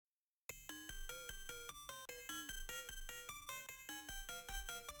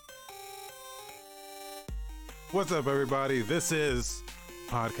What's up, everybody? This is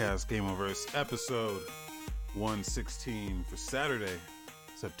Podcast Game Oververse, episode 116 for Saturday,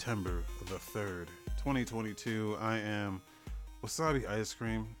 September the 3rd, 2022. I am Wasabi Ice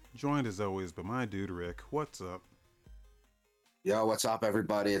Cream, joined as always by my dude Rick. What's up? Yo, what's up,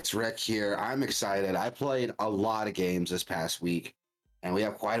 everybody? It's Rick here. I'm excited. I played a lot of games this past week, and we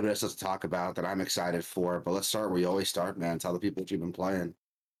have quite a bit of stuff to talk about that I'm excited for. But let's start where you always start, man. Tell the people what you've been playing.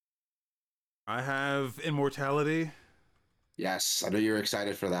 I have Immortality. Yes, I know you're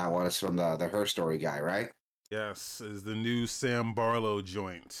excited for that one. It's from the Her Story guy, right? Yes, is the new Sam Barlow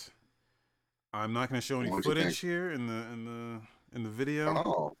joint. I'm not going to show any footage here in the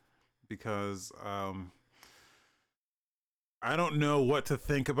video because I don't know what to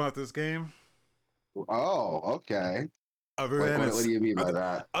think about this game. Oh, okay. What do you mean by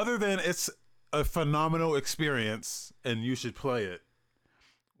that? Other than it's a phenomenal experience and you should play it.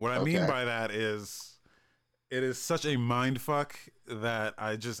 What I mean by that is it is such a mindfuck that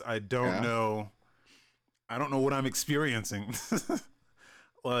I don't know. I don't know what I'm experiencing.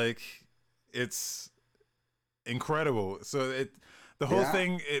 Like, it's incredible. So the whole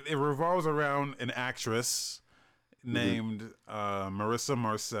thing, it revolves around an actress named Marissa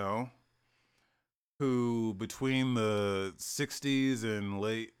Marcel, who between the 60s and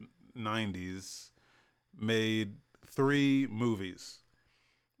late 90s made 3 movies.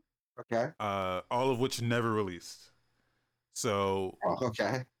 Okay. All of which never released. So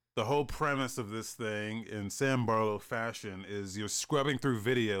the whole premise of this thing in Sam Barlow fashion is you're scrubbing through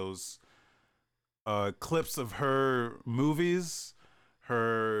videos, clips of her movies,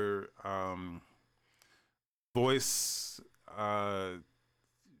 her voice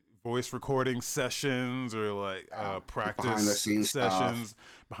recording sessions, or like practice sessions,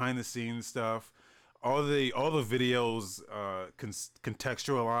 behind the scenes stuff. All the videos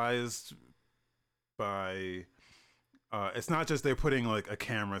contextualized by it's not just they're putting like a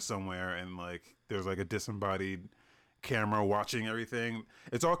camera somewhere and like there's like a disembodied camera watching everything.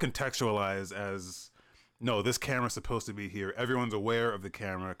 It's all contextualized as, no, this camera's supposed to be here. Everyone's aware of the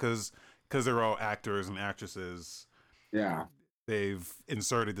camera because they're all actors and actresses. Yeah. They've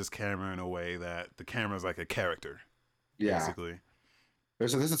inserted this camera in a way that the camera's like a character. Yeah. Basically.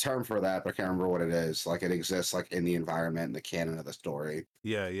 There's a term for that, but I can't remember what it is. Like, it exists like in the environment and the canon of the story.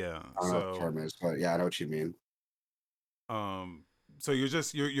 Yeah. I don't know what the term is, but yeah, I know what you mean. So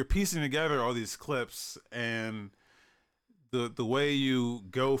you're piecing together all these clips, and the way you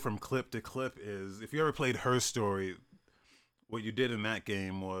go from clip to clip is, if you ever played Her Story, what you did in that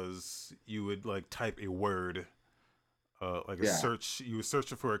game was you would like type a word, search. You were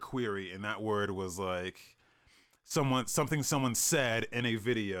searching for a query, and that word was like something someone said in a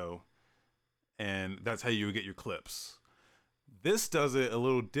video, and that's how you would get your clips. This does it a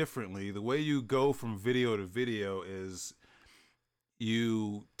little differently. The way you go from video to video is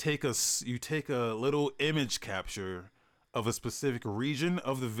you take a little image capture of a specific region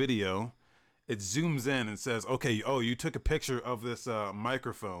of the video. It zooms in and says, okay, you took a picture of this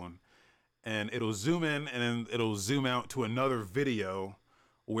microphone, and it'll zoom in and then it'll zoom out to another video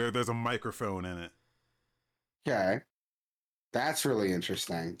where there's a microphone in it. Okay. That's really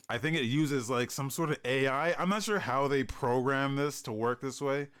interesting. I think it uses like some sort of AI. I'm not sure how they program this to work this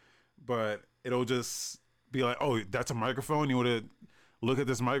way, but it'll just be like, oh, that's a microphone. You want to look at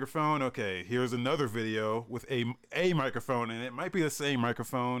this microphone? Okay, here's another video with a microphone, and it might be the same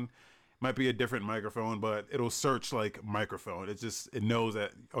microphone, might be a different microphone, but it'll search like microphone. It knows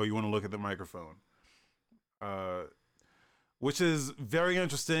that, oh, you want to look at the microphone. Which is very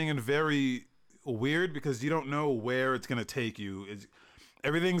interesting and very weird because you don't know where it's gonna take you.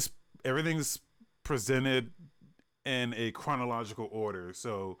 Everything's presented in a chronological order,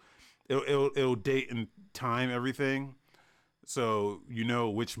 so it'll date and time everything, so you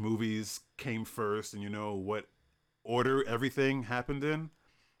know which movies came first and you know what order everything happened in.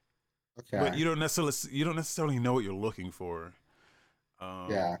 Okay. But you don't necessarily know what you're looking for.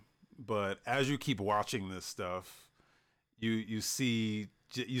 But as you keep watching this stuff, you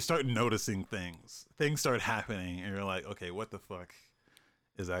start noticing things start happening, and you're like, okay, what the fuck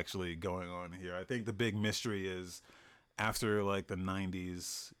is actually going on here? I think the big mystery is, after like the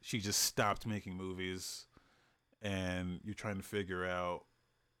 90s, she just stopped making movies, and you're trying to figure out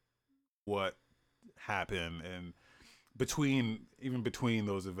what happened, and between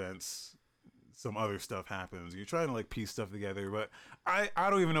those events, some other stuff happens. You're trying to like piece stuff together, but I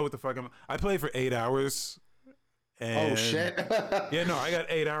don't even know what the fuck I played for 8 hours. And, oh shit. Yeah, no, I got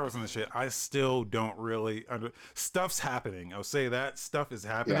 8 hours on this shit. I still don't really stuff's happening. I'll say that stuff is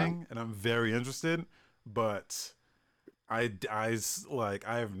happening, and I'm very interested, but like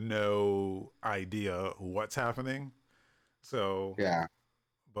I have no idea what's happening. So, Yeah,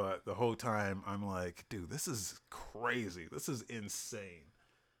 but the whole time I'm like, dude, this is crazy. This is insane.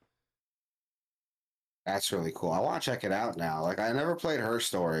 that's really cool. I want to check it out now. Like, I never played Her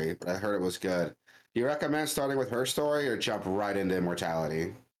Story, but I heard it was good. Do you recommend starting with Her Story or jump right into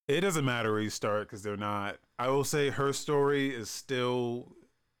Immortality? It doesn't matter where you start because they're not. I will say her story is still.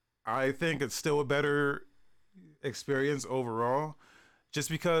 I think it's still a better experience overall, just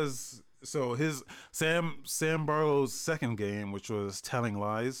because. So his Sam Barlow's second game, which was Telling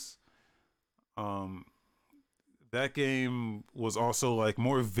Lies, um, that game was also like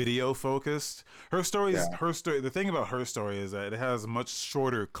more video focused. Yeah, Her story. The thing about her story is that it has much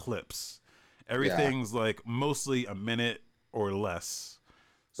shorter clips. yeah. Everything's like mostly a minute or less.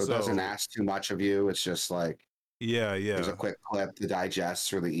 So it doesn't So ask too much of you. It's just like yeah, there's a yeah, quick clip to digest.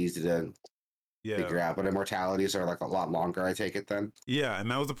 It's really easy to yeah. figure out. But Immortalities are like a lot longer, I take it then. Yeah, and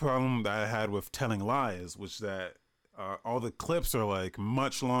that was the problem that I had with Telling Lies, which that all the clips are like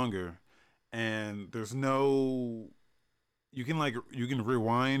much longer, and there's no you can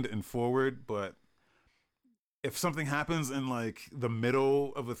rewind and forward, but if something happens in like the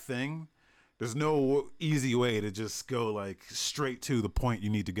middle of a thing, there's no easy way to just go like straight to the point you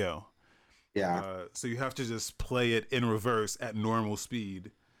need to go. Yeah, So you have to just play it in reverse at normal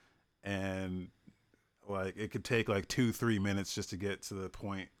speed, and like it could take like 2-3 minutes just to get to the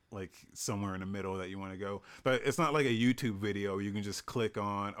point like somewhere in the middle that you want to go. But it's not like a YouTube video you can just click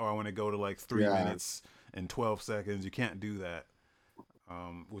on, oh, I want to go to like three yeah. minutes and 12 seconds. You can't do that,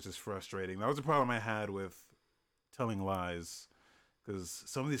 which is frustrating. That was the problem I had with Telling Lies, because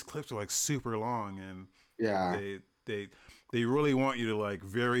some of these clips are like super long, and Yeah. they they they really want you to like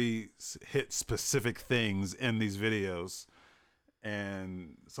very hit specific things in these videos,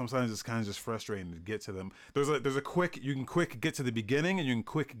 and sometimes it's kind of just frustrating to get to them. There's a quick you can quick get to the beginning and you can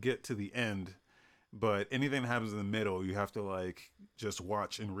quick get to the end, but anything that happens in the middle you have to like just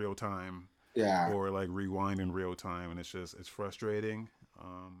watch in real time Yeah. or like rewind in real time, and it's frustrating.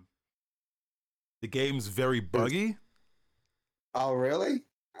 The game's very Is- buggy. Oh, really?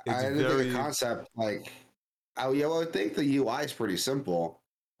 It's I didn't think the very concept like. Oh, yeah. Well, I think the UI is pretty simple.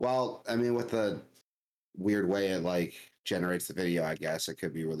 Well, I mean, with the weird way it like generates the video, I guess it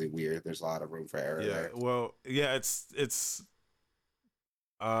could be really weird. There's a lot of room for error yeah. there. Well, yeah. It's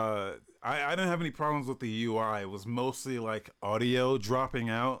uh. I didn't have any problems with the UI. It was mostly like audio dropping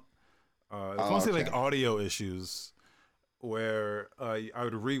out. It's Oh, mostly like okay. audio issues where I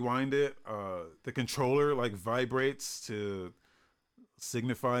would rewind it. The controller like vibrates to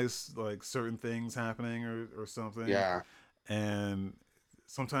signifies like certain things happening or something, Yeah. and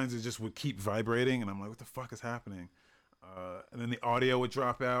sometimes it just would keep vibrating, and I'm like, what the fuck is happening? And then the audio would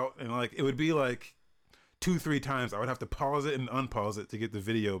drop out, and like it would be like 2-3 times I would have to pause it and unpause it to get the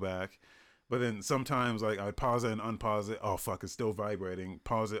video back. But then sometimes like I'd pause it and unpause it. Oh fuck, it's still vibrating.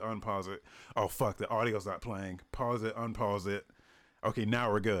 Pause it, unpause it. Oh fuck, the audio's not playing. Pause it, unpause it. Okay,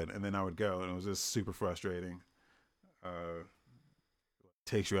 now we're good. And then I would go, and it was just super frustrating. Uh,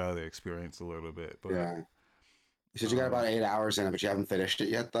 Takes you out of the experience a little bit. But Yeah. You said you got about um, 8 hours in it, but you haven't finished it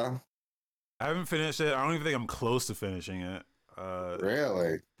yet, though. I haven't finished it. I don't even think I'm close to finishing it.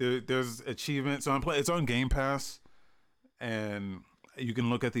 Really? There's achievements. So I'm play. It's on Game Pass, and you can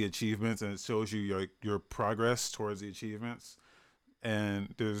look at the achievements, and it shows you your progress towards the achievements.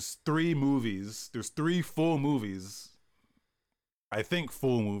 And there's three movies. There's three full movies. I think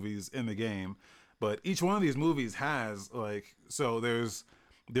full movies in the game, but each one of these movies has like so there's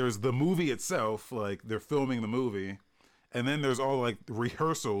the movie itself, like they're filming the movie, and then there's all like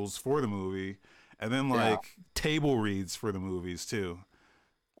rehearsals for the movie, and then Yeah. like table reads for the movies too.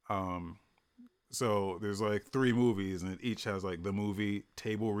 Um, so there's like three movies, and it each has like the movie,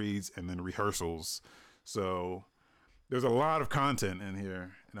 table reads, and then rehearsals. So there's a lot of content in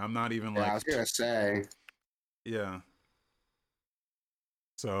here, and I'm not even Yeah. I like was gonna say. yeah.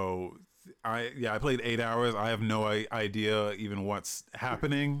 So I played 8 hours. I have no idea even what's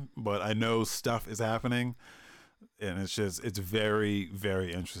happening, but I know stuff is happening, and it's very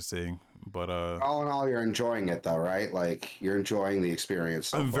very interesting. But All in all, you're enjoying it, though, right? Like you're enjoying the experience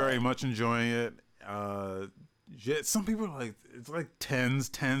so I'm very far. much enjoying it. Uh, yeah, some people are like it's like tens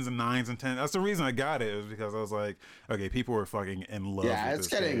and nines and tens. That's the reason I got it, is because I was like, okay, people are fucking in love Yeah, with it's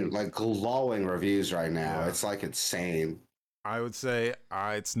this getting game. like glowing reviews right now. Yeah, It's like insane. I would say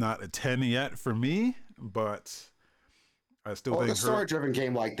it's not a 10 yet for me, but I still Well, with a think her story-driven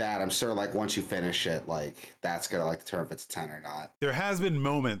game like that, I'm sure like once you finish it, like that's gonna like determine if it's a 10 or not. there has been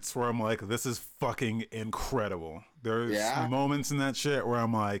moments where I'm like, this is fucking incredible. There's Yeah. moments in that shit where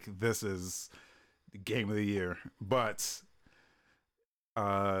I'm like, this is the game of the year. But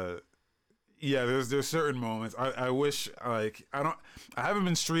uh yeah, there's certain moments I wish, like, I haven't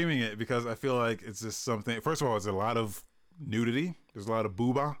been streaming it because I feel like it's just something. First of all, it's a lot of nudity. There's a lot of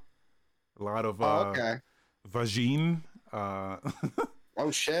booba, a lot of Oh, okay. vagine. uh Oh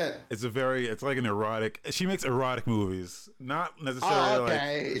shit. it's like an erotic. She makes erotic movies, not Oh, necessarily like,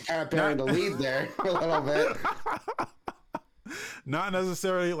 okay. You're kind of bearing not the lead there a little bit. not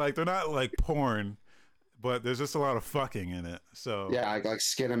necessarily like, they're not like porn, but there's just a lot of fucking in it. So Yeah, like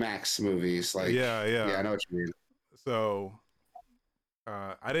Skinamax movies. Like, yeah, yeah, yeah. I know what you mean. So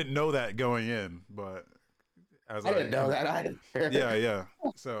I didn't know that going in, but as I didn't know that yeah, either. yeah.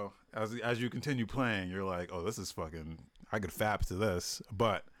 So as you continue playing, you're like, oh, this is fucking. I could fap to this,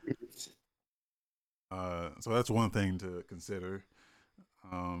 but so that's one thing to consider.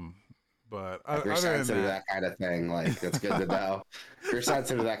 Um, but If you're other than sensitive to that, that kind of thing, like it's good to know. If you're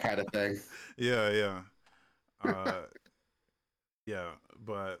sensitive to that kind of thing. yeah, yeah, uh, yeah.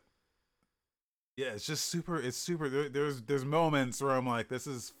 But yeah, it's just super. It's super. There's moments where I'm like, this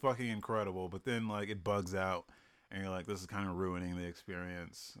is fucking incredible, but then like it bugs out, and you're like, this is kind of ruining the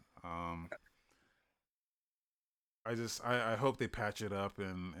experience. I hope they patch it up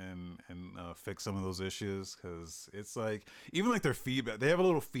and fix some of those issues, because it's like, even like their feedback, they have a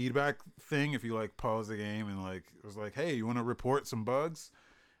little feedback thing if you like pause the game and like it was like, hey, you want to report some bugs,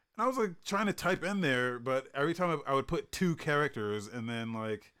 and I was like trying to type in there, but every time I would put two characters, and then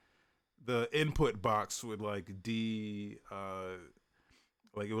like the input box would like it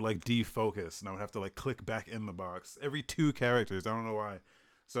would like defocus, and I would have to like click back in the box every two characters. I don't know why.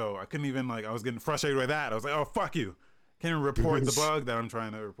 So I couldn't even, like, I was getting frustrated with that. I was like, oh fuck you. Can't even report the bug that I'm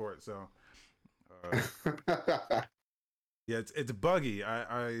trying to report. So uh, yeah, it's buggy.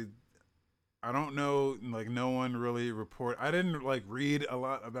 I don't know, like no one really report. I didn't like read a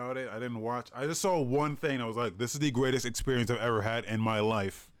lot about it. I didn't watch. I just saw one thing. I was like, this is the greatest experience I've ever had in my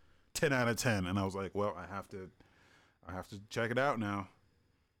life. 10 out of 10. And I was like, well, I have to check it out now.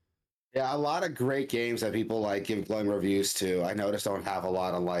 Yeah, a lot of great games that people like give glowing reviews to. I noticed don't have a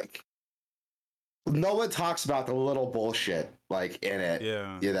lot of like no one talks about the little bullshit like in it.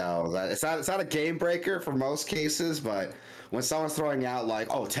 Yeah. You know, that it's not a game breaker for most cases, but when someone's throwing out like,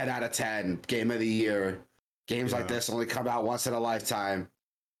 oh, 10 out of 10, game of the year, games like Yeah. this only come out once in a lifetime.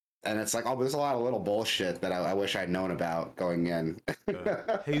 And it's like, oh, but there's a lot of little bullshit that I wish I'd known about going in.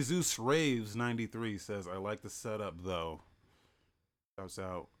 Jesus Raves 93 says, I like the setup though. Shouts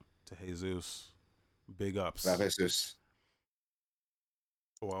out to Jesus. Big What up, ups. Jesus?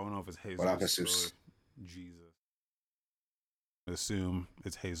 Oh, I don't know if it's What up, Jesus or Jesus? Jesus. I assume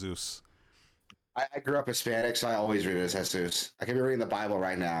it's Jesus. I grew up Hispanic, so I always read it as Jesus. I could be reading the Bible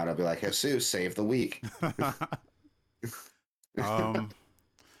right now, and I'll be like, Jesus, save the week. um,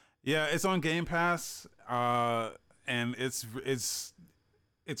 yeah, it's on Game Pass, and it's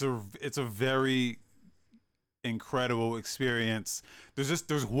a very incredible experience.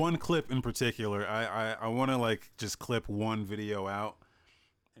 There's one clip in particular. I want to like just clip one video out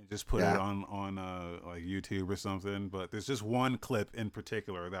and just put it Yeah, on like YouTube or something. But there's just one clip in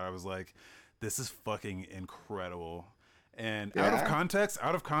particular that I was like, this is fucking incredible. And yeah. out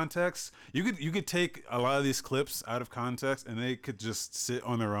of context, you could take a lot of these clips out of context, and they could just sit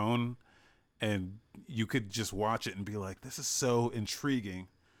on their own, and you could just watch it and be like, this is so intriguing.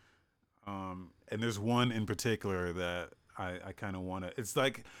 And there's one in particular that I kind of want to. It's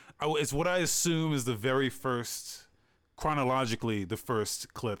like, it's what I assume is the very first, chronologically, the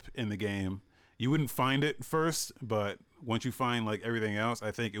first clip in the game. You wouldn't find it first, but once you find like everything else,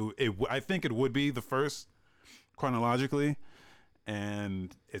 I think it would be the first chronologically,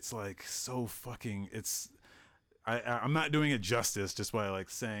 and it's like so fucking. I'm not doing it justice just by like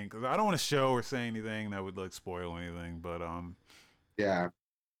saying, because I don't want to show or say anything that would like spoil anything, but Yeah.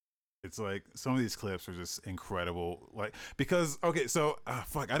 it's like some of these clips are just incredible. Like, because okay, so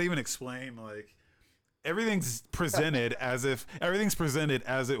fuck, I didn't even explain, like, everything's presented as it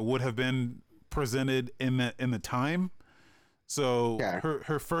would have been presented in the time. So Yeah.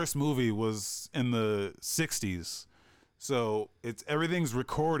 her first movie was in the 60s. So it's everything's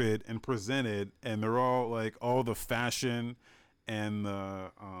recorded and presented, and they're all like all the fashion and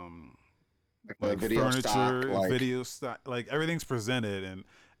the Like the like video stock, furniture, like video stuff, like everything's presented and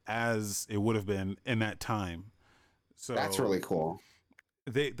as it would have been in that time. that's So really cool.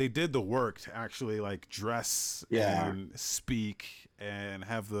 they did the work to actually like dress Yeah. and speak and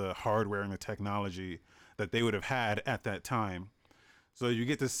have the hardware and the technology that they would have had at that time. So you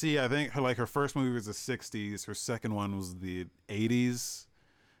get to see, I think her first movie was the 60s, her second one was the 80s,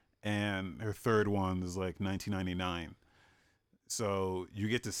 and her third one is like 1999. So you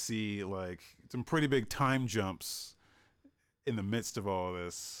get to see like some pretty big time jumps in the midst of all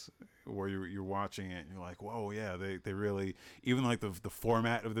this, where you're watching it and you're like, whoa, yeah, they really, even like the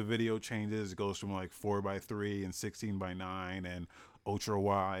format of the video changes. It goes from like 4:3 and 16:9 and ultra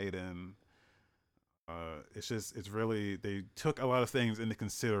wide, and it's really, they took a lot of things into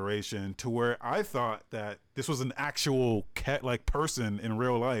consideration to where I thought that this was an actual cat like person in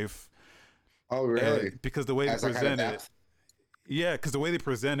real life, Oh, and really? because the way they As that kind of present it, depth? yeah, because the way they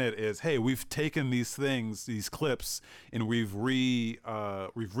present it is, hey, we've taken these things, these clips, and we've remastered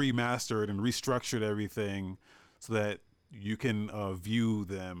and restructured everything so that you can view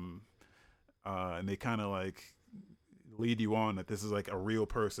them, and they kind of like lead you on that this is like a real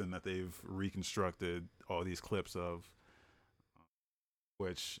person that they've reconstructed all these clips of.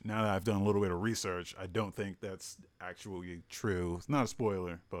 Which now that I've done a little bit of research, I don't think that's actually true. It's not a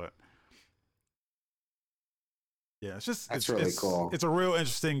spoiler, but yeah, it's just That's really cool. it's a real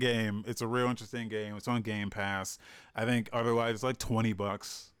interesting game. It's a real interesting game. It's on Game Pass. I think otherwise it's like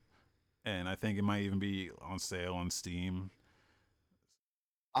 $20, and I think it might even be on sale on Steam.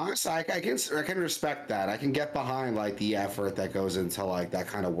 Honestly, I can respect that. I can get behind like the effort that goes into like that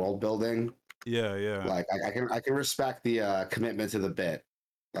kind of world building. Yeah, yeah, Like I can respect the commitment to the bit.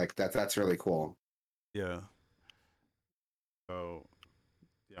 Like that's really cool. yeah. So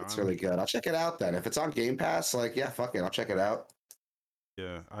yeah, It's really good. I'll check it out then. If it's on Game Pass, like yeah, fuck it, I'll check it out.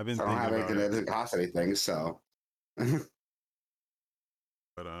 I've been So I don't thinking have about anything it, that doesn't cost anything, so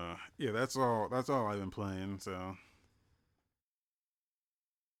but yeah, that's all I've been playing. So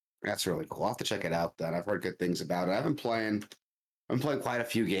that's really cool. I'll have to check it out then. I've heard good things about it. I'm playing quite a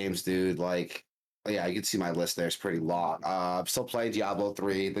few games, dude. Like yeah, you can see my list there. It's pretty long. I'm still playing Diablo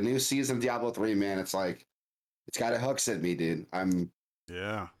 3. The new season of Diablo 3, man, it's like it's got it hooks in me, dude.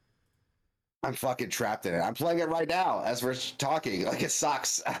 yeah, I'm fucking trapped in it. I'm playing it right now as we're talking. Like it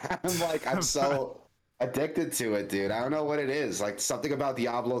sucks. I'm so addicted to it, dude. I don't know what it is. Like something about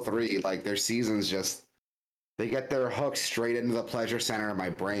Diablo 3, like their seasons just they get their hooks straight into the pleasure center of my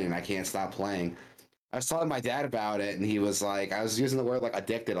brain and I can't stop playing. I was telling my dad about it and he was like, I was using the word like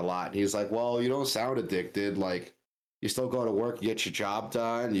addicted a lot. And he was like, well, you don't sound addicted. Like you still go to work, you get your job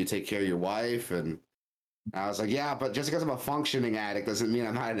done, you take care of your wife and I was like, yeah, but just because I'm a functioning addict doesn't mean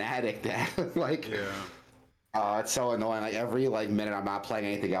I'm not an addict. like, yeah, it's so annoying. Like every like minute I'm not playing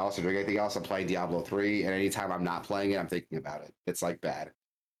anything else or doing anything else, I'm playing Diablo 3, and anytime I'm not playing it, I'm thinking about it. It's like bad.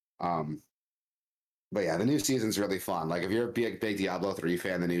 Um, but yeah, the new season's really fun. Like if you're a big Diablo 3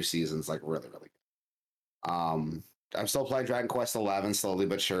 fan, the new season's like really, really good. I'm still playing Dragon Quest 11 slowly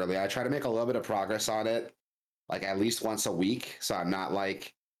but surely. I try to make a little bit of progress on it, like at least once a week, so I'm not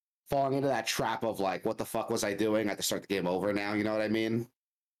like falling into that trap of like, what the fuck was I doing? I have to start the game over now. You know what I mean?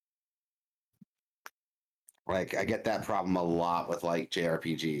 Like I get that problem a lot with like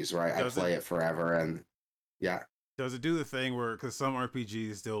JRPGs, right? I does it play it forever and yeah. does it do the thing where, because some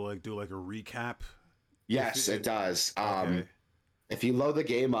RPGs still like do like a recap if Yes, it does. okay, If you load the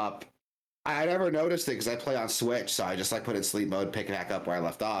game up, I never noticed it because I play on Switch, so I just like put it in sleep mode, pick it back up where I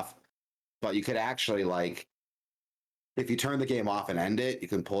left off. But you could actually like if you turn the game off and end it, you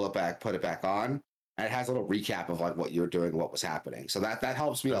can pull it back, put it back on, and it has a little recap of like what you were doing, what was happening. So that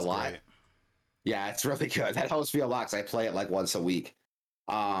helps me a that's lot. great. Yeah, it's really good. That helps me a lot because I play it like once a week.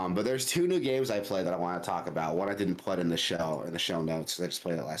 But there's two new games I play that I want to talk about. One I didn't put in the show notes. I just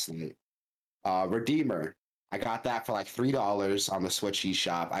played it last night. Redeemer. I got that for like $3 on the Switch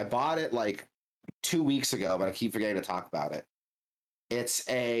eShop. I bought it like 2 weeks ago, but I keep forgetting to talk about it. It's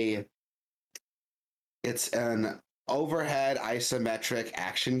a it's an overhead isometric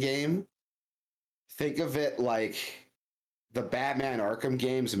action game. Think of it like the Batman Arkham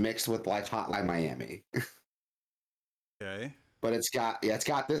games mixed with like Hotline Miami. Okay, But it's got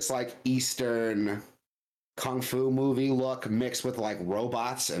this like Eastern kung fu movie look mixed with like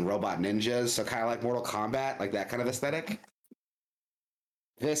robots and robot ninjas, so kind of like Mortal Kombat, like that kind of aesthetic.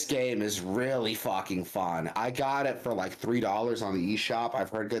 This game is really fucking fun. I got it for like $3 on the eShop. I've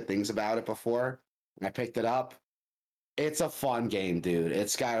heard good things about it before, and I picked it up. It's a fun game, dude.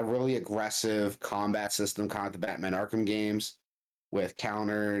 It's got a really aggressive combat system, kind of the Batman Arkham games, with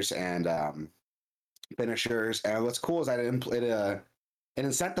counters and finishers. And what's cool is that it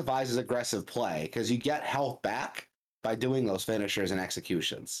incentivizes aggressive play because you get health back by doing those finishers and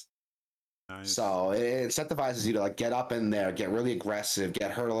executions. nice. So it incentivizes you to like get up in there, get really aggressive,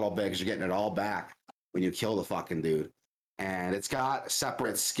 get hurt a little bit because you're getting it all back when you kill the fucking dude. And it's got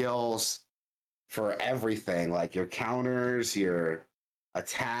separate skills for everything, like your counters, your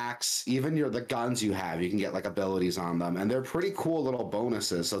attacks, even the guns you have. You can get like abilities on them, and they're pretty cool little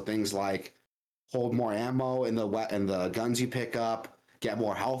bonuses. So things like hold more ammo in the guns you pick up, get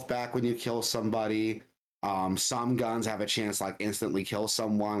more health back when you kill somebody. Some guns have a chance to, like, instantly kill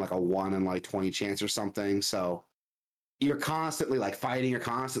someone, like a 1 in like 20 chance or something. So you're constantly like fighting, you're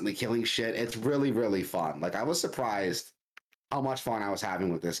constantly killing shit. It's really, really fun. Like, I was surprised how much fun I was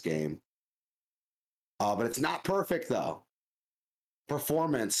having with this game. But it's not perfect though.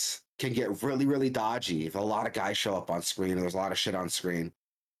 Performance can get really, really dodgy if a lot of guys show up on screen and there's a lot of shit on screen.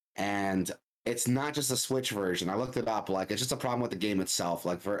 And it's not just a Switch version. I looked it up. Like, it's just a problem with the game itself.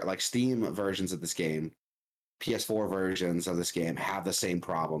 Like, for like Steam versions of this game, PS4 versions of this game have the same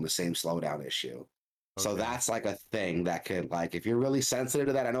problem, the same slowdown issue. So Okay. that's like a thing that could, like, if you're really sensitive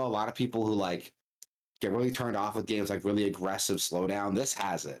to that, I know a lot of people who like get really turned off with games like really aggressive slowdown. This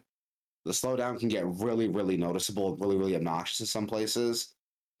has it. The slowdown can get really, really noticeable, really, really obnoxious in some places,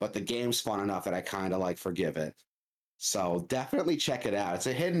 but the game's fun enough that I kind of like forgive it. So definitely check it out. It's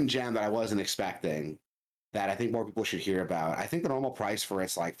a hidden gem that I wasn't expecting that I think more people should hear about. I think the normal price for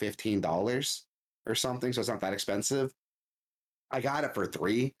it's like $15 or something, so it's not that expensive. I got it for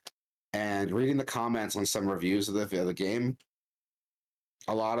 3, and reading the comments on some reviews of the game,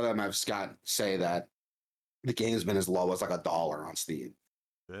 a lot of them I've got say that the game's been as low as like $1 on Steam.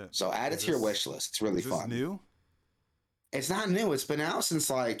 Yeah. So add it Is to your this wish list. It's really is this fun. new? It's not new. It's been out since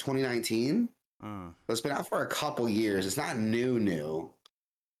like 2019. Uh, So it's been out for a couple years. It's not new.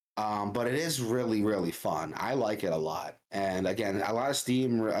 But it is really, really fun. I like it a lot. And again, a lot of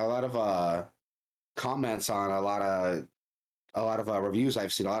Steam, a lot of comments on a lot of reviews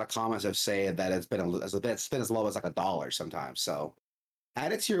I've seen. A lot of comments have said that it's been as low as like $1 sometimes. So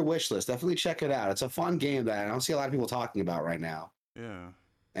add it to your wish list. Definitely check it out. It's a fun game that I don't see a lot of people talking about right now, yeah.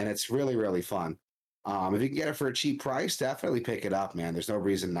 and it's really, really fun. If you can get it for a cheap price, definitely pick it up, man. There's no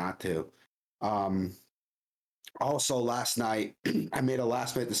reason not to. Um, Also, last night I made a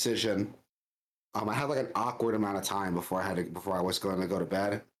last minute decision. I had like an awkward amount of time before I was going to go to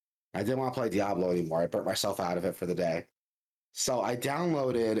bed. I didn't want to play Diablo anymore. I burnt myself out of it for the day. So I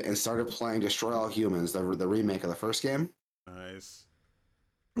downloaded and started playing Destroy All Humans, the remake of the first game. Nice.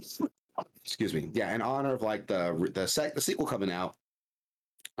 Excuse me. Yeah, in honor of like the sequel coming out,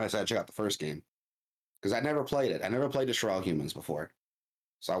 I decided to check out the first game because I never played it. I never played Destroy All Humans before,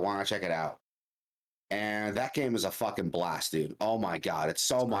 so I want to check it out. And that game is a fucking blast, dude. Oh my god, it's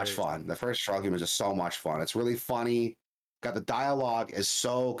so It's much great. fun. The first Destroy All Humans is so much fun. It's really funny. Got the dialogue is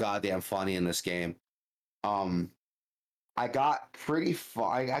so goddamn funny in this game. Um, I got pretty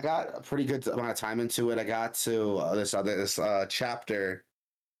far. I got a pretty good amount of time into it. I got to this chapter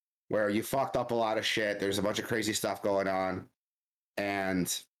where you fucked up a lot of shit. There's a bunch of crazy stuff going on,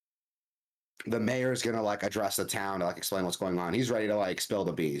 and the mayor's gonna like address the town to like explain what's going on. He's ready to like spill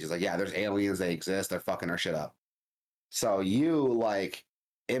the beans. He's like, "Yeah, there's aliens. They exist. They're fucking our shit up." So you like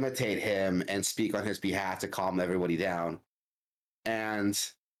imitate him and speak on his behalf to calm everybody down. And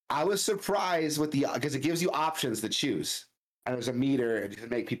I was surprised with the because it gives you options to choose. And there's a meter to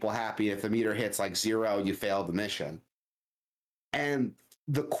make people happy. If the meter hits like 0, you failed the mission. And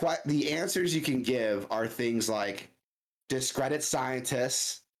the answers you can give are things like discredit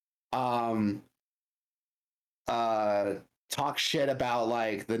scientists, um, talk shit about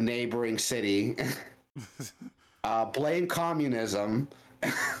like the neighboring city, blame communism,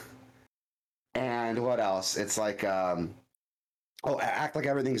 and what else? It's like act like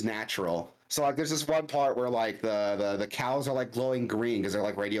everything's natural. So like there's this one part where like the cows are like glowing green because they're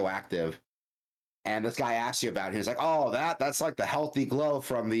like radioactive. And this guy asks you about it. He's like, "Oh, that's like the healthy glow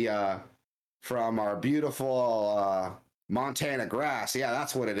from our beautiful Montana grass. Yeah,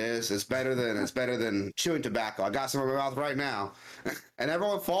 that's what it is. It's better than chewing tobacco. I got some in my mouth right now." And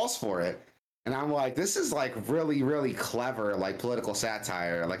everyone falls for it. And I'm like, this is like really, really clever, like political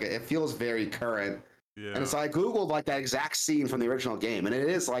satire. Like it feels very current. And Yeah. so I Googled like that exact scene from the original game, and it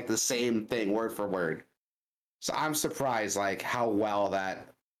is like the same thing word for word. So I'm surprised like how well that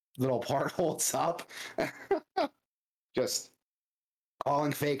little part holds up. Just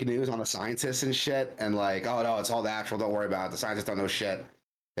calling fake news on the scientists and shit, and like, "Oh no, it's all natural. Don't worry about it. The scientists don't know shit.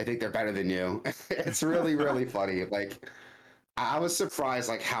 They think they're better than you." It's really, really funny. Like, I was surprised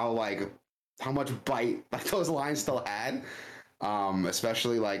like how much bite like those lines still had,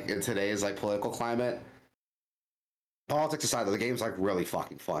 especially like in today's like political climate. Politics aside, though, the game's like really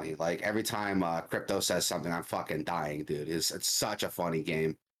fucking funny. Like every time Crypto says something, I'm fucking dying, dude. It's such a funny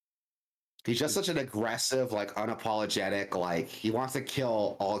game. He's just such an aggressive, like unapologetic, like he wants to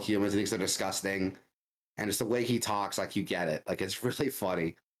kill all humans. He thinks they're disgusting, and it's the way he talks. Like you get it. Like it's really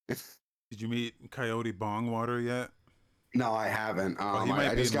funny. Did you meet Coyote Bongwater yet? No, I haven't. Oh, he I might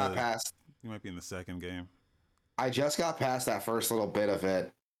be just in got the past. he might be in the second game. I just got past that first little bit of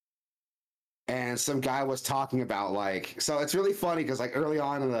it, and some guy was talking about like. So it's really funny because like early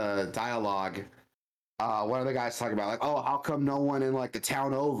on in the dialogue, one of the guys talking about like, oh, how come no one in like the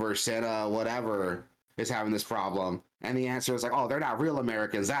town over said whatever is having this problem? And the answer is like, oh, they're not real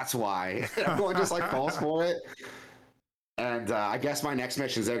Americans. That's why. Everyone just like falls for it. And I guess my next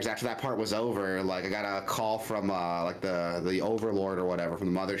mission is there because after that part was over, like I got a call from like the Overlord or whatever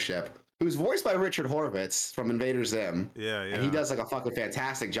from the mothership, who's voiced by Richard Horvitz from Invader Zim. Yeah, And he does like a fucking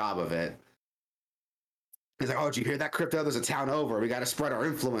fantastic job of it. He's like, oh, did you hear that, Crypto? There's a town over. We got to spread our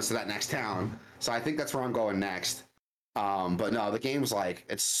influence to that next town. So I think that's where I'm going next. But no, the game's like,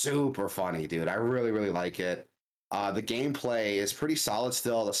 it's super funny, dude. I really, really like it. The gameplay is pretty solid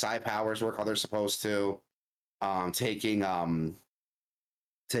still. The psi powers work how they're supposed to. Taking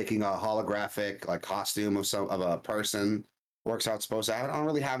taking a holographic like costume of a person works how it's supposed to. I don't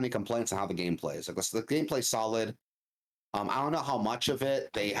really have any complaints on how the game plays. Like the gameplay's solid. I don't know how much of it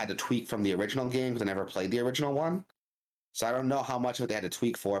they had to tweak from the original game because I never played the original one. So I don't know how much of it they had to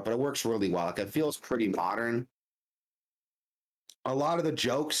tweak for it, but it works really well. Like it feels pretty modern. A lot of the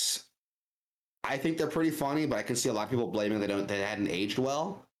jokes, I think they're pretty funny, but I can see a lot of people blaming they hadn't aged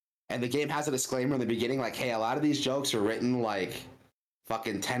well. And the game has a disclaimer in the beginning, like, hey, a lot of these jokes were written like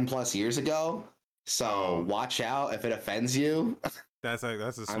fucking 10 plus years ago. So watch out if it offends you. That's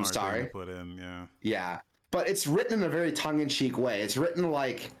a smart thing to put in, yeah. Yeah. But it's written in a very tongue-in-cheek way. It's written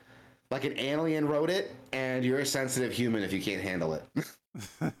like an alien wrote it, and you're a sensitive human if you can't handle it.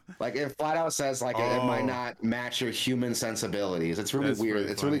 Like it flat out says like it might not match your human sensibilities. It's really weird.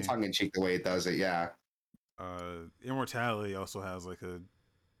 It's really tongue-in-cheek the way it does it, yeah. Immortality also has like a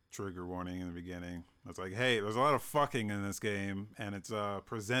trigger warning in the beginning. It's like, hey, there's a lot of fucking in this game, and it's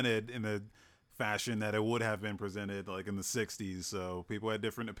presented in the fashion that it would have been presented like in the 60s, so people had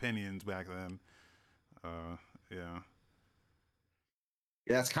different opinions back then. Yeah,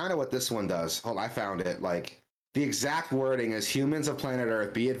 that's kind of what this one does. Hold on, I found it. Like the exact wording is, humans of planet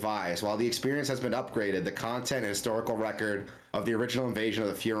Earth, be advised, while the experience has been upgraded, the content and historical record of the original invasion of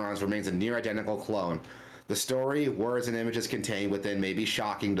the Furons remains a near identical clone. The story, words, and images contained within may be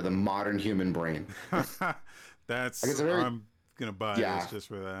shocking to the modern human brain. I'm gonna buy this just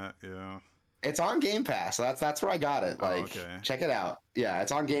for that. Yeah, it's on Game Pass. So that's where I got it. Like, check it out. Yeah,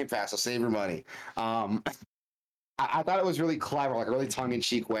 it's on Game Pass. So save your money. I thought it was really clever, like a really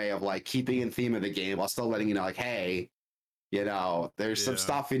tongue-in-cheek way of like keeping in theme of the game while still letting you know, like, hey, you know, there's some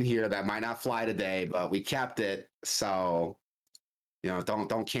stuff in here that might not fly today, but we kept it. So, you know,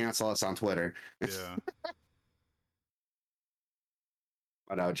 don't cancel us on Twitter. Yeah.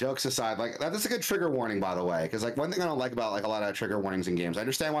 But no, jokes aside, like that's a good trigger warning, by the way, because like one thing I don't like about like a lot of trigger warnings in games, I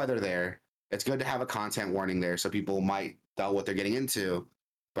understand why they're there. It's good to have a content warning there so people might know what they're getting into.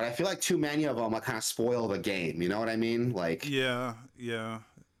 But I feel like too many of them like kind of spoil the game. You know what I mean? Like yeah.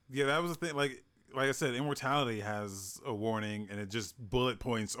 That was the thing. Like I said, Immortality has a warning, and it just bullet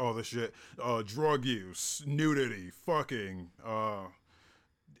points all the shit: drug use, nudity, fucking,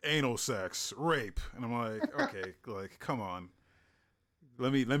 anal sex, rape, and I'm like, okay, like come on.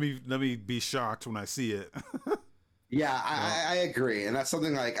 Let me be shocked when I see it. Yeah, I agree, and that's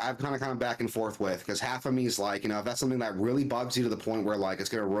something like I've kind of come back and forth with, because half of me is like, you know, if that's something that really bugs you to the point where like it's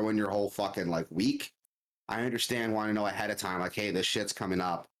gonna ruin your whole fucking like week, I understand wanting to know ahead of time, like, hey, this shit's coming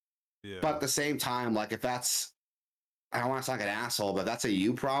up. Yeah. But at the same time, like if that's, I don't want to sound like an asshole, but if that's a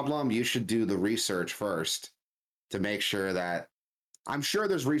you problem, you should do the research first to make sure that, I'm sure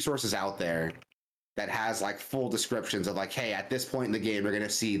there's resources out there that has like full descriptions of like, hey, at this point in the game, you're gonna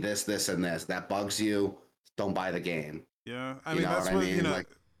see this, this, and this. That bugs you, don't buy the game. Yeah, I mean, that's what you know. Like,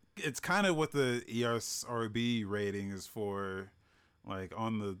 it's kind of what the ESRB rating is for. Like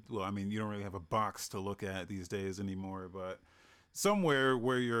on the, well, I mean, you don't really have a box to look at these days anymore, but somewhere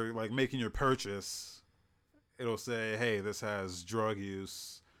where you're like making your purchase, it'll say, hey, this has drug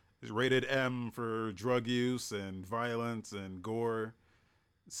use. It's rated M for drug use and violence and gore,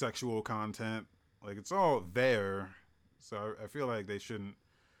 sexual content. Like it's all there, so I feel like they shouldn't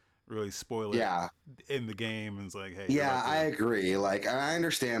really spoil it in the game. And it's like, hey, I agree. Like I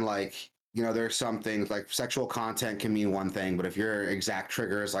understand, like, you know, there's some things like sexual content can mean one thing, but if your exact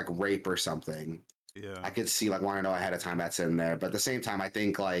trigger is like rape or something, I could see like wanting to know ahead of time that's in there. But at the same time, I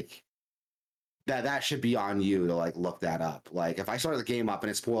think like that should be on you to like look that up. Like if I start the game up and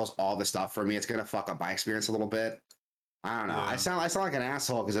it spoils all the stuff for me, it's gonna fuck up my experience a little bit. I don't know. I sound like an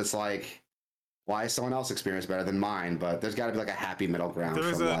asshole because it's like, why is someone else's experience better than mine? But there's got to be like a happy middle ground.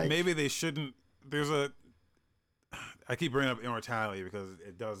 Maybe they shouldn't. I keep bringing up Immortality because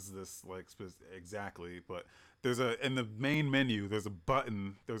it does this like exactly. But in the main menu, there's a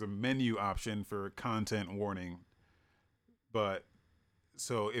button. There's a menu option for content warning. But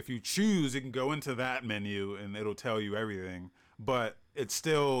so if you choose, you can go into that menu and it'll tell you everything. but it's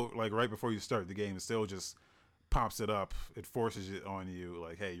still like right before you start the game, it still just pops it up. It forces it on you,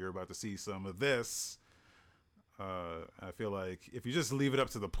 like, hey, you're about to see some of this. I feel like if you just leave it up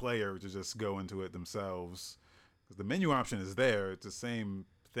to the player to just go into it themselves, because the menu option is there, it's the same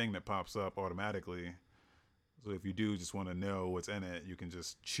thing that pops up automatically. So if you do just want to know what's in it, you can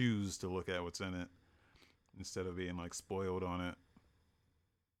just choose to look at what's in it instead of being like spoiled on it.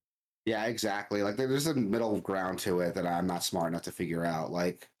 Yeah, exactly. Like there's a middle ground to it that I'm not smart enough to figure out.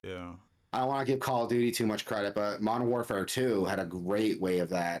 Like Yeah. I don't want to give Call of Duty too much credit, but Modern Warfare 2 had a great way of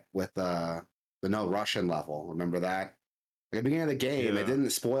that with the no Russian level. Remember that? At the beginning of the game, it Yeah.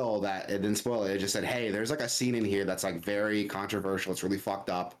 didn't spoil that. It didn't spoil it. It just said, "Hey, there's like a scene in here that's like very controversial. It's really fucked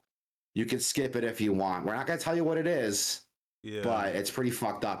up. You can skip it if you want. We're not gonna tell you what it is, Yeah. but it's pretty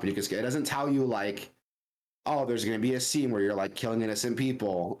fucked up. And you can skip. It doesn't tell you like, oh, there's gonna be a scene where you're like killing innocent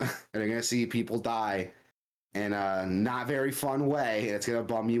people, and you're gonna see people die in a not very fun way, and it's gonna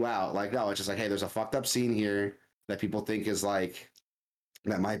bum you out. Like, no, it's just like, hey, there's a fucked up scene here that people think is like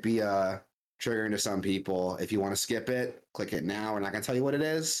that might be triggering to some people. If you want to skip it, click it now. We're not gonna tell you what it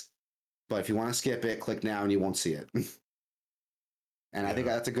is, but if you want to skip it, click now and you won't see it. And I think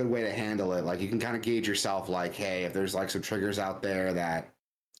Yeah. that's a good way to handle it. Like you can kind of gauge yourself, like, hey, if there's like some triggers out there that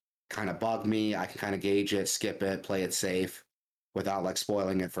kind of bug me, I can kind of gauge it, skip it, play it safe without like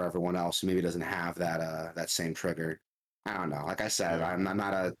spoiling it for everyone else who maybe doesn't have that same trigger. I don't know. Like I said, Yeah.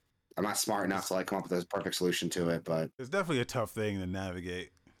 I'm not smart enough It's to like come up with a perfect solution to it, but it's definitely a tough thing to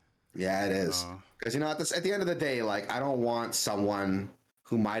navigate. yeah, it is. Uh, Because at the end of the day, like I don't want someone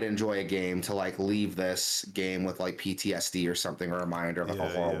who might enjoy a game to like leave this game with like PTSD or something, or a reminder of like a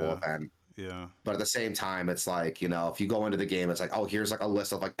yeah. horrible Yeah. event. Yeah. But at the same time, it's like, if you go into the game, it's like, oh, here's like a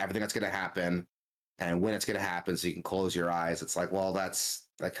list of like everything that's gonna happen and when it's gonna happen so you can close your eyes. It's like, well, that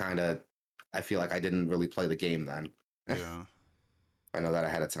kind of I feel like I didn't really play the game then. Yeah. I know that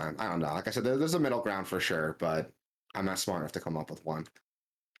ahead of time. I don't know. Like I said, there's a middle ground for sure, but I'm not smart enough to come up with one.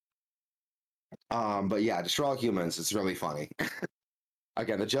 But yeah, Destroy All Humans, it's really funny.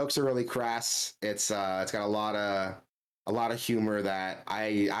 Again, the jokes are really crass. It's got a lot of humor that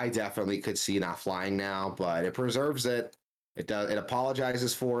I definitely could see not flying now, but it preserves it. It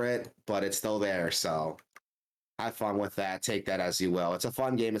apologizes for it, but it's still there. So have fun with that. Take that as you will. It's a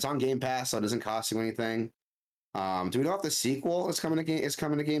fun game. It's on Game Pass, so it doesn't cost you anything. Do we know if the sequel is coming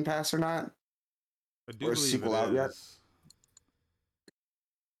to Game Pass or not? I Or do is the believe it sequel out yet? is.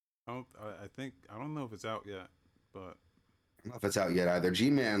 I don't. I think I don't know if it's out yet, but I don't know if it's out yet either. G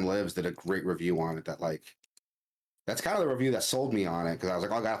Man Lives did a great review on it that's kind of the review that sold me on it because I was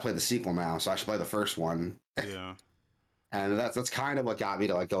like, oh, I gotta play the sequel now, so I should play the first one. yeah. And that's kind of what got me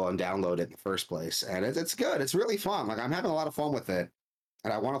to like go and download it in the first place. And it's good. It's really fun. Like I'm having a lot of fun with it.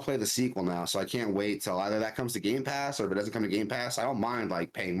 And I want to play the sequel now, so I can't wait till either that comes to Game Pass or if it doesn't come to Game Pass, I don't mind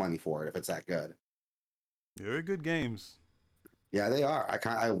like paying money for it if it's that good. Very good games. Yeah, they are.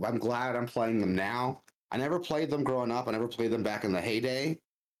 I'm glad I'm playing them now. I never played them growing up. I never played them back in the heyday.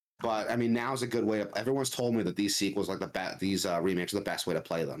 But I mean, now's a good way to. Everyone's told me that these sequels, like these remakes, are the best way to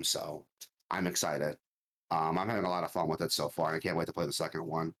play them. So I'm excited. I'm having a lot of fun with it so far, and I can't wait to play the second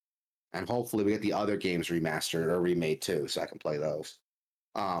one. And hopefully, we get the other games remastered or remade too, so I can play those.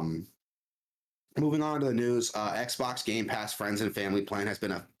 Um, Moving on to the news, Xbox Game Pass Friends and Family Plan has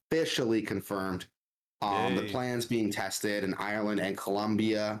been officially confirmed. The Yay. plan's being tested in Ireland and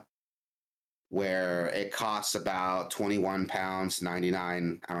Colombia, where it costs about £21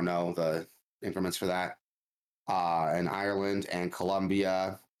 99. I don't know the increments for that. In Ireland and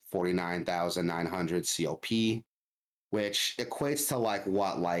Colombia, 49,900 COP, which equates to like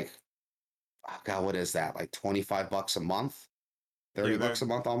what, like, oh God, what is that? Like $25 a month, Yeah, 30 bucks a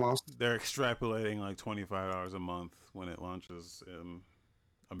month almost. they're extrapolating like $25 a month when it launches in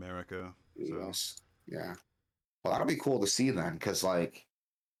America. So Yes. Yeah. Well, that'll be cool to see then, because like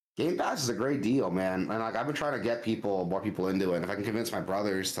Game Pass is a great deal, man. And like I've been trying to get more people into it. And if I can convince my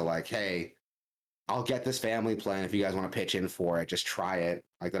brothers to like, hey, I'll get this family plan if you guys want to pitch in for it, just try it.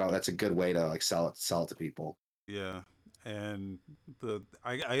 Like that's a good way to like sell it to people. yeah, and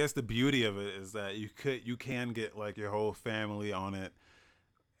I guess the beauty of it is that you can get like your whole family on it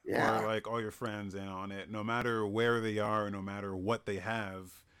or Yeah. like all your friends in on it, no matter where they are, no matter what they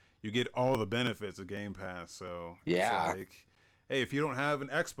have, you get all the benefits of Game Pass. So it's Yeah. like, hey, if you don't have an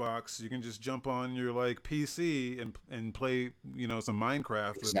Xbox, you can just jump on your like PC and play, some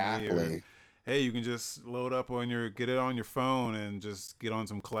Minecraft with me, or Exactly. hey, you can just load up on get it on your phone and just get on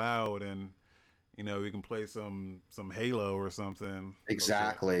some cloud and we can play some Halo or something. So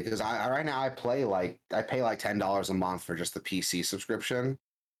Exactly. Because I right now I pay like $10 a month for just the PC subscription.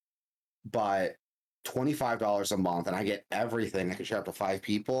 But $25 a month and I get everything. I can share up to 5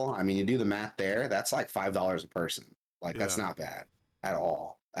 people. I mean, you do the math there. That's like $5 a person. Like that's Yeah. not bad at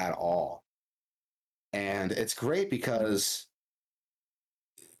all, at all. And it's great because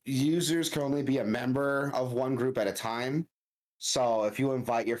users can only be a member of one group at a time. So if you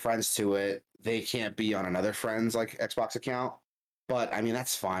invite your friends to it, they can't be on another friend's like Xbox account. But I mean,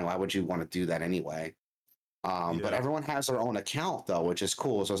 that's fine. Why would you want to do that anyway? But Yeah. everyone has their own account though, which is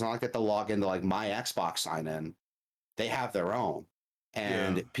cool. So it's not like they have to log into like my Xbox sign in. They have their own.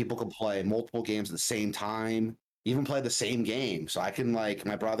 Yeah. And people can play multiple games at the same time, even play the same game. So I can like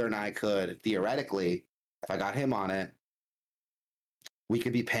my brother and I could theoretically, if I got him on it, we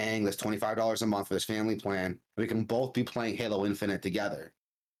could be paying this $25 a month for this family plan. We can both be playing Halo Infinite together.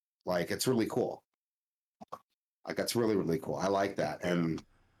 Like it's really cool. Like that's really, really cool. I like that. Yeah. And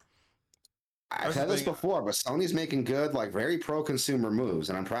I've That's the said this thing. before, but Sony's making good, like very pro consumer moves,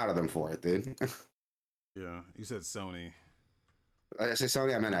 and I'm proud of them for it, dude. Yeah. You said Sony. I say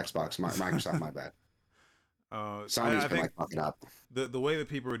Sony, I meant Xbox, Microsoft, my bad. I Sony's been think like fucking up. the way that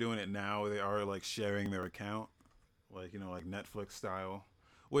people are doing it now, they are like sharing their account, like like Netflix style,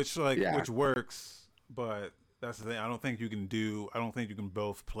 Yeah, which works. But that's the thing. I don't think you can do. I don't think you can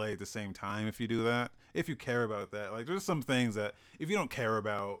both play at the same time if you do that. If you care about that, like there's some things that if you don't care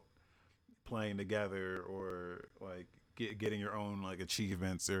about playing together or like getting your own like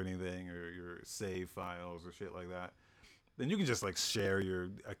achievements or anything or your save files or shit like that, then you can just like share your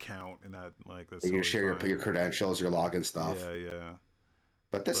account and that like that's you can totally share your fine. credentials, your login stuff. Yeah, yeah.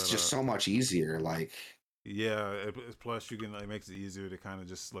 But this is But just so much easier. Like yeah, plus you can like makes it easier to kind of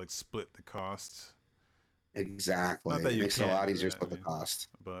just like split the costs. exactly, Not that it you makes it a can't lot do easier to that. I split the mean, cost.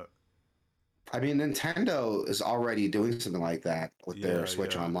 but I mean, Nintendo is already doing something like that with their yeah,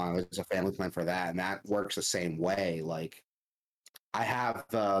 Switch yeah, Online. There's a family plan for that, and that works the same way. Like I have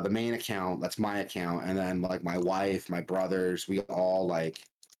the main account, that's my account, and then like my wife, my brothers, we all like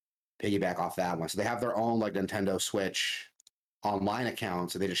piggyback off that one. So they have their own like Nintendo Switch online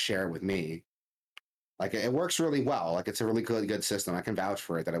account, so they just share it with me. Like it works really well. Like it's a really good system. I can vouch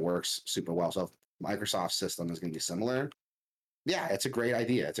for it that it works super well. So if Microsoft's system is going to be similar, yeah, it's a great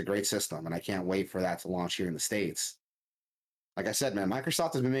idea. It's a great system, and I can't wait for that to launch here in the States. Like I said, man,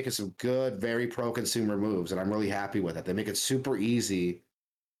 Microsoft has been making some good, very pro consumer moves, and I'm really happy with it. They make it super easy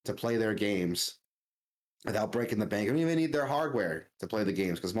to play their games without breaking the bank. I don't even need their hardware to play the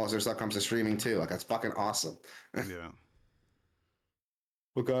games because most of their stuff comes to streaming too. Like that's fucking awesome. yeah.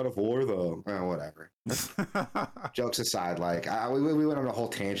 But God of War though, whatever. Jokes aside, like we went on a whole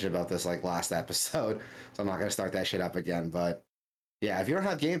tangent about this like last episode, so I'm not gonna start that shit up again. But yeah, if you don't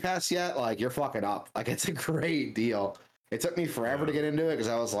have Game Pass yet, like you're fucking up. Like it's a great deal. It took me forever to Yeah, get into it because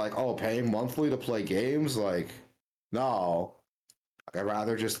I was like, oh, paying monthly to play games, like no. Like, I'd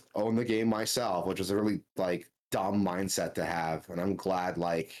rather just own the game myself, which is a really like dumb mindset to have. And I'm glad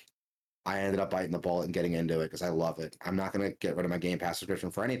like I ended up biting the bullet and getting into it because I love it. I'm not gonna get rid of my Game Pass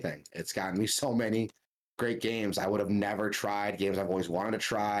subscription for anything. It's gotten me so many great games I would have never tried, games I've always wanted to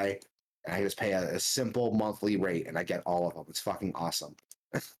try. And I just pay a simple monthly rate and I get all of them. It's fucking awesome.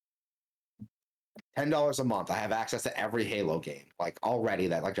 $10 a month. I have access to every Halo game. Like already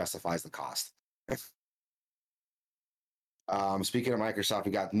that like justifies the cost. Speaking of Microsoft,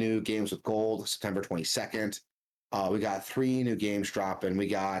 we got new games with gold September 22nd. We got 3 new games dropping. We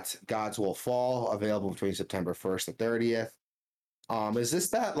got Gods Will Fall available between September 1st and 30th. Is this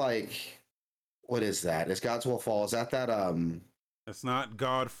that like what is that? Is Gods Will Fall? Is that? it's not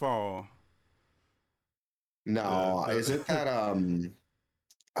Godfall. No, is it The that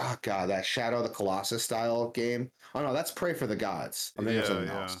oh god, that Shadow of the Colossus style game? Oh no, that's Pray for the Gods. I'm thinking of yeah, something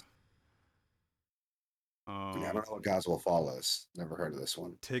yeah. else. Yeah, I don't know what Gods Will Fall is. Never heard of this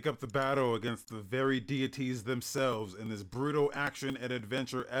one. Take up the battle against the very deities themselves in this brutal action and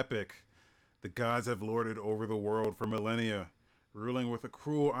adventure epic. The gods have lorded over the world for millennia, ruling with a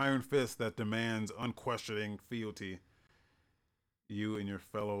cruel iron fist that demands unquestioning fealty. You and your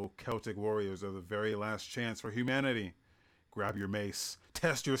fellow Celtic warriors are the very last chance for humanity. Grab your mace,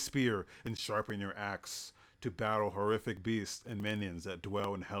 test your spear, and sharpen your axe to battle horrific beasts and minions that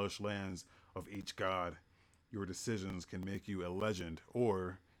dwell in hellish lands of each god. Your decisions can make you a legend,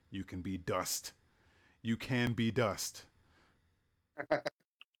 or you can be dust. You can be dust.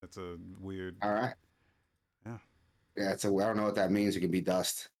 That's a weird. All right. Yeah. Yeah, it's a I don't know what that means. You can be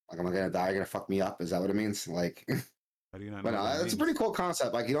dust. Like, am I gonna die? You're gonna fuck me up? Is that what it means? Like, How do you not but know what no, that it's a pretty means? cool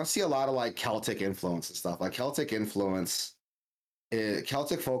concept. Like, you don't see a lot of like Celtic influence and stuff. Like Celtic influence,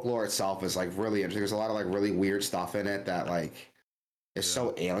 Celtic folklore itself is like really interesting. There's a lot of like really weird stuff in it that like is Yeah.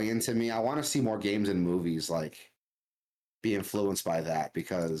 so alien to me. I want to see more games and movies like be influenced by that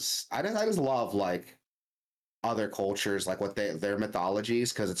because I just love like other cultures, like what their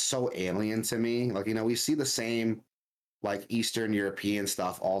mythologies, because it's so alien to me. Like, we see the same like Eastern European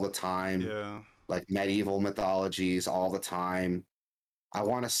stuff all the time, Yeah, like medieval mythologies all the time. I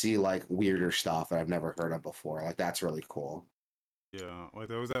want to see like weirder stuff that I've never heard of before. Like that's really cool. yeah. Like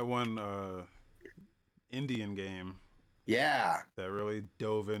there was that one Indian game Yeah. that really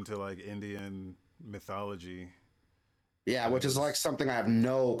dove into like Indian mythology. Yeah, And it which is like was something I have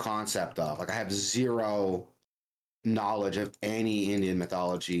no concept of. Like I have zero knowledge of any Indian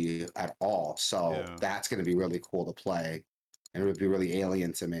mythology at all. So yeah, that's going to be really cool to play, and it would be really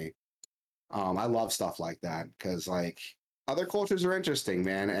alien to me. I love stuff like that because like other cultures are interesting,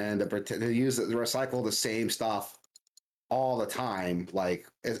 man, and to recycle the same stuff all the time. Like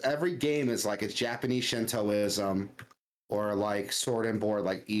every game is like it's Japanese Shintoism or like sword and board,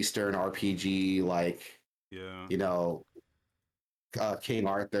 like Eastern RPG, like yeah. you know King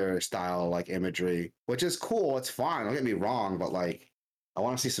Arthur style like imagery, which is cool. It's fine. Don't get me wrong, but like I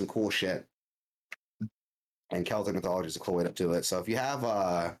want to see some cool shit. And Celtic mythology is a cool way to do it. So if you have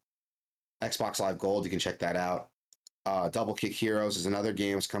Xbox Live Gold, you can check that out. Double Kick Heroes is another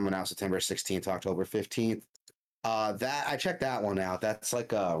game. It's coming out September 16th to October 15th. That I checked that one out. That's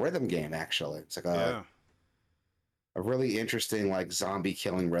like a rhythm game, actually. It's like Yeah. a really interesting like zombie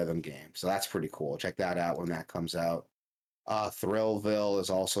killing rhythm game. So that's pretty cool. Check that out when that comes out. Thrillville is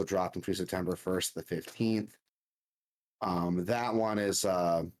also dropping through September 1st to the 15th. That one is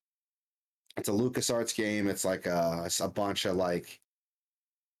it's a LucasArts game. It's a bunch of like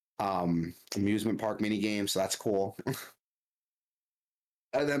amusement park mini games, so that's cool.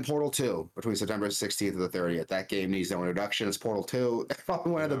 And then Portal 2 between September 16th and the 30th. That game needs no introduction. It's Portal 2.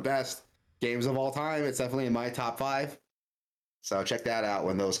 Probably one of the Yeah. best games of all time. It's definitely in my top five. So check that out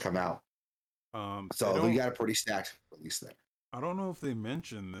when those come out. They So we don't. got a pretty stacked release there. I don't know if they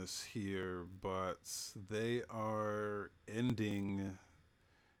mention this here, but they are ending.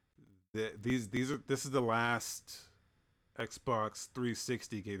 These are this is the last Xbox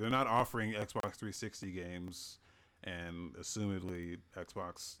 360 game. They're not offering Xbox 360 games and assumedly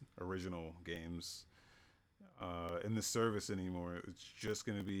Xbox original games in the service anymore. It's just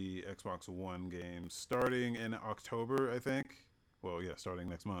going to be Xbox One games starting in October, I think. Well, yeah, starting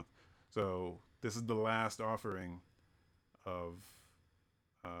next month. So this is the last offering of.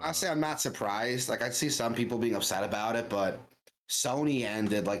 Uh, Honestly, I'm not surprised. Like I see some people being upset about it, but Sony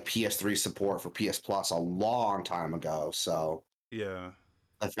ended like PS3 support for PS Plus a long time ago. So yeah,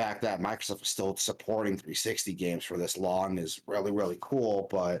 the fact that Microsoft is still supporting 360 games for this long is really, really cool.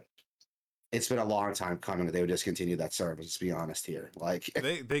 But it's been a long time coming that they would discontinue that service. Let's be honest here. Like,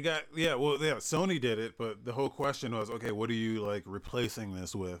 they got yeah. Well, yeah, Sony did it, but the whole question was, okay, what are you like replacing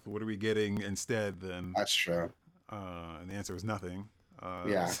this with? What are we getting instead? Then, that's true. and the answer is nothing.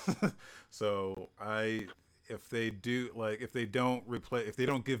 Yeah. So if they do like, if they don't replace, if they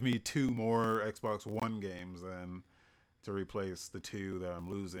don't give me two more Xbox One games, then to replace the two that I'm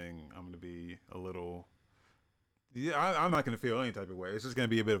losing, I'm gonna be a little. Yeah, I'm not gonna feel any type of way. It's just gonna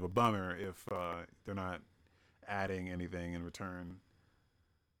be a bit of a bummer if they're not adding anything in return.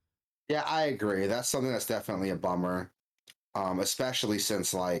 Yeah, I agree. That's something that's definitely a bummer. Especially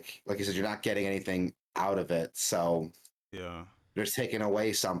since like you said, you're not getting anything out of it. So Yeah. they're taking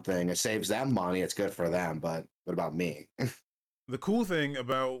away something. It saves them money. It's good for them. But what about me? The cool thing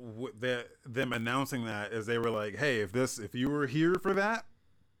about that them announcing that is they were like, "Hey, if you were here for that,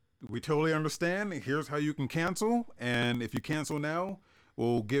 we totally understand. Here's how you can cancel, and if you cancel now,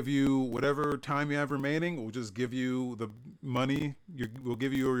 we'll give you whatever time you have remaining. We'll just give you the money. We'll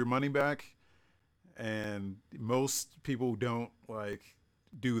give you your money back." And most people don't like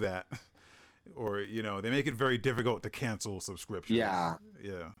do that, or they make it very difficult to cancel subscriptions. Yeah.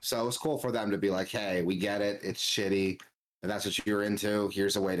 Yeah, So it's cool for them to be like, hey, we get it. It's shitty. And that's what you're into.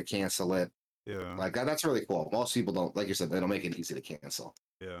 Here's a way to cancel it. yeah, Like that's really cool. Most people don't, like you said, they don't make it easy to cancel.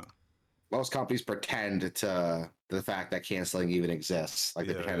 yeah, Most companies pretend to the fact that canceling even exists. Like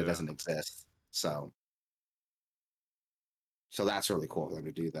they yeah, pretend it yeah, doesn't exist. So that's really cool for them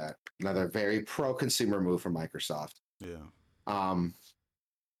to do that. Another very pro consumer move from Microsoft. yeah. Um,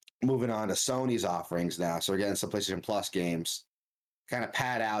 moving on to Sony's offerings now. So we're getting some PlayStation Plus games, kind of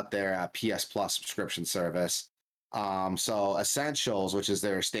pad out their PS Plus subscription service. So Essentials, which is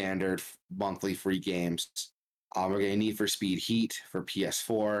their standard monthly free games. We're getting Need for Speed Heat for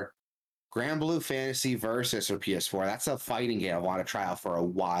PS4. Grand Blue Fantasy Versus for PS4. That's a fighting game I want to try out for a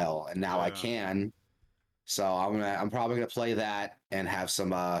while, and now I Yeah. can. So I'm probably gonna play that and have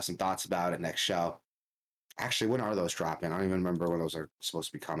some thoughts about it next show. Actually, when are those dropping? I don't even remember when those are supposed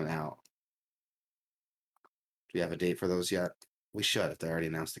to be coming out. we have a date for those yet? We should if they already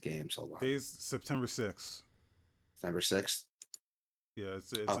announced the games. Hold on. Days September 6th. September 6th. Yeah,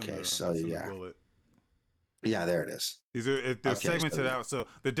 Okay, so it's in the yeah. bullet. Yeah, there it is. They're Okay, so segmented yeah. out. So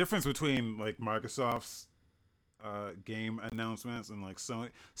the difference between like Microsoft's game announcements and like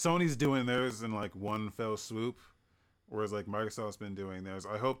Sony's doing theirs in like one fell swoop, whereas like Microsoft's been doing theirs.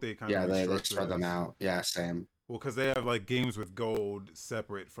 I hope they kind Yeah, of they restructure spread them this. out. Yeah, same. Well, because they have like games with gold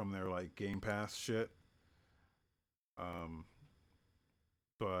separate from their like Game Pass shit. Um,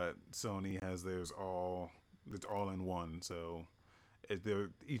 but Sony has theirs all. It's all in one. So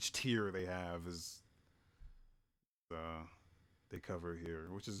each tier they have is uh they cover here,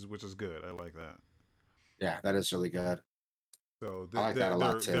 which is good. I like that. Yeah, that is really good. So I like that a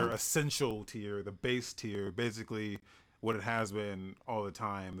lot their too. essential tier, the base tier, basically what it has been all the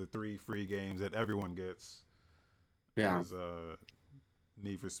time, the 3 free games that everyone gets Yeah. is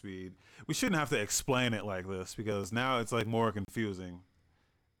Need for Speed. We shouldn't have to explain it like this because now it's like more confusing,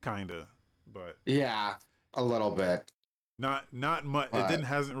 kinda, but Yeah, a little bit. not much. It But didn't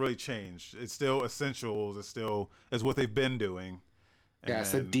hasn't really changed. It's still essentials. It's still is what they've been doing, and yeah,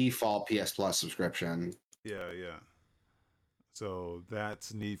 it's the then default PS Plus subscription yeah. So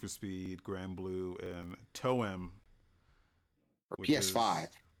that's Need for Speed, Grand Blue, and Toem, for which PS5. is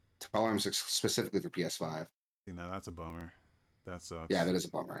Tell them specifically for PS5. that's a bummer. That Yeah, sucks. that is a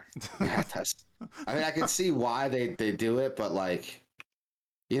bummer. Yeah, that's. I mean, I can see why they do it, but like,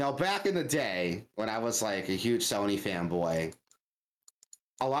 back in the day when I was like a huge Sony fanboy,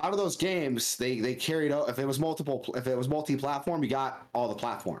 a lot of those games they carried out. If it was multi-platform, you got all the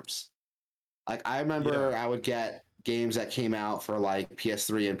platforms. Like I remember Yeah, I would get games that came out for like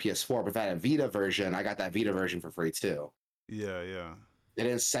PS3 and PS4, but if I had a Vita version, I got that Vita version for free too. yeah. They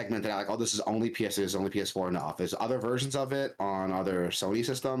didn't segment it out like, oh, this is only PS3, this is only PS4. No, if there's other versions of it on other Sony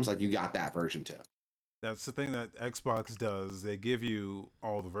systems, like you got that version too. That's the thing that Xbox does. They give you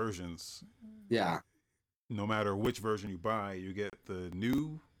all the versions. Yeah, No matter which version you buy, you get the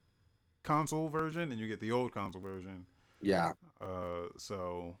new console version and you get the old console version. yeah.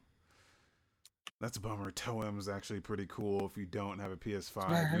 So that's a bummer. Toem is actually pretty cool if you don't have a That's what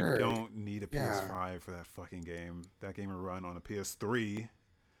I PS5. You heard. don't need a Yeah. PS5 for that fucking game. That game will run on a PS3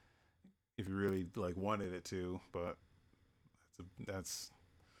 if you really like wanted it to, but that's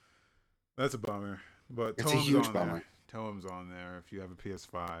that's a bummer. But It's a Toem's huge on there. bummer. Toem's on there. If you have a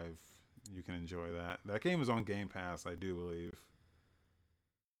PS5, you can enjoy that. That game is on Game Pass, I do believe.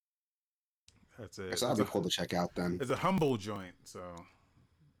 That's it. So that'd be cool to check out then. It's a humble joint, so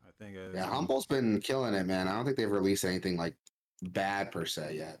I think Yeah, Humble's been killing it, man. I don't think they've released anything like bad per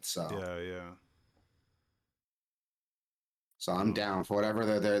se yet. So yeah. so I'm Um, down for whatever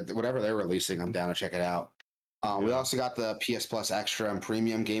they're releasing, I'm down to check it out. We yeah. also got the PS Plus Extra and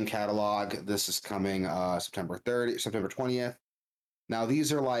Premium game catalog. This is coming September 20th. Now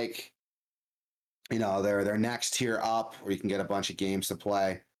these are like, they're next tier up where you can get a bunch of games to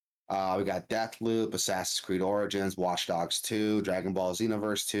play. We got Deathloop, Assassin's Creed Origins, Watch Dogs 2, Dragon Ball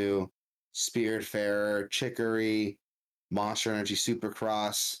Xenoverse 2, Spiritfarer, Chicory, Monster Energy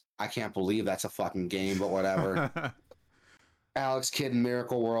Supercross. I can't believe that's a fucking game, but whatever. Alex Kidd in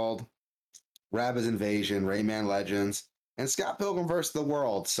Miracle World, Rabbids Invasion, Rayman Legends, and Scott Pilgrim vs. the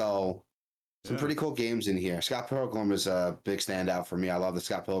World. So some yeah. pretty cool games in here. Scott Pilgrim is a big standout for me. I love the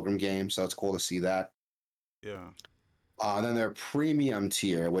Scott Pilgrim game, so it's cool to see that. Yeah. Then their premium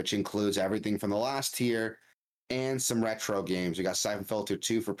tier, which includes everything from the last tier and some retro games. We got Siphon Filter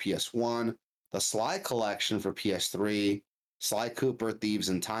 2 for PS1, the Sly Collection for PS3, Sly Cooper Thieves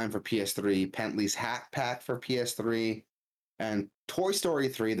in Time for PS3, Pentley's Hack Pack for PS3, and Toy Story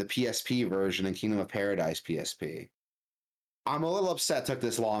 3, the PSP version, and Kingdom of Paradise PSP. I'm a little upset it took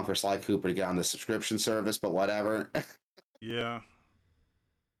this long for Sly Cooper to get on the subscription service, but whatever. Yeah.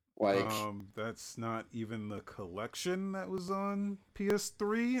 Like, That's not even the collection that was on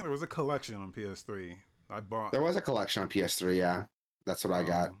PS3. There was a collection on PS3. I bought. there was a collection on PS3, yeah. That's what I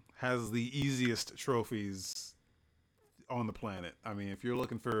got. Has the easiest trophies on the planet. I mean, if you're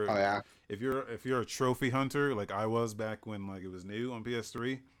looking for, Oh, yeah. if you're a trophy hunter like I was back when like it was new on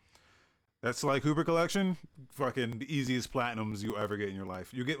PS3, that Sly Cooper collection, fucking the easiest platinums you ever get in your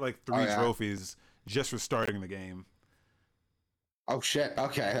life. You get like Oh, three yeah. trophies just for starting the game. Oh, shit.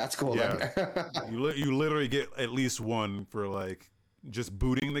 Okay, that's cool Yeah. then. You literally get at least one for like just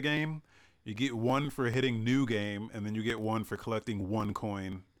booting the game. You get one for hitting new game, and then you get one for collecting one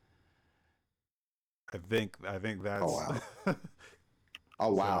coin. I think Oh, that's wow. Oh,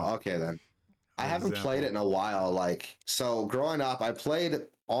 so. wow. Okay, then. I For haven't played it example, in a while. Like, so growing up, I played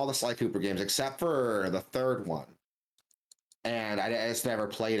all the Sly Cooper games except for the third one. And I just never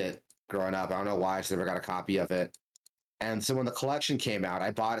played it growing up. I don't know why. I just never got a copy of it. And so when the collection came out,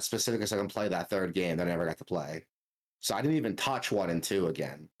 I bought it specifically so I can play that third game that I never got to play. So I didn't even touch 1 and 2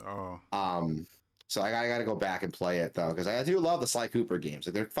 again. Oh, So I gotta go back and play it though, because I do love the Sly Cooper games.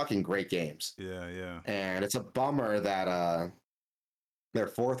 Like, they're fucking great games. yeah. And it's a bummer that their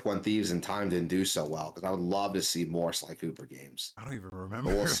fourth one, Thieves in Time, didn't do so well, because I would love to see more Sly Cooper games. I don't even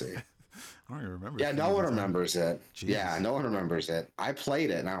remember. But we'll see. I don't even remember. Yeah, no one remembers it. Jeez. Yeah, no one remembers it. I played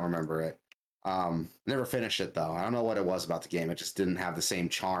it and I don't remember it. Never finished it though. I don't know what it was about the game. It just didn't have the same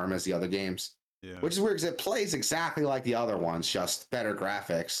charm as the other games. Yeah. Which is weird because it plays exactly like the other ones, just better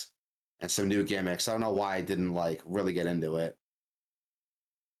graphics and some new gimmicks. I don't know why I didn't like really get into it.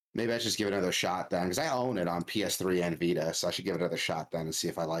 Maybe I should just give it another shot then, because I own it on PS3 and Vita, so I should give it another shot then and see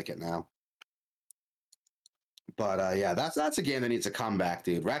if I like it now. But yeah, that's a game that needs a comeback,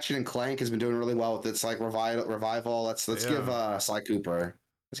 dude. Ratchet and Clank has been doing really well with its like revival. Let's give Sly Cooper.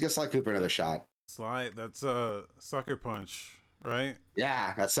 Let's give Sly Cooper another shot. Sly, that's Sucker Punch, right?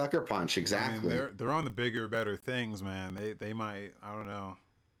 Yeah, that Sucker Punch, exactly. I mean, they're on the bigger, better things, man. They might, I don't know.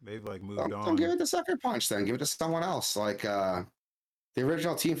 They've like moved on. Don't give it to Sucker Punch then. Give it to someone else. Like the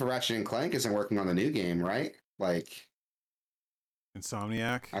original team for Ratchet and Clank isn't working on the new game, right? Like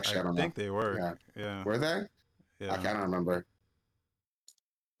Insomniac. Actually, I don't think know. they were. Yeah. Were they? Yeah. I don't remember.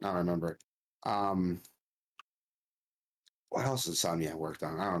 I don't remember. What else has Insomniac worked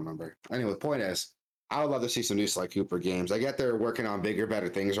on? I don't remember. Anyway, the point is, I would love to see some new Sly Cooper games. I get they're working on bigger, better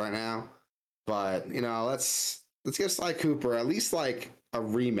things right now, but let's give Sly Cooper at least like a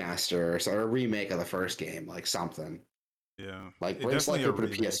remaster or a remake of the first game, like something. Yeah. Like bring Sly Cooper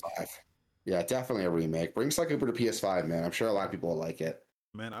to PS5. Yeah, definitely a remake. Bring Sly Cooper to PS5, man. I'm sure a lot of people will like it.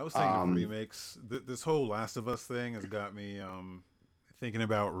 Man, I was thinking of remakes. This whole Last of Us thing has got me thinking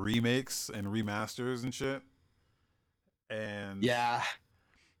about remakes and remasters and shit. And yeah,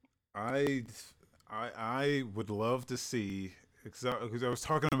 I would love to see, because I was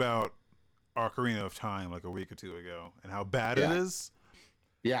talking about Ocarina of Time like a week or two ago and how bad it is.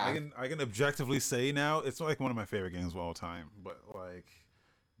 Yeah, I can objectively say now it's like one of my favorite games of all time, but like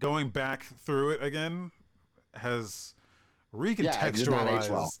going back through it again has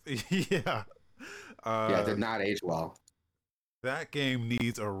recontextualized. Yeah, it did not age well. That game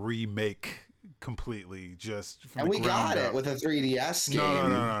needs a remake completely, just from and we got up. It with a 3DS game.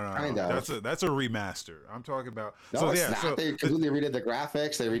 No. Kind of. That's a remaster. I'm talking about. No, it's not. They completely redid the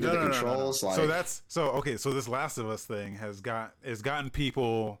graphics. They redid the controls. Like... So this Last of Us thing has gotten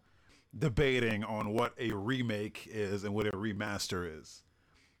people debating on what a remake is and what a remaster is,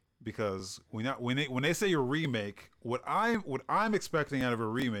 because when they say a remake, what I'm expecting out of a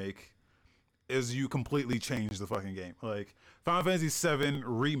remake is you completely change the fucking game. Like Final Fantasy VII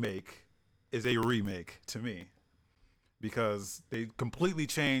Remake is a remake to me, because they completely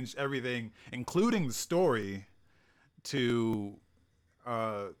changed everything, including the story, to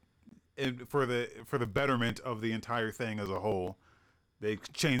for the betterment of the entire thing as a whole. They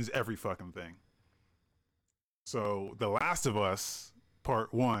changed every fucking thing. So The Last of Us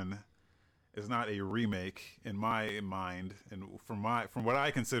Part 1 is not a remake in my mind, and from what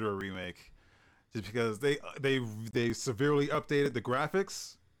I consider a remake, just because they severely updated the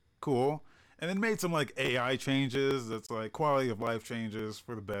graphics, cool, and then made some like AI changes, that's like quality of life changes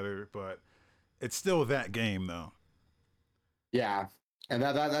for the better, but it's still that game though. Yeah, and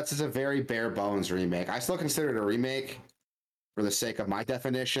that's just a very bare bones remake. I still consider it a remake for the sake of my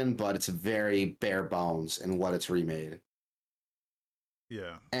definition, but it's very bare bones in what it's remade.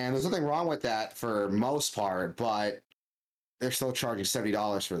 Yeah, and there's nothing wrong with that for most part, but they're still charging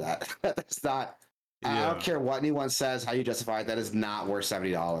 $70 for that. That's not. Yeah. I don't care what anyone says, how you justify it. That is not worth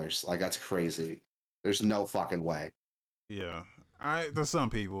 $70. Like, that's crazy. There's no fucking way. Yeah, there's some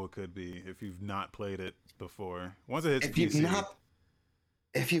people it could be if you've not played it before. Once it hits if PC.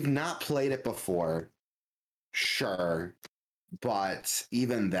 If you've not played it before, sure, but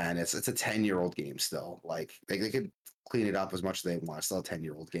even then, it's a 10-year-old game still. Like they could clean it up as much as they want. It's still a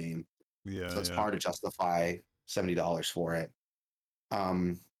 10-year-old game. Yeah, so it's hard to justify $70 for it.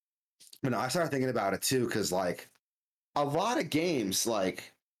 But no, I started thinking about it too, because like a lot of games,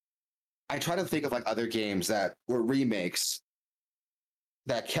 like I try to think of like other games that were remakes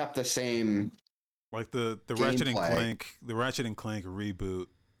that kept the same, like the Ratchet and Clank reboot.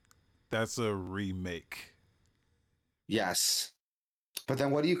 That's a remake. Yes, but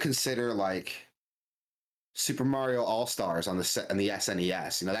then what do you consider like Super Mario All-Stars on the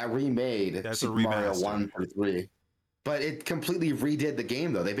SNES? That remade that's Super Mario 1 through 3. But it completely redid the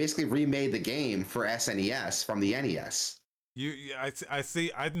game, though. They basically remade the game for SNES from the NES. I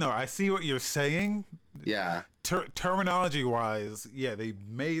see what you're saying. Yeah. terminology wise, yeah, they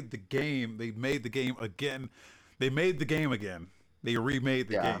made the game. They made the game again. They made the game again. They remade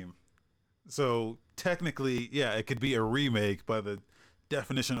the Yeah. game. So technically, yeah, it could be a remake by the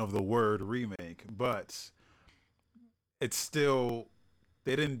definition of the word remake, but it's still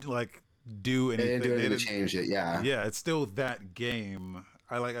they didn't like do They didn't anything. do They anything to didn't. change it. Yeah. Yeah, it's still that game.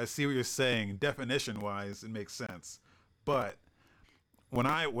 I see what you're saying. Definition wise, it makes sense, but when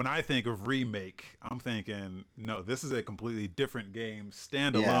I think of remake, I'm thinking no, this is a completely different game,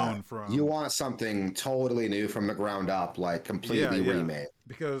 Yeah. standalone You from. want something totally new from the ground up, like Yeah, completely yeah. remade.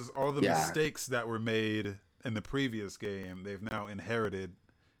 Because all the Yeah. mistakes that were made in the previous game, they've now inherited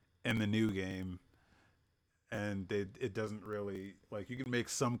in the new game, and it doesn't really like you can make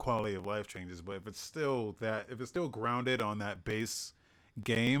some quality of life changes, but if it's still grounded on that base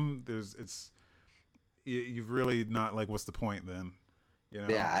game, you've really not like what's the point then, you know?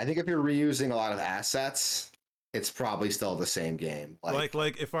 Yeah. I think if you're reusing a lot of assets, it's probably still the same game. Like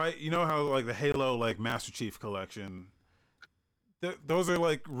if I you know how like the Halo like Master Chief collection, those are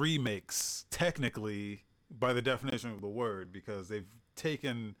like remakes technically by the definition of the word because they've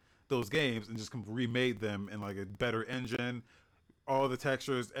taken those games and just remade them in like a better engine, all the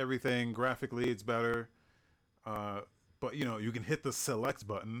textures, everything graphically it's better. uh but you can hit the select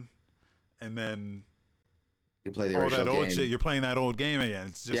button and then you play the all original that old shit, game. you're playing that old game again.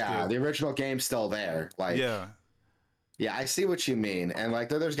 It's just Yeah, the original game's still there. yeah, Yeah, I see what you mean. And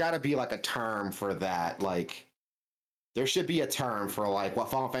there's got to be like a term for that. Like, there should be a term for like what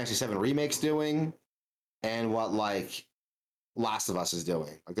Final Fantasy VII Remake's doing and what like Last of Us is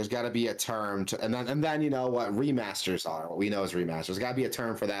doing. Like, there's got to be a term to, and then you know what remasters are. What we know is remasters. There's got to be a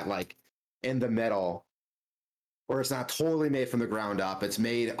term for that, like in the middle, where it's not totally made from the ground up. It's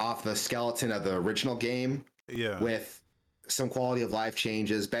made off the skeleton of the original game yeah, with some quality of life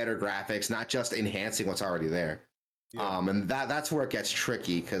changes, better graphics, not just enhancing what's already there. yeah, And that's where it gets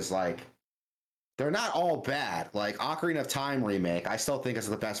tricky because like they're not all bad. Like Ocarina of Time remake, I still think it's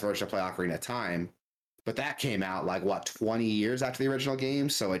the best version to play Ocarina of Time, but that came out like what 20 years after the original game,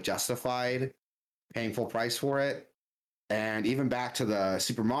 so it justified paying full price for it. And even back to the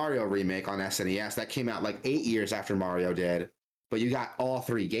Super Mario remake on SNES, that came out like 8 years after Mario did, but you got all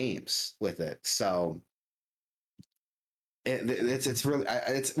three games with it. So it's really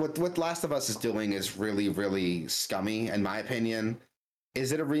it's what Last of Us is doing is really really scummy in my opinion.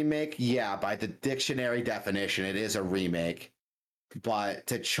 Is it a remake? Yeah, by the dictionary definition, it is a remake. But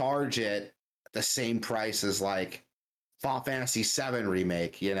to charge it the same price as like Final Fantasy VII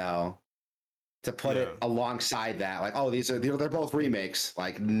remake, to put yeah. it alongside that, like, oh, they're both remakes.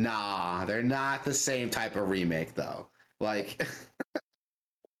 Like, nah, they're not the same type of remake though. Like,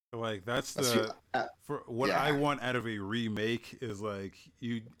 Like that's that's, the for what I yeah, want out of a remake is like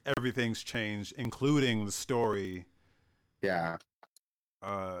everything's changed, including the story. yeah,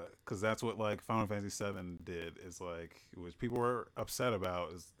 Because that's what like Final Fantasy VII did. Is like which people were upset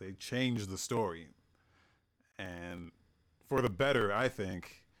about is they changed the story, and for the better, I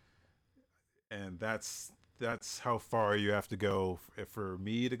think. And that's how far you have to go for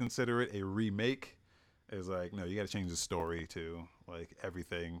me to consider it a remake. Is like no, you got to change the story too. Like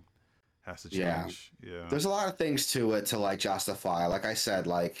everything has to yeah. change. Yeah, There's a lot of things to it to like justify. Like I said,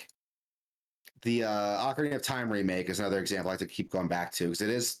 like the Ocarina of Time remake is another example I like to keep going back to because it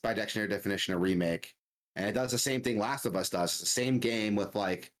is by dictionary definition a remake, and it does the same thing Last of Us does. It's the same game with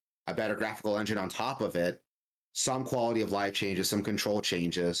like a better graphical engine on top of it, some quality of life changes, some control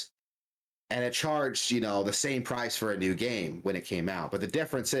changes, and it charged the same price for a new game when it came out. But the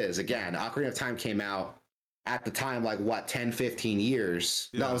difference is again, Ocarina of Time came out at the time like what 10, 15 years.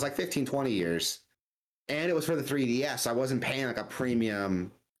 No, it yeah. was like 15, 20 years, and it was for the 3DS. I wasn't paying like a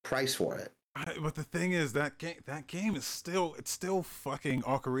premium price for it. But the thing is that game is still fucking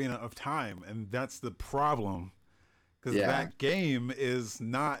Ocarina of Time, and that's the problem because Yeah, that game is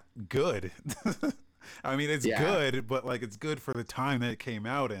not good. I mean, it's yeah, good, but like it's good for the time that it came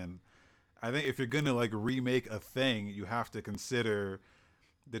out in. I think if you're gonna like remake a thing, you have to consider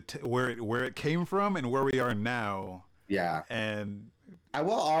where it came from and where we are now. yeah. And I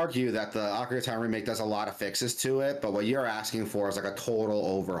will argue that the Ocarina of Time remake does a lot of fixes to it, but what you're asking for is like a total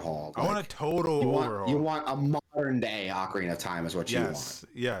overhaul. I want a Like total you overhaul. want a modern day Ocarina of Time is what you want. Yes,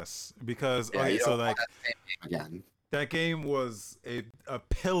 yes. Because Yeah, okay, you so don't want like that same game again. that game was a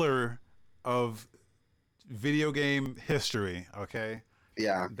pillar of video game history. Okay,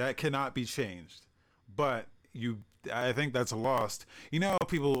 Yeah, that cannot be changed. But I think that's lost. You know, how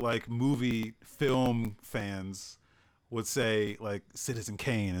people like movie film fans would say like Citizen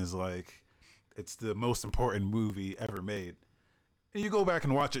Kane is like it's the most important movie ever made. And you go back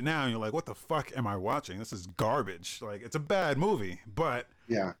and watch it now, and you're like, "What the fuck am I watching? This is garbage." Like, it's a bad movie, but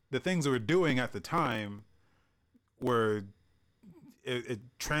Yeah. the things they were doing at the time were it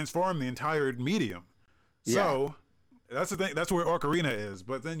transformed the entire medium. Yeah. So that's the thing. That's where Ocarina is.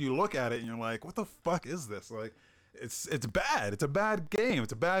 But then you look at it and you're like, "What the fuck is this?" Like, it's bad. It's a bad game.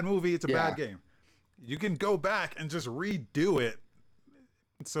 It's a bad movie. It's a Yeah. bad game. You can go back and just redo it,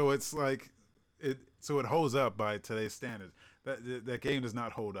 so it's like it holds up by today's standards. That game does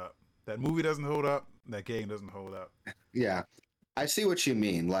not hold up. That movie doesn't hold up. That game doesn't hold up. Yeah. I see what you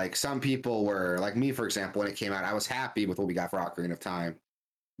mean. Like some people were like me, for example, when it came out, I was happy with what we got for Ocarina of Time.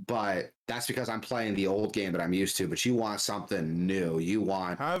 But that's because I'm playing the old game that I'm used to. But you want something new. You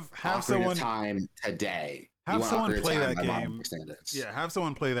want Have Ocarina someone of Time today. You have want someone Ocarina of play Time that by modern game. standards. Yeah, have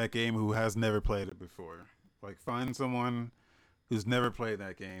someone play that game who has never played it before. Like, find someone who's never played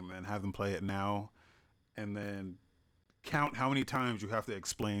that game and have them play it now, and then count how many times you have to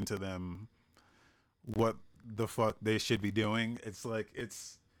explain to them what the fuck they should be doing. It's like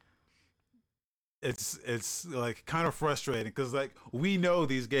it's like kind of frustrating because like we know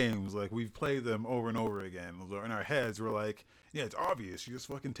these games, like we've played them over and over again. In our heads, we're like, yeah, it's obvious. You just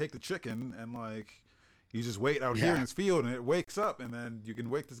fucking take the chicken and like you just wait out here in this field and it wakes up and then you can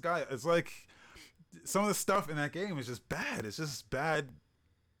wake this guy. It's like some of the stuff in that game is just bad. It's just bad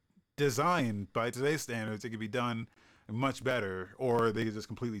design by today's standards. It could be done much better, or they could just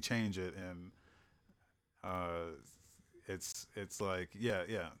completely change it and it's like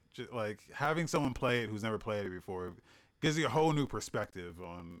like having someone play it who's never played it before gives you a whole new perspective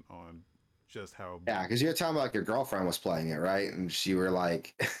on just how. Yeah, because you're talking about like your girlfriend was playing it, right? And she were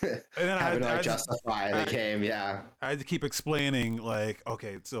like And then having to like justify the game. Yeah. I had to keep explaining like,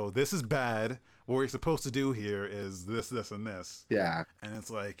 okay, so this is bad. What we're supposed to do here is this and this. Yeah. And it's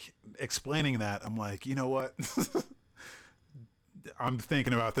like explaining that I'm like, you know what? I'm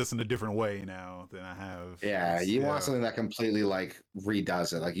thinking about this in a different way now than I have. Yeah, you want something that completely like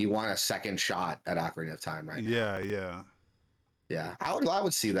redoes it. Like you want a second shot at Ocarina of Time, right? Yeah. Yeah, I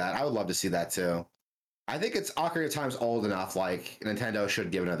would see that. I would love to see that too. I think it's Ocarina of Time's old enough. Like Nintendo should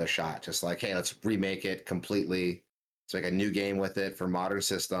give it another shot. Just like, hey, let's remake it completely. It's like a new game with it for modern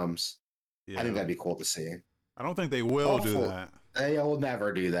systems. Yeah. I think that'd be cool to see. I don't think they will do that. They will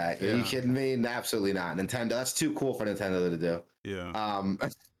never do that. Yeah. Are you kidding me? Absolutely not. Nintendo. That's too cool for Nintendo to do. Yeah.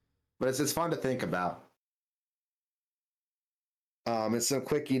 But it's fun to think about. And some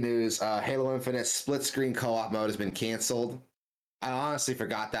quickie news. Halo Infinite split screen co-op mode has been canceled. I honestly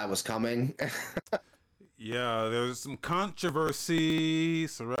forgot that was coming. Yeah, there's some controversy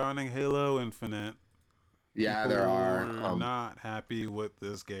surrounding Halo Infinite. Yeah, People there are. Not happy with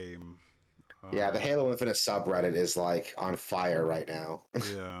this game. Yeah, the Halo Infinite subreddit is like on fire right now.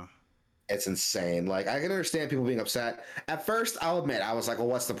 Yeah. It's insane. Like I can understand people being upset. At first, I'll admit I was like, "Well,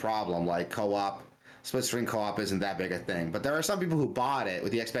 what's the problem? Like co-op, split screen co-op isn't that big a thing." But there are some people who bought it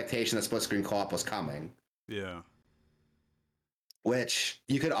with the expectation that split screen co-op was coming. Yeah. Which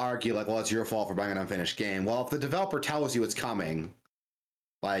you could argue, like, well, it's your fault for buying an unfinished game. Well, if the developer tells you it's coming,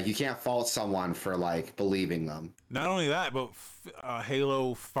 like, you can't fault someone for like believing them. Not only that, but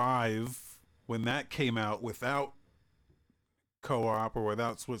Halo 5, when that came out without co-op or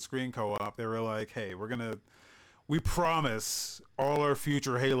without split screen co-op, they were like, hey, we promise all our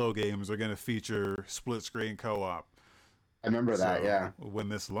future Halo games are gonna feature split screen co-op. I remember that, yeah. When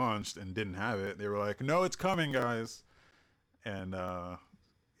this launched and didn't have it, they were like, no, it's coming, guys. And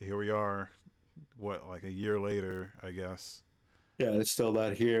here we are, like a year later, I guess. Yeah, it's still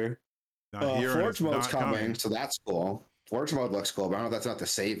not here. Forge mode's coming, so that's cool. Forge mode looks cool, but I don't know if that's not to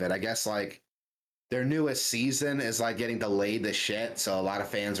save it. I guess like their newest season is like getting delayed to shit, so a lot of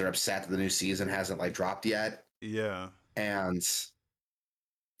fans are upset that the new season hasn't like dropped yet. Yeah. And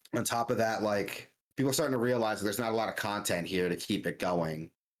on top of that, like people are starting to realize that there's not a lot of content here to keep it going.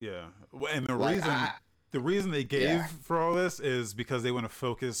 Yeah. And the Like, reason they gave for all this is because they want to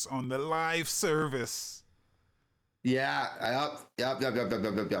focus on the live service. Yeah. Yep.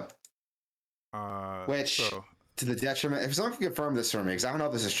 Which, to the detriment, if someone can confirm this for me, because I don't know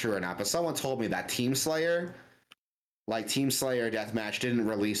if this is true or not, but someone told me that Team Slayer Deathmatch didn't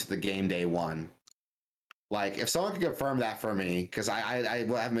release the game day one. Like, if someone can confirm that for me, because I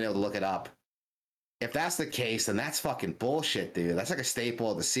haven't been able to look it up. If that's the case, then that's fucking bullshit, dude. That's like a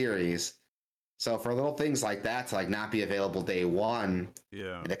staple of the series. So for little things like that to like not be available day one,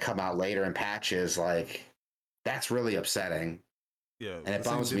 and to come out later in patches, like that's really upsetting. Yeah, and it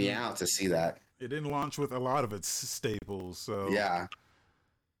bums me out to see that. It didn't launch with a lot of its staples, so yeah.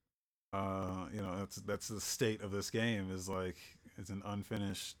 That's the state of this game, is like it's an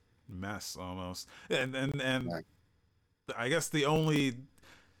unfinished mess almost. And I guess the only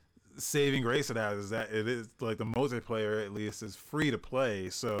saving grace of that is that it is like the multiplayer at least is free to play,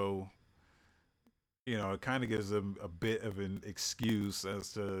 so it kind of gives them a bit of an excuse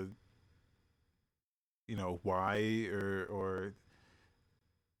as to why or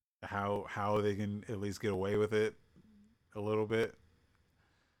how they can at least get away with it a little bit.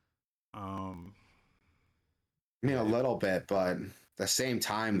 Um, I mean, yeah, a little bit, but at the same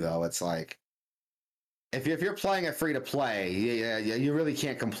time, though, it's like if you're playing it free to play, yeah, you really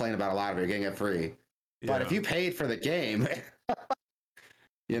can't complain about a lot of it. You're getting it free. But if yeah. you paid for the game,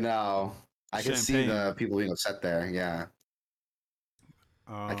 you know, I can see Champagne. the people being upset there. Yeah,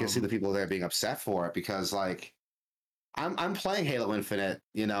 I can see the Um, people there being upset for it because, like, I'm playing Halo Infinite,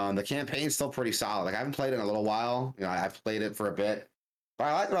 and the campaign's still pretty solid. Like, I haven't played it in a little while. I've played it for a bit, but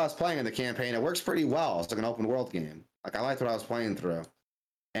I liked what I was playing in the campaign. It works pretty well. It's like an open world game. Like, I liked what I was playing through,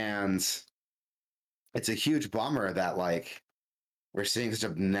 and it's a huge bummer that like we're seeing such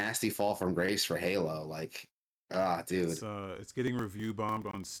a nasty fall from grace for Halo. Like, dude, it's getting review bombed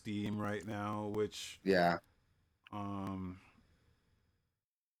on Steam right now, yeah, um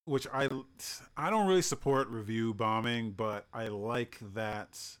which I don't really support review bombing, but I like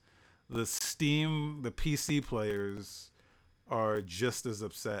that the PC players are just as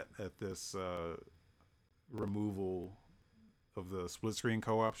upset at this removal of the split screen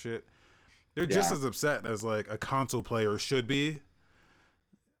co-op shit. They're just yeah. as upset as like a console player should be,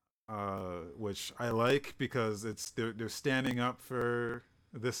 which I like because they're standing up for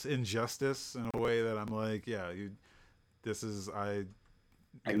this injustice in a way that I'm like, yeah, this is I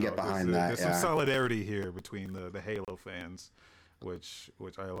I can get behind that. there's some Yeah, solidarity here between the Halo fans, which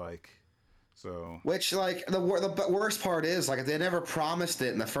I like. So which like the worst part is like if they never promised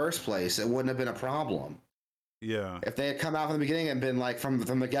it in the first place, it wouldn't have been a problem. yeah, If they had come out from the beginning and been like from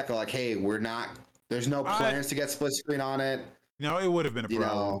the get go, like, hey, we're not. There's no I plans to get split screen on it. it would have been a You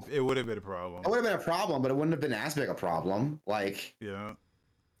problem. know, It would have been a it problem. would have been a problem, but it wouldn't have been as big a problem. Like, Yeah,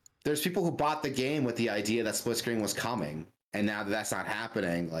 there's people who bought the game with the idea that split screen was coming, and now that that's not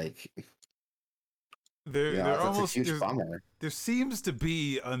happening, like, they're that's a almost huge bummer. there seems to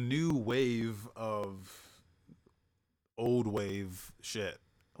be a new wave of old wave shit.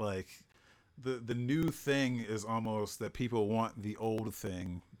 Like the new thing is almost that people want the old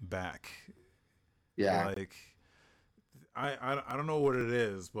thing back. Yeah, Like I don't know what it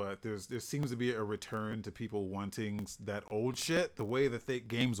is, but there seems to be a return to people wanting that old shit, the way that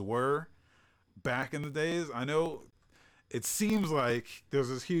games were back in the days. I know it seems like there's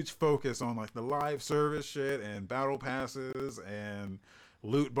this huge focus on like the live service shit and battle passes and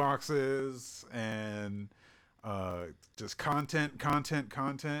loot boxes and just content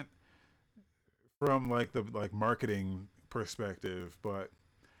from like the like marketing perspective, but it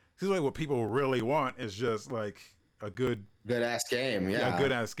seems like what people really want is just like a good good ass game. a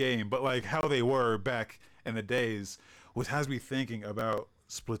good Yeah, ass game, but like how they were back in the days, which has me thinking about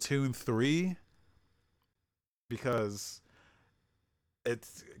Splatoon 3 because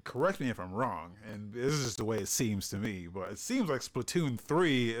it's correct me if I'm wrong, and this is just the way it seems to me, but it seems like Splatoon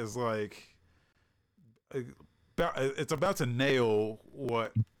 3 is like it's about to nail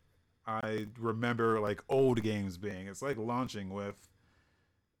what I remember like old games being. It's like launching with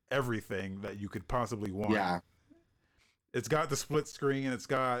everything that you could possibly want. yeah. It's got the split screen, it's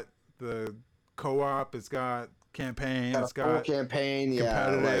got the co-op, it's got campaign, Got a it's full got campaign. Yeah,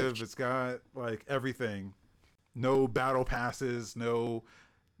 like, competitive, it's got like everything. No battle passes, no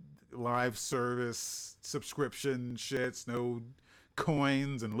live service subscription shits, no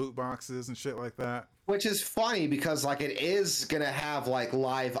coins and loot boxes and shit like that. which is funny because like it is gonna have like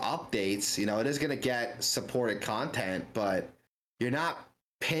live updates. It is gonna get supported content, but you're not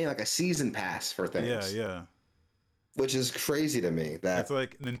paying like a season pass for Yeah, things, yeah. which is crazy to me. It's That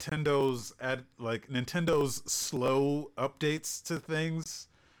like Nintendo's slow updates to things,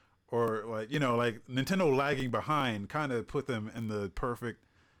 or like like Nintendo lagging behind kind of put them in the perfect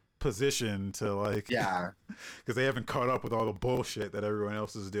position to like yeah, because they haven't caught up with all the bullshit that everyone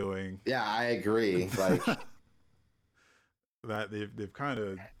else is doing. yeah, I agree. Like, That they've kind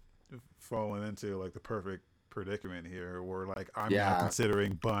of fallen into like the perfect predicament here where like I'm now yeah,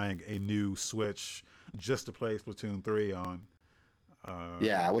 considering buying a new Switch just to play Splatoon 3 on. Uh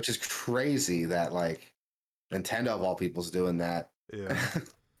yeah, which is crazy that like Nintendo of all people's doing that. yeah.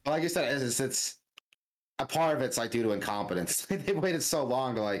 But like you said, it's a part of it's like due to incompetence. They waited so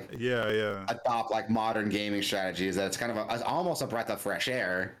long to like Yeah, yeah. adopt like modern gaming strategies that it's kind of it's almost a breath of fresh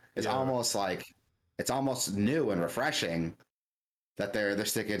air. It's Yeah. almost like it's almost new and refreshing that they're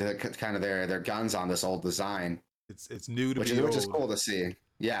sticking to kind of their guns on this old design, It's new to which be is old. cool to see.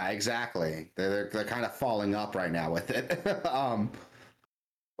 Yeah, exactly. They're kind of falling up right now with it.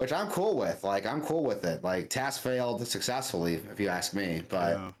 Which I'm cool with. Like I'm cool with it. Like task failed successfully, if you ask me.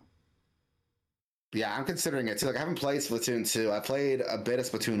 But Yeah, yeah, I'm considering it too. Like I haven't played Splatoon 2. I played a bit of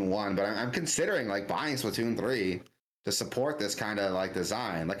Splatoon 1, but I'm considering like buying Splatoon 3 to support this kind of like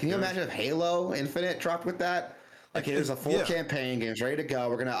design. Like, can you sure. imagine if Halo Infinite dropped with that? Like, hey, there's a full Yeah, campaign, game's ready to go.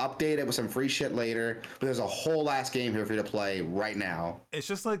 We're gonna update it with some free shit later, but there's a whole last game here for you to play right now. it's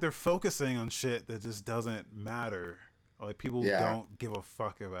just like they're focusing on shit that just doesn't matter. Like people Yeah, don't give a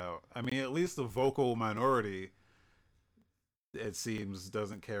fuck about. I mean, at least the vocal minority, it seems,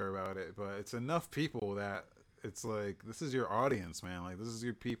 doesn't care about it. But it's enough people that it's like this is your audience, man. Like this is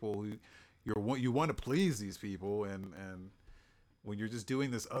your people who you want to please these people, and when you're just doing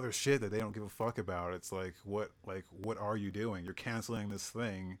this other shit that they don't give a fuck about, it's like what are you doing? You're canceling this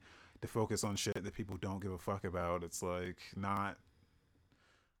thing to focus on shit that people don't give a fuck about. It's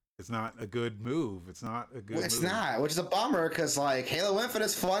not a good move. It's not a well, good it's move. not, which is a bummer because like Halo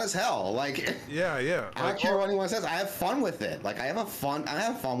Infinite's fun as hell. Like, Yeah, yeah. I don't Like care what anyone says. I have fun with it. Like, I have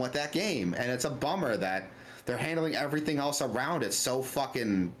fun with that game, and it's a bummer that they're handling everything else around it so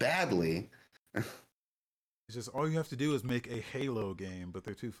fucking badly. it's just all you have to do is make a Halo game, but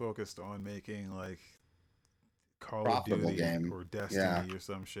they're too focused on making like Call of Profitable Duty game. or Yeah. Destiny or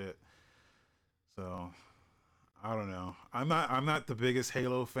some shit. So I don't know. I'm not the biggest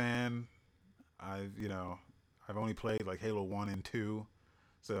Halo fan. I've only played like Halo 1 and 2.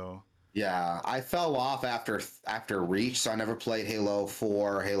 So, Yeah, I fell off after Reach, so I never played Halo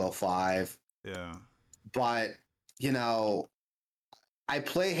 4, Halo 5. yeah. But, you know, I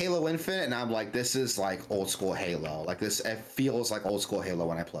play Halo Infinite and I'm like, this is like old school Halo. Like this, it feels like old school Halo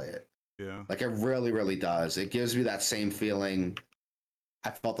when I play it. Yeah. Like it really, really does. It gives me that same feeling I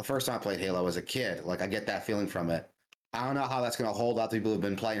felt the first time I played Halo as a kid. Like I get that feeling from it. I don't know how that's going to hold up to people who've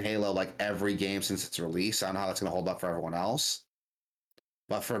been playing Halo like every game since its release. I don't know how that's going to hold up for everyone else.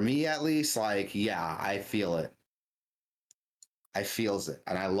 But for me, at least, like, yeah, I feel it. I feels it,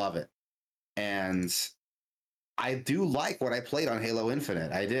 and I love it. And I do like what I played on Halo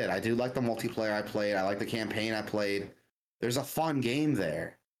Infinite. I did. I do like the multiplayer I played. I like the campaign I played. There's a fun game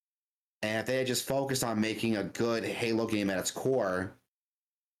there. And if they had just focused on making a good Halo game at its core,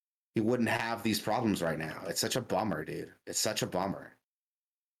 you wouldn't have these problems right now. It's such a bummer, dude. It's such a bummer.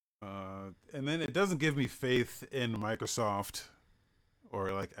 And then it doesn't give me faith in Microsoft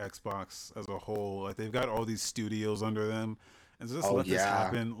or like Xbox as a whole. Like they've got all these studios under them, and so just Oh let this yeah.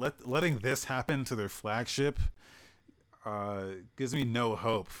 happen. Letting this happen to their flagship gives me no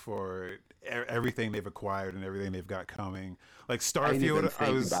hope for everything they've acquired and everything they've got coming. Like I didn't even Starfield,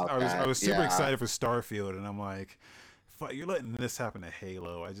 think about I that. was super Yeah. excited for Starfield, and I'm like, fuck, you're letting this happen to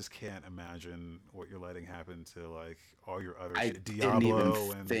Halo. I just can't imagine what you're letting happen to like all your other I shit, didn't even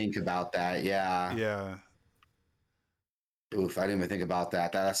Diablo, and think about that. Yeah. yeah, Oof, I didn't even think about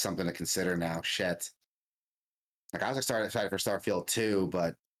that. That's something to consider now. Shit. Like I was excited for Starfield too,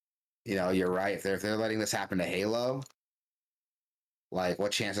 but you're right. If they're letting this happen to Halo, like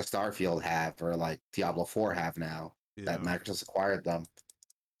what chance does Starfield have or like Diablo 4 have now that yeah. Microsoft acquired them?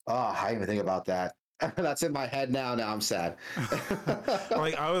 Oh, I didn't even think about that. That's in my head now. Now I'm sad.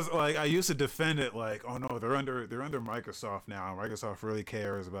 Like I used to defend it like, oh no, they're under Microsoft now. Microsoft really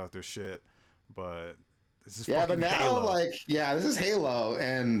cares about their shit, but this is Yeah, but fucking now Halo. like yeah, this is Halo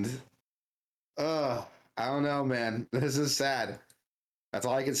and uh I don't know, man. This is sad. That's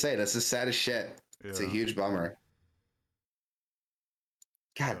all I can say. This is sad as shit. It's a Yeah. huge bummer.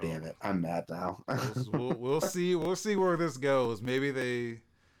 God So damn it. I'm mad now. we'll see where this goes. Maybe they.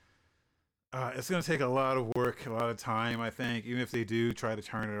 It's gonna take a lot of work, a lot of time. I think even if they do try to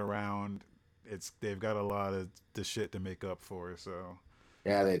turn it around, they've got a lot of the shit to make up for. So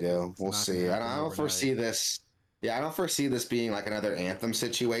Yeah, they do. it's We'll not gonna see. happen I don't overnight. foresee this. Yeah, I don't foresee this being like another Anthem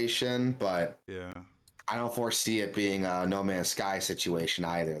situation, but Yeah. I don't foresee it being a No Man's Sky situation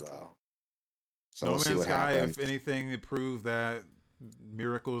either, though. So No we'll see Man's what Sky, happens. if anything, it proved that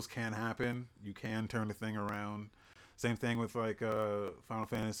miracles can happen. You can turn the thing around. Same thing with like Final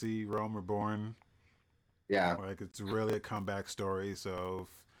Fantasy Realm Reborn. Yeah, Like it's really a comeback story. So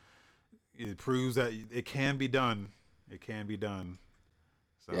it proves that it can be done. It can be done.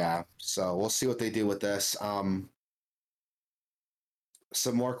 So yeah. So we'll see what they do with this.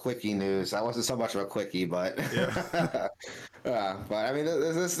 Some more quickie news. That wasn't so much of a quickie, but yeah, but I mean,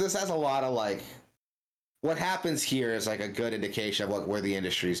 this has a lot of like what happens here is like a good indication of what where the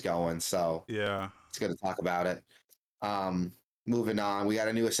industry's going. So yeah, it's good to talk about it. Um, moving on, we got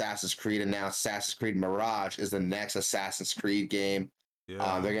a new Assassin's Creed announced. Assassin's Creed Mirage is the next Assassin's Creed game.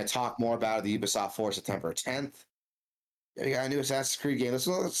 yeah. They're going to talk more about it at the Ubisoft for September 10th. Yeah, we got a new Assassin's Creed game. Let's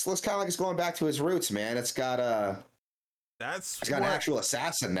kind of like it's going back to his roots, man. That's It's got an what. actual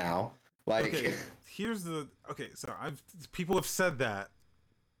assassin now. Like, Okay, here's the. Okay, so I've people have said that,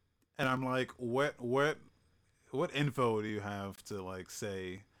 and I'm like, what info do you have to like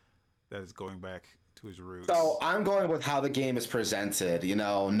say that it's going back to his so roots? I'm going with how the game is presented. You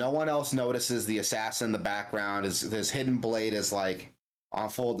know, no one else notices the assassin in the background. His hidden blade is like on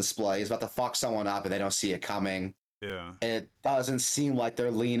full display. He's about to fuck someone up, and they don't see it coming. Yeah, It doesn't seem like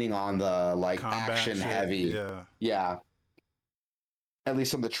they're leaning on the like combat action shit. heavy. Yeah, Yeah, at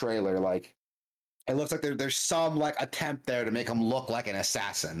least from the trailer, like it looks like there's some like attempt there to make him look like an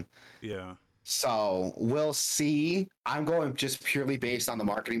assassin. yeah, So we'll see. I'm going just purely based on the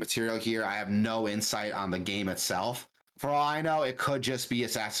marketing material here. I have no insight on the game itself. For all I know, it could just be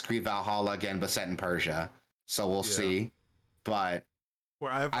Assassin's Creed Valhalla again, but set in Persia. So we'll yeah. see. But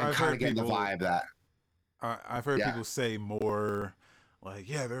Well, I've I'm I've kind heard of getting the people. vibe that, I've heard yeah, people say more like,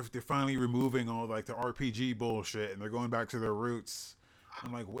 yeah, they're finally removing all like the RPG bullshit and they're going back to their roots.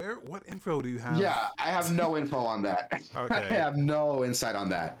 I'm like, where? What info do you have? yeah, I have no info on that. I Okay, have no insight on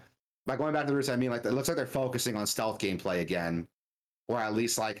that. By going back to the roots, I mean like it looks like they're focusing on stealth gameplay again, or at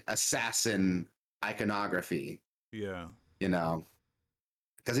least like assassin iconography. yeah, You know,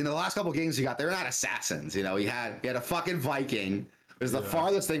 because in the last couple games you got, they're not assassins. You know, he had a fucking Viking. It was the yeah,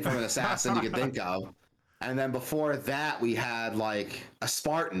 farthest thing from an assassin you could think of. And then before that, we had like a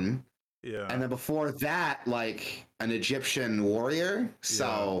Spartan, yeah, and then before that, like an Egyptian warrior. yeah.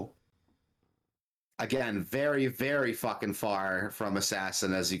 So again, very, very fucking far from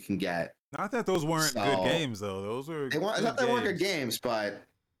assassin as you can get. Not that those weren't good So games though. Those were they weren't. It's not good that they weren't good games. games, but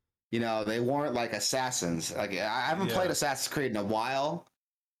you know they weren't like assassins. Like I haven't played Yeah, Assassin's Creed in a while.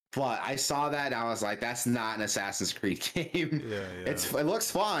 But I saw that and I was like, that's not an Assassin's Creed game. yeah, yeah, It looks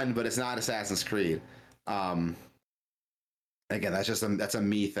fun, but it's not Assassin's Creed. Um, again, that's a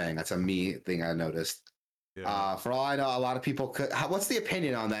me thing. That's a me thing I noticed. yeah. For all I know, a lot of people could. What's the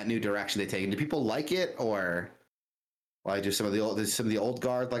opinion on that new direction they take? Do people like it, or like do some of the old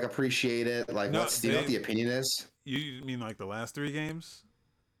guard like appreciate it? Like, No, do you know what the opinion is? you mean like the last three games?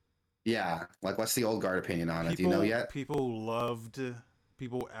 Yeah, like what's the old guard opinion on it? Do you know People yet? people loved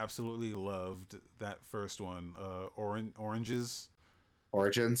people absolutely loved that first one. Oranges.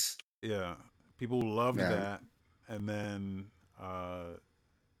 Origins, Yeah, people loved yeah. that, and then uh,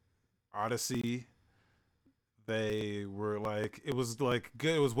 Odyssey. They were like, it was like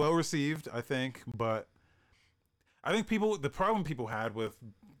good. It was well received, I think, but I think the problem people had with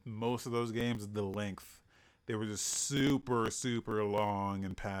most of those games is the length. They were just super super long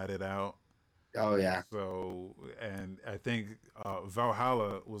and padded out. Oh yeah, So, and I think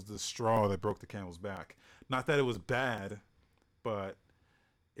Valhalla was the straw that broke the camel's back. Not that it was bad, but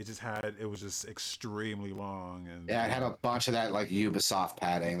it was just extremely long, and yeah. It had a bunch of that like Ubisoft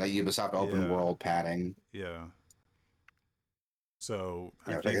padding, like Ubisoft open yeah, world padding. yeah. So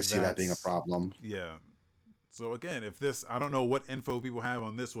I Yeah, I can think see that being a that's problem. yeah. So again, if this, I don't know what info people have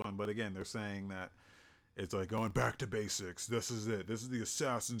on this one, but again, they're saying that it's like going back to basics. This is it. This is the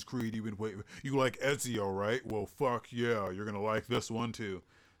Assassin's Creed you've been waiting. You like Ezio, right? Well, fuck yeah, you're gonna like this one too,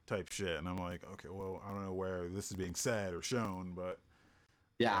 type shit. And I'm like, okay, well, I don't know where this is being said or shown, but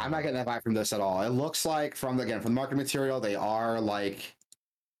Yeah, I'm not uh, getting that vibe from this at all. It looks like from the market material, they are like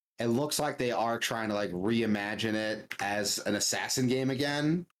it looks like they are trying to like reimagine it as an assassin game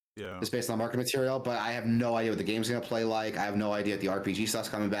again, yeah, just based on market material. But I have no idea what the game's gonna play like. I have no idea if the RPG stuff's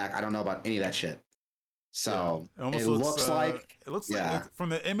coming back. I don't know about any of that shit. yeah. So It it almost looks. looks like, It looks like yeah, from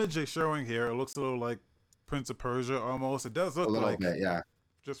the image they're showing here, it looks a little like Prince of Persia almost. It does a look little like bit, yeah.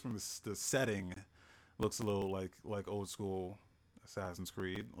 just from the setting, looks a little like old school Assassin's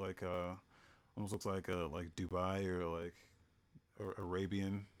Creed, like almost looks like Dubai or like or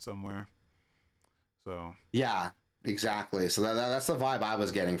Arabian somewhere. So Yeah, exactly. So that's the vibe I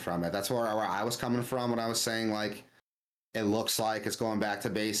was getting from it. That's where I was coming from when I was saying like it looks like it's going back to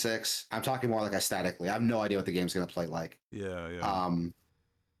basics. I'm talking more like aesthetically. I have no idea what the game's gonna play like. yeah, yeah, Um,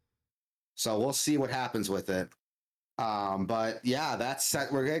 so we'll see what happens with it. But yeah, that's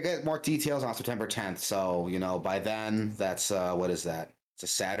set. We're gonna get more details on September 10th. So you know, by then, that's what is that? It's a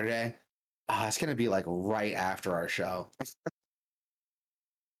Saturday. It's gonna be like right after our show.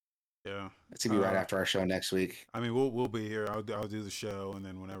 yeah. It's gonna be right after our show next week. I mean, we'll be here. I'll do the show, and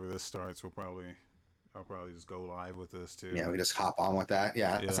then whenever this starts, I'll probably just go live with this too. Yeah, we just hop on with that.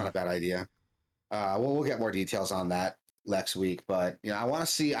 Yeah, that's not Yeah, a bad idea. We'll get more details on that next week, but you know, I want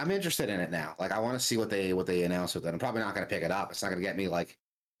to see. I'm interested in it now. Like, I want to see what they announce with it. I'm probably not going to pick it up. It's not going to get me like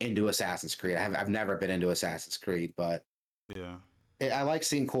into Assassin's Creed. I've never been into Assassin's Creed, but yeah, I like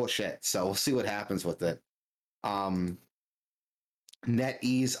seeing cool shit. So we'll see what happens with it. Um,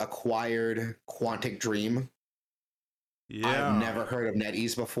 NetEase acquired Quantic Dream. I've Yeah. never heard of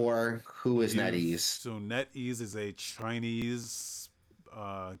NetEase before. Who is NetEase? So NetEase is a Chinese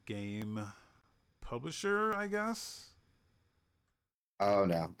game publisher, I guess. Oh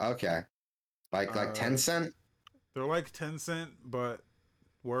no. Okay. Like Uh, Tencent? they're like Tencent, but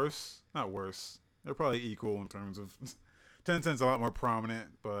worse. Not worse. They're probably equal in terms of. Tencent's a lot more prominent,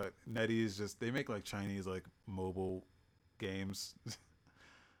 but NetEase just they make like Chinese like mobile games,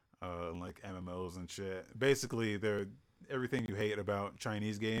 like MMOs and shit. Basically, they're everything you hate about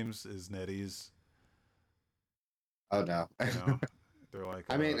Chinese games is NetEase. Oh no. You know, they're like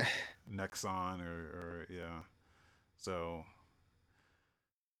I mean, Nexon or yeah. So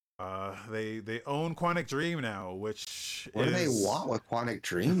they own Quantic Dream now, which what do they is want with Quantic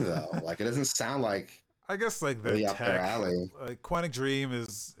Dream though? Like it doesn't sound like I guess like their really up their tech. alley. Like Quantic Dream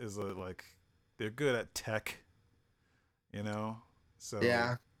is a, like they're good at tech, you know. So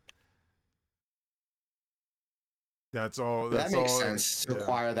Yeah, that's all. that That's makes all. sense to Yeah,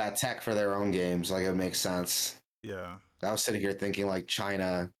 acquire that tech for their own games. Like it makes sense. yeah, I was sitting here thinking like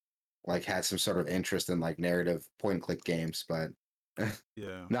China like had some sort of interest in like narrative point and click games, but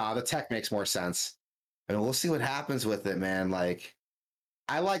yeah, no, the tech makes more sense. And we'll see what happens with it, man. Like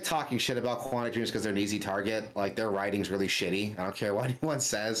I like talking shit about Quantic Dreams because they're an easy target. Like their writing's really shitty. I don't care what anyone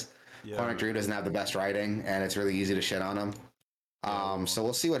says. Quantic yeah, Dream doesn't have the best writing, and it's really easy to shit on them. yeah. Well, So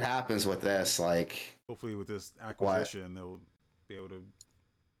we'll see what happens with this. Like hopefully with this what? acquisition, they'll be able to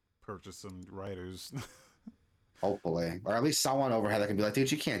purchase some writers. Hopefully, or at least someone overhead that can be like,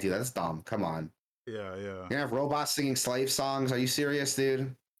 dude, you can't do that. That's dumb. Come on. Yeah, yeah. You have robots singing slave songs. Are you serious,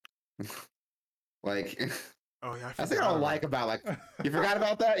 dude? Like, Oh yeah, I that's the thing I don't forgot like about like about. you forgot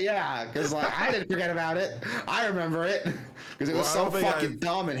about that? Yeah, because like I didn't forget about it. I remember it because it was Well, I so don't think fucking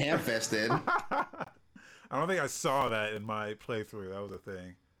dumb and ham-fisted. I don't think I saw that in my playthrough. That was a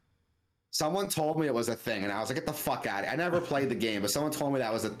thing. Someone told me it was a thing, and I was like, get the fuck out of here. I never played the game, but someone told me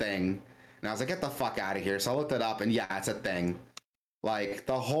that was a thing. And I was like, get the fuck out of here. So I looked it up, and yeah, it's a thing. Like,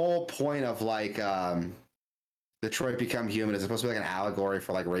 the whole point of, like, Detroit Become Human is supposed to be like an allegory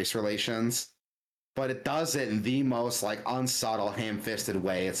for, like, race relations. But it does it in the most, like, unsubtle, ham-fisted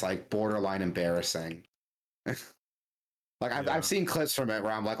way. It's, like, borderline embarrassing. Like, I've Yeah, seen clips from it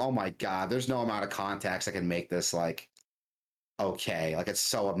where I'm like, oh my God, there's no amount of context that can make this, like, okay. Like, it's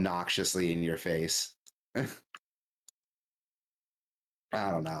so obnoxiously in your face. I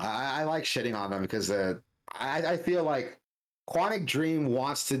don't know. I like shitting on them because I feel like Quantic Dream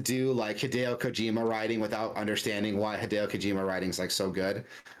wants to do like Hideo Kojima writing without understanding why Hideo Kojima writing's like so good.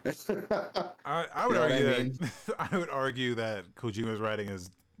 You I would know what I argue mean? that I would argue that Kojima's writing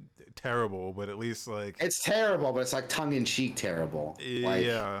is terrible, but at least like It's terrible, but it's like tongue in cheek terrible. Like,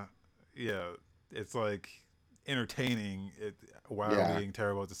 yeah, yeah, it's like entertaining it while yeah, being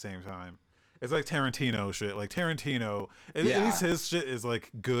terrible at the same time. It's like Tarantino shit. Like Tarantino, at least yeah. his shit is like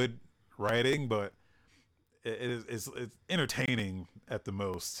good writing, but it's entertaining at the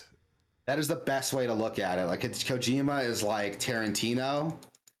most. That is the best way to look at it. Like, it's Kojima is like Tarantino,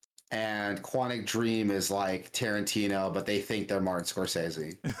 and Quantic Dream is like Tarantino, but they think they're Martin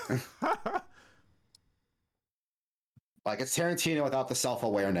Scorsese. Like it's Tarantino without the self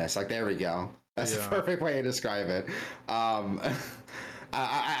awareness. Like there we go. That's the Yeah. perfect way to describe it. Um,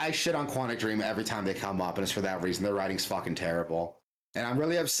 I shit on Quantic Dream every time they come up, and it's for that reason. Their writing's fucking terrible, and I'm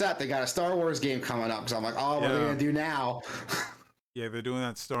really upset. They got a Star Wars game coming up because I'm like, oh, what are they Yeah. gonna do now? Yeah, they're doing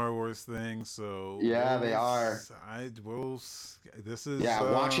that Star Wars thing, so Yeah, they are. This is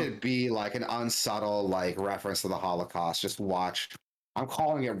Yeah, watch it be like an unsubtle like reference to the Holocaust. Just watch. I'm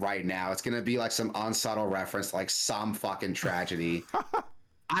calling it right now. It's gonna be like some unsubtle reference, to, like some fucking tragedy.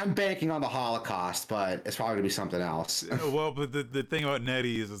 I'm banking on the Holocaust, but it's probably gonna be something else. well, but the thing about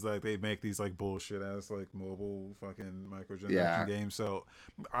NetEase is like they make these like bullshit ass like mobile fucking microtransaction Yeah. games. So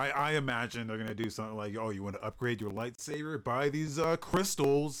I imagine they're gonna do something like, oh, you want to upgrade your lightsaber? Buy these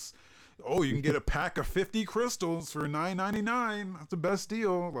crystals. Oh, you can get a pack of 50 crystals for $9.99. That's the best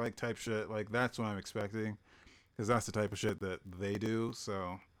deal. Like type shit. Like that's what I'm expecting, because that's the type of shit that they do.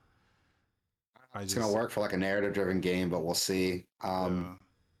 So I It's gonna just work for like a narrative-driven game, but we'll see. yeah.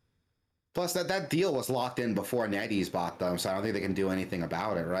 Plus, that deal was locked in before NetEase bought them, so I don't think they can do anything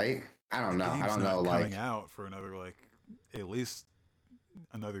about it, right? I don't The know. I game's don't know. not coming Like, out for another like at least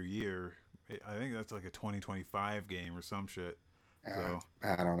another year. I think that's like a 2025 game or some shit. uh, So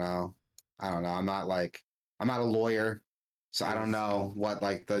I don't know. I don't know. I'm not a lawyer, so I yeah. don't know what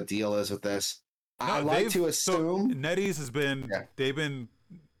like the deal is with this. I No, like to so assume. NetEase has been Yeah. they've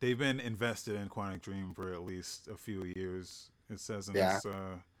been invested in Quantic Dream for at least a few years. It says in Yeah. this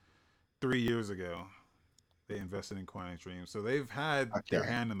 3 years ago. they invested in Quantic Dream, so they've had their Okay.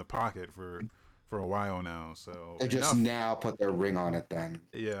 hand in the pocket for a while now. So They just enough. now put their ring on it then.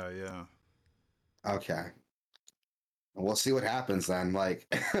 Yeah, yeah, Okay. We'll see what happens then. Like,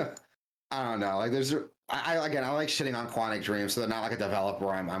 I don't know. Like, again, I like shitting on Quantic Dream, so they're not like a developer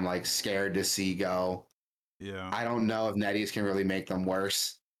I'm like scared to see go. yeah. I don't know if NetEase can really make them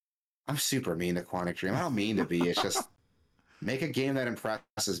worse. I'm super mean to Quantic Dream. I don't mean to be. It's just make a game that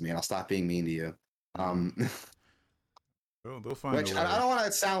impresses me, and I'll stop being mean to you. Mm. Um, They'll find a which I way. don't want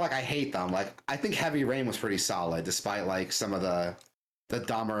to sound like I hate them. Like, I think Heavy Rain was pretty solid, despite like some of the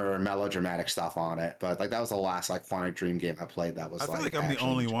dumber melodramatic stuff on it. But like that was the last like Quantic Dream game I played that I was feel like like I'm the actually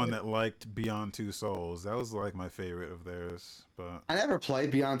only one enjoyed. that liked Beyond Two Souls. That was like my favorite of theirs. But I never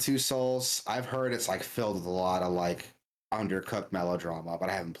played Beyond Two Souls. I've heard it's like filled with a lot of like undercooked melodrama, but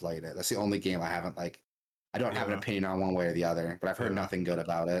I haven't played it. That's the only game I haven't like. I don't have an yeah, opinion on one way or the other, but I've heard yeah, nothing good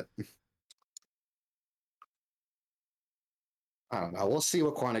about it. I don't know. We'll see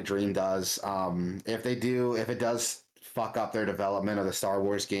what Quantic Dream does. If they do, if it does fuck up their development of the Star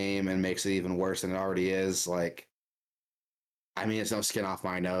Wars game and makes it even worse than it already is, like, I mean, it's no skin off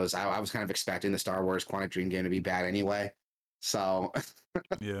my nose. I was kind of expecting the Star Wars Quantic Dream game to be bad anyway. So,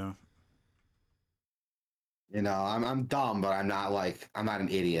 yeah. I'm dumb, but I'm not an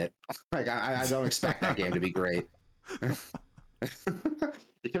idiot. Like I don't expect that game to be great.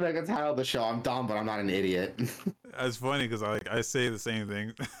 You can make a title of the show. I'm dumb, but I'm not an idiot. It's funny because I say the same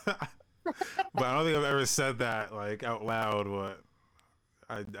thing, but I don't think I've ever said that like out loud. But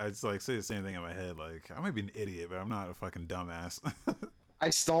I just like say the same thing in my head. Like I might be an idiot, but I'm not a fucking dumbass. I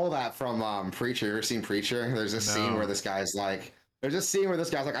stole that from Preacher. You ever seen Preacher? No. There's a scene where this guy's like, I'm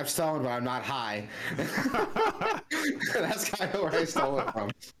stoned, but I'm not high. That's kind of where I stole it from.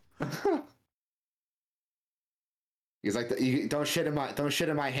 He's like, you don't shit in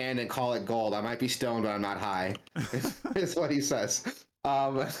my hand and call it gold. I might be stoned, but I'm not high. Is what he says.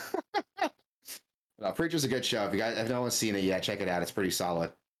 No, Preacher's a good show. If no one's seen it yet, check it out. It's pretty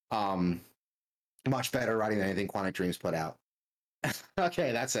solid. Um, much better writing than anything Quantic Dreams put out.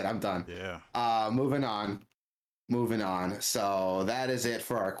 Okay, that's it. I'm done. Yeah. Moving on. Moving on. So that is it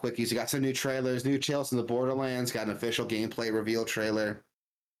for our quickies. We got some new trailers, new Tales from the Borderlands, got an official gameplay reveal trailer.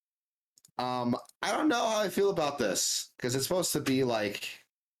 I don't know how I feel about this because it's supposed to be like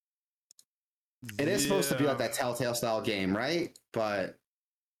it is supposed to be like Yeah. that Telltale style game, right? But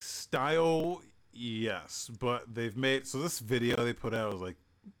Style, yes, but they've made so this video they put out was like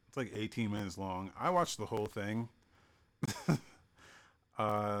it's like 18 minutes long. I watched the whole thing.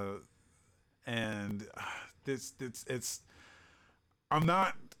 uh and it's I'm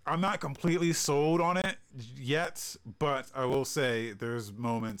not completely sold on it yet, but I will say there's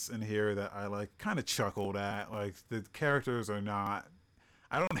moments in here that I like kind of chuckled at. Like the characters are not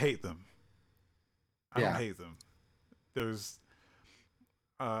I don't hate them. I don't yeah, hate them. There's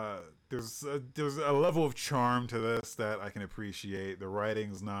uh there's a level of charm to this that I can appreciate. The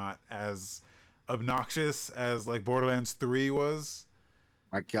writing's not as obnoxious as like Borderlands 3 was.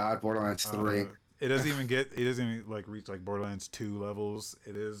 my God, Borderlands 3. It doesn't even like reach like Borderlands 2 levels.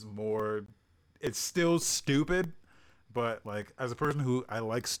 It is more it's still stupid, but like as a person who I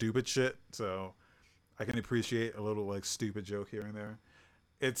like stupid shit, so I can appreciate a little like stupid joke here and there.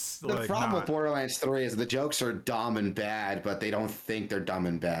 It's The like problem with not Borderlands 3 is the jokes are dumb and bad, but they don't think they're dumb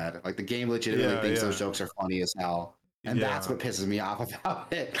and bad. Like the game legitimately yeah, thinks yeah. those jokes are funny as hell. And that's Yeah. what pisses me off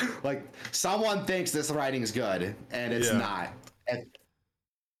about it. Like someone thinks this writing's good and it's Yeah. not. And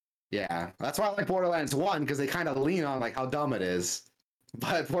yeah, that's why I like Borderlands 1 because they kind of lean on like how dumb it is.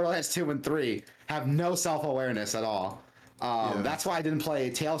 But Borderlands 2 and 3 have no self-awareness at all. Yeah. That's why I didn't play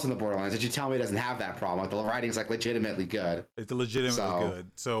Tales from the Borderlands. Did you tell me it doesn't have that problem? Like the writing's like legitimately good. It's legitimately So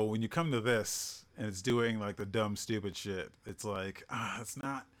good. So when you come to this and it's doing like the dumb stupid shit, it's like it's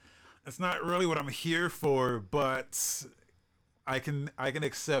not really what I'm here for, but I can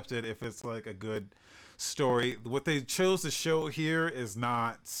accept it if it's like a good story. What they chose to show here is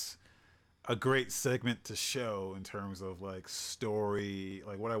not a great segment to show in terms of like story,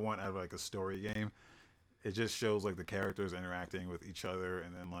 like what I want out of like a story game. It just shows like the characters interacting with each other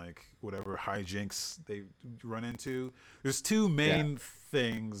and then like whatever hijinks they run into. There's two yeah, main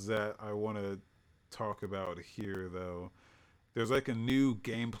things that I want to talk about here though. There's like a new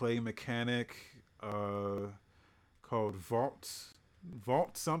gameplay mechanic called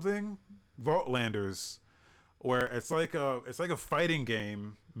Vault something? Vault Landers, where it's like a fighting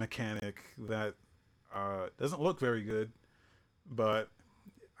game mechanic that doesn't look very good, but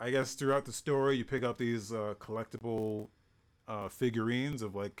I guess throughout the story you pick up these collectible figurines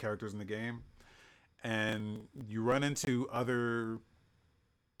of like characters in the game, and you run into other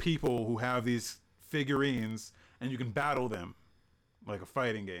people who have these figurines and you can battle them like a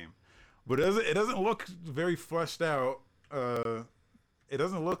fighting game. But it doesn't look very fleshed out. It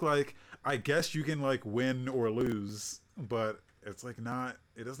doesn't look like, I guess you can like win or lose, but it's like not.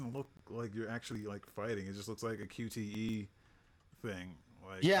 It doesn't look like you're actually like fighting. It just looks like a QTE thing.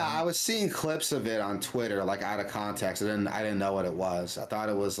 Like Yeah, I'm I was seeing clips of it on Twitter, like out of context. I didn't know what it was. I thought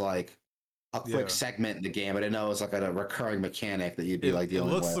it was like a quick yeah. segment in the game. I didn't know it was like a recurring mechanic that you'd be like It dealing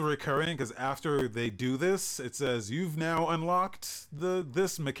looks with. recurring because after they do this, it says you've now unlocked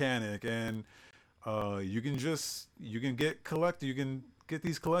this mechanic, and you can get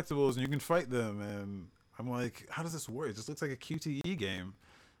these collectibles and you can fight them. And I'm like, how does this work? It just looks like a QTE game.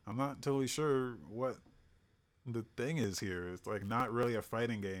 I'm not totally sure what the thing is here. It's like not really a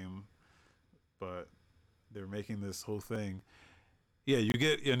fighting game, but they're making this whole thing. Yeah, you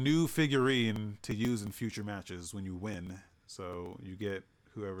get a new figurine to use in future matches when you win. So you get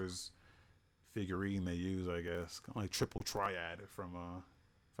whoever's figurine they use, I guess, kind of like Triple Triad from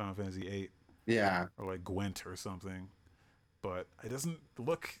Final Fantasy VIII, Yeah. or like Gwent or something. But it doesn't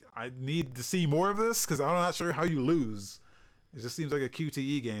look. I need to see more of this because I'm not sure how you lose. It just seems like a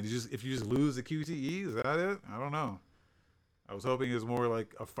QTE game. If you just lose a QTE, is that it? I don't know. I was hoping it was more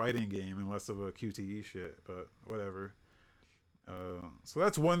like a fighting game and less of a QTE shit, but whatever. So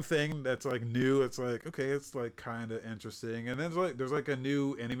that's one thing that's like new. It's like, okay, it's like kind of interesting. And then there's like a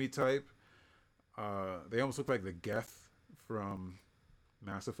new enemy type. They almost look like the Geth from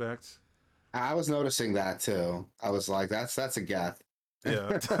Mass Effect. I was noticing that too. I was like, that's a Geth.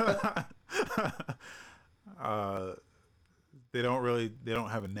 Yeah. uh, they don't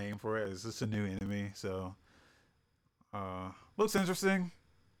have a name for it. It's just a new enemy. So looks interesting.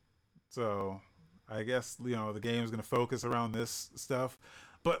 So I guess the game is gonna focus around this stuff.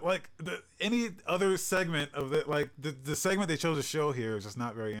 But like any other segment of it, like the segment they chose to show here is just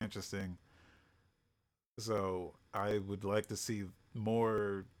not very interesting. So I would like to see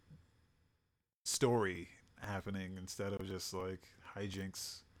more story happening instead of just like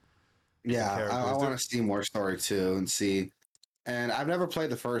hijinks with the Yeah, I characters. want to see more story too and see. And I've never played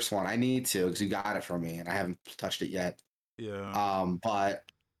the first one. I need to because you got it from me, and I haven't touched it yet. Yeah, But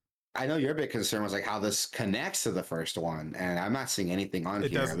I know your big concern was like how this connects to the first one, and I'm not seeing anything on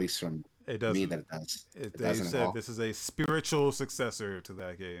it here, at doesn't. least from It me, doesn't. that it does. It They doesn't at said all. this is a spiritual successor to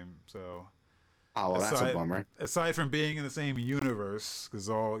that game. So Oh well, that's a aside bummer. aside from being in the same universe, because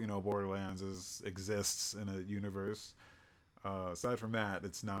all Borderlands exists in a universe. Aside from that,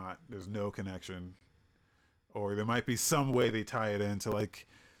 it's not. There's no connection, or there might be some way they tie it into like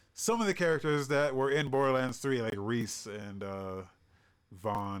some of the characters that were in Borderlands 3, like Reese and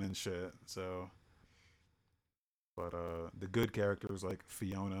Vaughn and shit. So, but the good characters like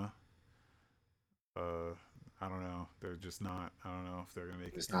Fiona, uh, I don't know. They're just not. I don't know if they're gonna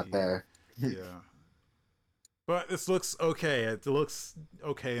make It's not any. there. Yeah, but this looks okay. It looks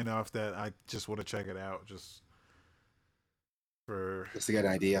okay enough that I just want to check it out, just for. Just to get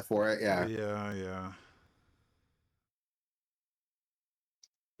an idea for it. Yeah, Yeah, yeah,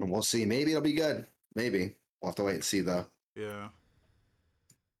 and we'll see. Maybe it'll be good. Maybe we'll have to wait and see though. yeah.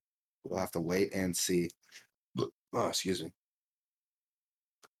 We'll have to wait and see. Oh, excuse me.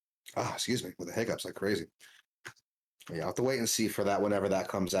 Oh, excuse me. With the hiccups like crazy. Yeah, I'll have to wait and see for that whenever that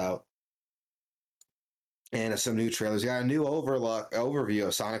comes out. And some new trailers. You got a new overview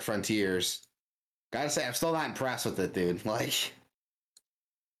of Sonic Frontiers. Gotta say, I'm still not impressed with it, dude. Like,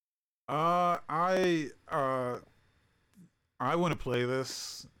 I want to play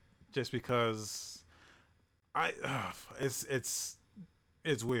this just because I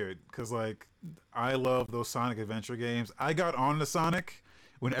it's weird because like I love those Sonic Adventure games. I got on the Sonic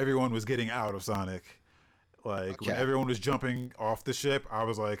when everyone was getting out of Sonic. Like when okay, everyone was jumping off the ship, I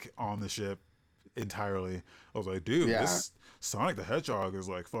was like on the ship entirely. I was like, dude, yeah, this Sonic the Hedgehog is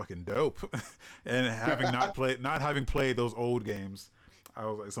like fucking dope. And not having played those old games, I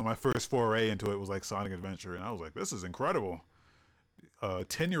was like, so my first foray into it was like Sonic Adventure, and I was like, this is incredible.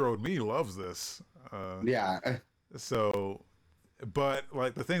 10-year-old me loves this. yeah, So, but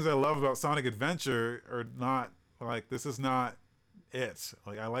like the things I love about Sonic Adventure are not like this is not it.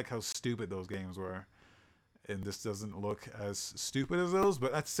 Like I like how stupid those games were, and this doesn't look as stupid as those.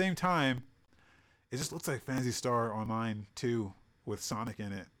 But at the same time, it just looks like Phantasy Star Online 2 with Sonic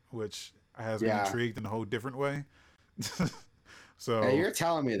in it, which has me yeah. intrigued in a whole different way. Hey, So you're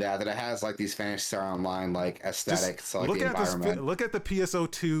telling me that it has like these Fantasy Star Online like just aesthetics, so, like the environment. look at the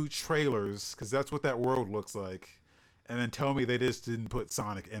PSO2 trailers because that's what that world looks like, and then tell me they just didn't put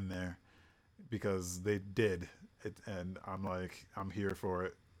Sonic in there because they did, and I'm like I'm here for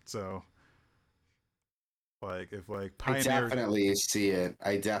it. So Like if like I Pioneer, definitely see it.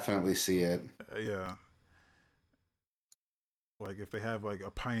 I definitely see it. yeah, like if they have like a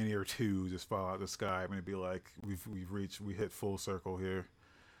Pioneer 2 just fall out the sky, I'm gonna be like, we hit full circle here.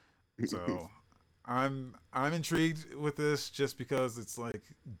 So I'm intrigued with this just because it's like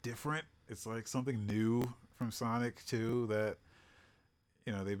different. It's like something new from Sonic 2 that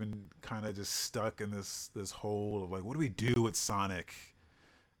they've been kind of just stuck in this hole of like, what do we do with Sonic?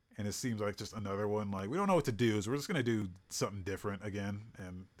 And it seems like just another one. Like we don't know what to do, so we're just gonna do something different again.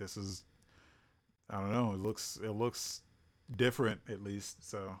 And this is, I don't know. It looks different at least.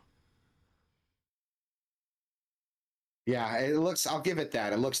 So Yeah, it looks. I'll give it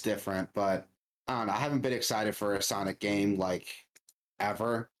that. It looks different, but I don't know. I haven't been excited for a Sonic game like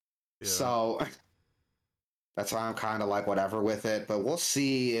ever. yeah, So that's why I'm kind of like whatever with it. But we'll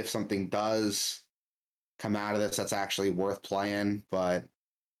see if something does come out of this that's actually worth playing. But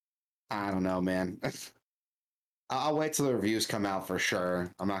I don't know, man. I'll wait till the reviews come out for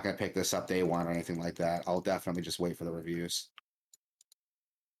sure. I'm not gonna pick this up day one or anything like that. I'll definitely just wait for the reviews.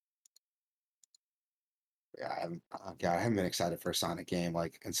 Yeah, God, I haven't been excited for a Sonic game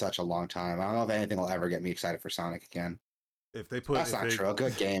like in such a long time. I don't know if anything will ever get me excited for Sonic again. if they put That's if not they true. A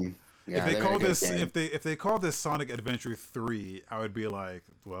good game. if Yeah, they they made a call good this game. if they call this Sonic Adventure 3, I would be like,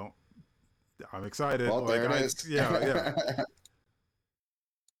 well, I'm excited. Well, Like there it I is. yeah.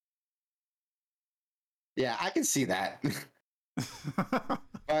 Yeah, I can see that.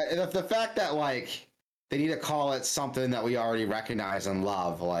 But But the fact that like they need to call it something that we already recognize and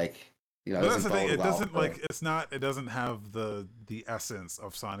love, like that's doesn't the thing. bode It well doesn't for. like it's not. It doesn't have the essence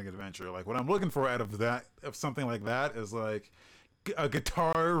of Sonic Adventure. Like what I'm looking for out of that of something like that is like a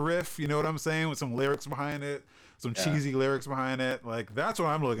guitar riff. You know what I'm saying? With some lyrics behind it, some Yeah, cheesy lyrics behind it. Like that's what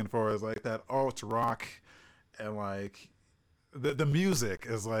I'm looking for. Is like that alt rock and like the music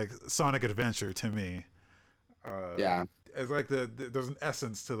is like Sonic Adventure to me. Uh, yeah, it's like there's an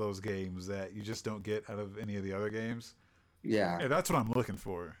essence to those games that you just don't get out of any of the other games, yeah, and that's what I'm looking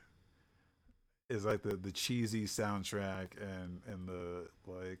for. Is like the cheesy soundtrack and the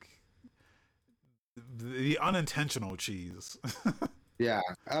like the unintentional cheese. yeah.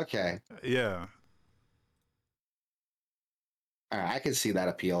 Okay, Yeah, all right, I can see that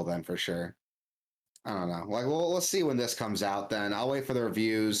appeal then for sure. I don't know. Like, we'll see when this comes out. Then I'll wait for the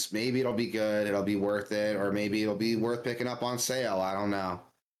reviews. Maybe it'll be good. It'll be worth it, or maybe it'll be worth picking up on sale. I don't know.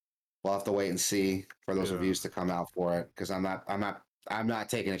 We'll have to wait and see for those yeah. reviews to come out for it because I'm not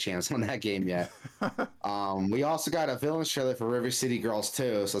taking a chance on that game yet. We also got a villains trailer for River City Girls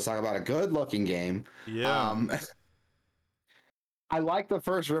too, so let's talk about a good looking game. Yeah, Um, I like the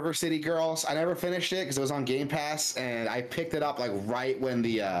first River City Girls. I never finished it because it was on Game Pass, and I picked it up like right when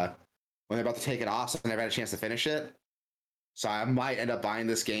when they're about to take it off, so I never had a chance to finish it. So I might end up buying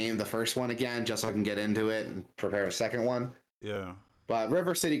this game, the first one again, just so I can get into it and prepare a second one. yeah, But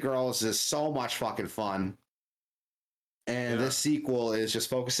River City Girls is so much fucking fun. And yeah. this sequel is just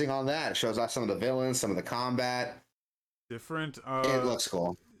focusing on that. It shows off some of the villains, some of the combat. Different It looks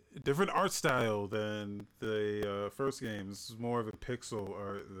cool. different art style than the first game. This is more of a pixel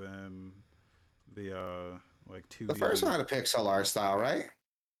art than the like The first 2D. one had a pixel art style, right?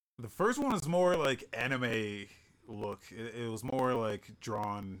 The first one is more like anime look. It was more like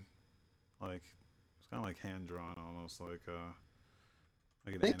drawn, like it's kind of like hand drawn almost, like I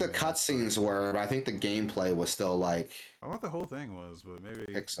an think the anime style. cutscenes were, but I think the gameplay was still like I thought the whole thing was, but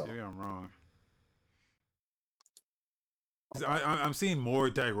pixel. maybe I'm wrong. 'Cause I'm seeing more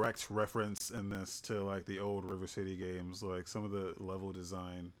direct reference in this to like the old River City games. Like some of the level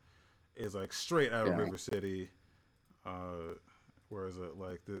design is like straight out of Yeah. River City. Uh, whereas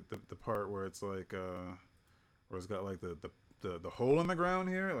like the part where it's like where it's got like the hole in the ground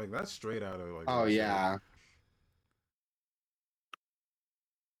here, like that's straight out of like Oh River City. yeah.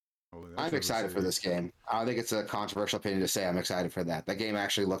 Oh, that's I'm River excited for City. this game. I don't think it's a controversial opinion to say I'm excited for that. That game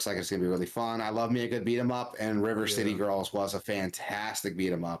actually looks like it's gonna be really fun. I love me a good beat 'em up, and River City Yeah, Girls was a fantastic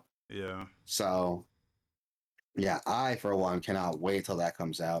beat 'em up. yeah, So yeah, I for one cannot wait till that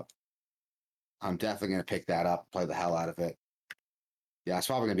comes out. I'm definitely gonna pick that up, play the hell out of it. Yeah, it's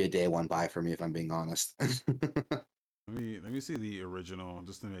probably gonna be a day one buy for me if I'm being honest. let me see the original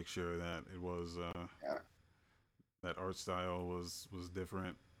just to make sure that it was Yeah. that art style was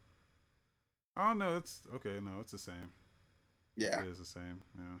different. Oh no, it's okay. No, it's the same. Yeah. It is the same.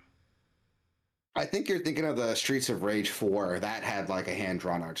 Yeah. I think you're thinking of the Streets of Rage 4. That had like a hand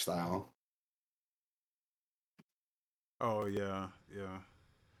drawn art style. Oh yeah, yeah.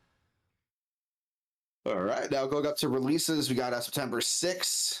 All right, now going up to releases, we got September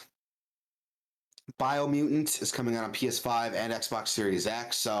 6th. Biomutant is coming out on PS5 and Xbox Series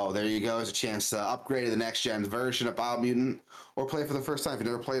X. So there you go. There's a chance to upgrade to the next gen version of Biomutant or play it for the first time if you've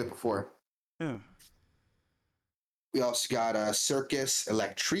never played it before. Yeah. We also got Circus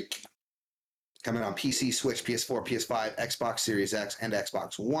Electrique coming on PC, Switch, PS4, PS5, Xbox Series X, and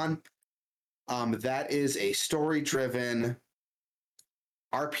Xbox One. That is a story-driven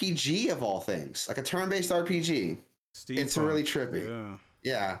RPG of all things, like a turn-based RPG. It's really trippy. Yeah.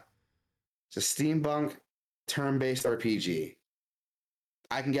 Yeah. It's a steampunk turn-based RPG.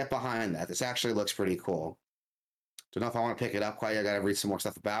 I can get behind that. This actually looks pretty cool. Don't know if I want to pick it up quite yet. I got to read some more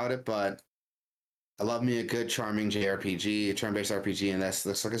stuff about it, but I love me a good, charming JRPG, a turn-based RPG, and this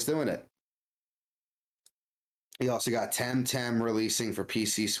looks like it's doing it. We also got Temtem releasing for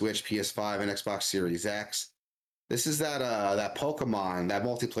PC, Switch, PS5, and Xbox Series X. This is that Pokemon, that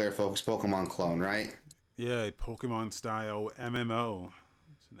multiplayer-focused Pokemon clone, right? Yeah, a Pokemon style MMO.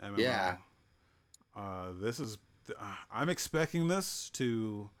 It's an MMO. Yeah. This is. I'm expecting this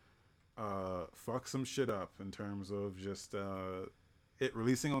to fuck some shit up in terms of just it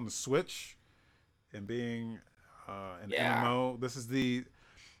releasing on the Switch and being an MMO. This is the.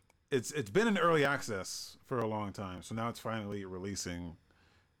 It's been in early access for a long time, so now it's finally releasing.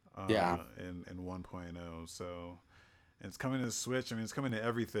 In 1.0. So it's coming to the Switch. I mean, it's coming to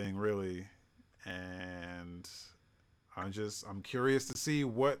everything really, and I'm curious to see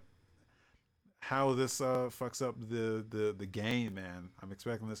how this fucks up the game, man. I'm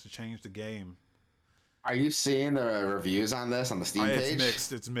expecting this to change the game. Are you seeing the reviews on this on the Steam page?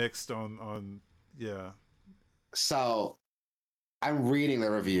 It's mixed on yeah. So I'm reading the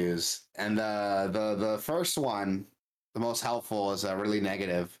reviews, and the first one, the most helpful, is really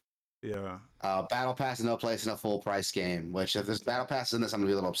negative. Yeah. Battle Pass is no place in a full price game, which if there's Battle Pass in this, I'm gonna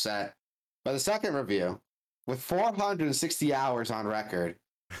be a little upset. But the second review, with 460 hours on record,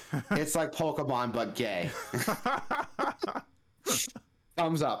 it's like Pokemon but gay.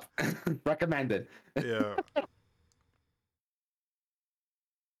 Thumbs up. Recommended. Yeah.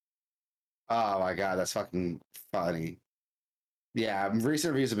 Oh my god, that's fucking funny. Yeah,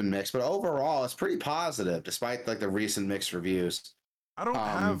 recent reviews have been mixed, but overall it's pretty positive despite like the recent mixed reviews. I don't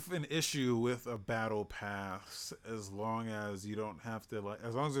have an issue with a battle pass as long as you don't have to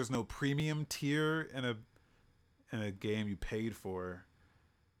as long as there's no premium tier in a game you paid for.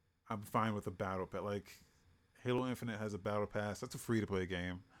 I'm fine with a battle pass. Like Halo Infinite has a battle pass. That's a free to play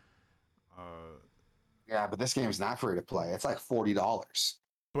game. Yeah, but this game's not free to play. It's like $40.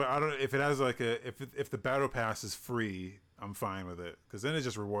 But I don't if it has like if the battle pass is free, I'm fine with it because then it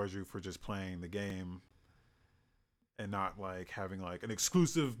just rewards you for just playing the game. And not like having like an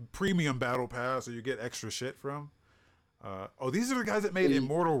exclusive premium battle pass or you get extra shit from. These are the guys that made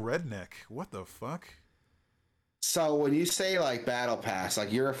Immortal Redneck. What the fuck? So when you say like battle pass,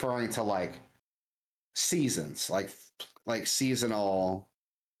 like you're referring to like seasons, like seasonal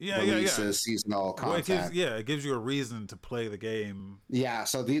releases, seasonal content. It gives you a reason to play the game. Yeah,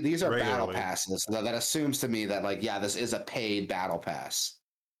 so these are regularly. Battle passes. So that assumes to me that like, yeah, this is a paid battle pass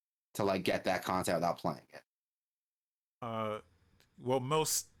to like get that content without playing it. Well,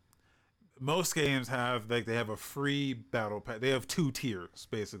 most games have they have a free battle pass. They have two tiers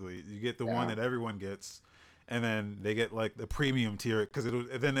basically. You get the one that everyone gets, and then they get like the premium tier because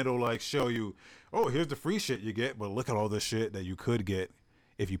it'll like show you, oh, here's the free shit you get, but look at all the shit that you could get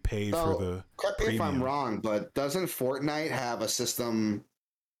if you paid for the. Correct me if I'm wrong, but doesn't Fortnite have a system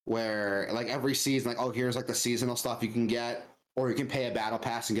where like every season, like, oh, here's like the seasonal stuff you can get? Or you can pay a battle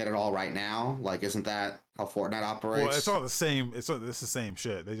pass and get it all right now. Like, isn't that how Fortnite operates? Well, it's all the same. It's the same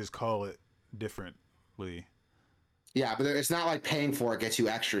shit. They just call it differently. Yeah, but it's not like paying for it gets you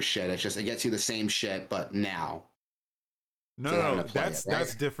extra shit. It's just it gets you the same shit, but now. No, that's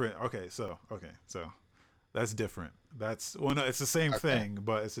different. Okay, so that's different. No, it's the same thing,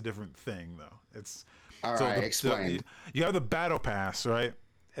 but it's a different thing though. It's all right. Explain. You have the battle pass, right?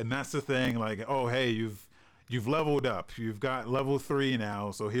 And that's the thing. Like, oh, hey, you've leveled up. You've got level 3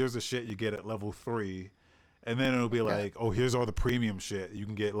 now, so here's the shit you get at level 3. And then it'll be like, oh, here's all the premium shit. You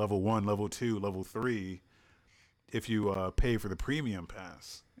can get level 1, level 2, level 3 if you pay for the premium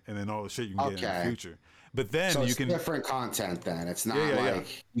pass. And then all the shit you can get in the future. But then so you can different content then. It's not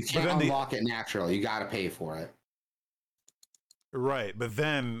you can't unlock it naturally. You got to pay for it. Right. But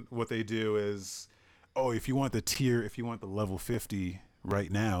then what they do is, oh, if you want the level 50 right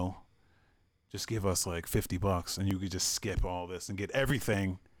now, just give us like $50 and you could just skip all this and get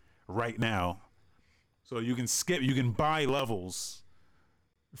everything right now. So you can buy levels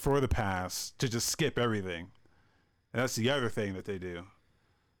for the pass to just skip everything. And that's the other thing that they do.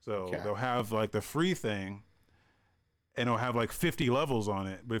 So they'll have like the free thing and it'll have like 50 levels on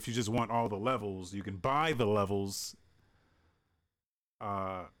it. But if you just want all the levels, you can buy the levels,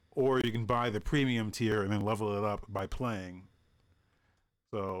 or you can buy the premium tier and then level it up by playing.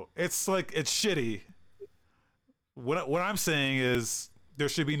 So it's like it's shitty. What I'm saying is there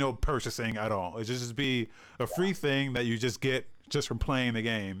should be no purchasing at all. It should just be a free thing that you just get just from playing the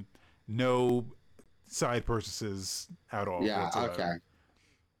game. No side purchases at all. Yeah. Whatsoever. Okay.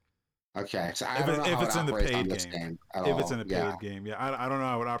 Okay. So I If, don't know how it it's in the operates on paid this game. game at If it's in all. a Yeah. paid game, yeah, I don't know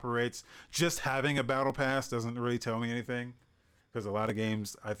how it operates. Just having a battle pass doesn't really tell me anything, because a lot of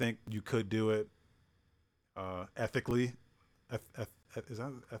games I think you could do it ethically. Is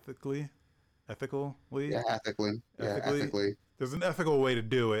that ethically? Ethically? Yeah. Ethically. Yeah. Ethically? Ethically. There's an ethical way to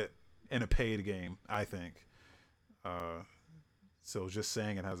do it in a paid game, I think. Uh, so just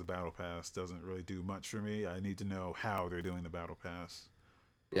saying it has a battle pass doesn't really do much for me. I need to know how they're doing the battle pass.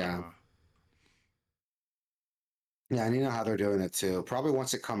 Yeah. Uh, Yeah. I need to know how they're doing it too. Probably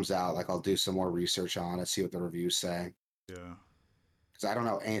once it comes out, like I'll do some more research on it, see what the reviews say. yeah. Because I don't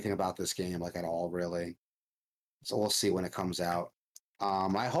know anything about this game like at all, really. So we'll see when it comes out.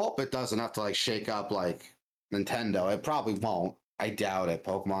 I hope it does enough to like shake up like Nintendo. It probably won't. I doubt it.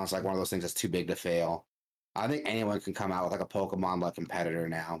 Pokemon's like one of those things that's too big to fail. I think anyone can come out with like a Pokemon like competitor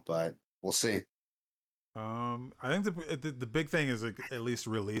now, but we'll see. I think the big thing is like at least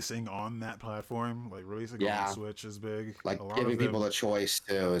releasing on that platform. Like releasing on the Yeah, Switch is big. like A lot giving of people them, the choice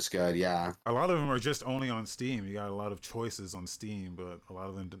too is good. Yeah, a lot of them are just only on Steam. You got a lot of choices on Steam, but a lot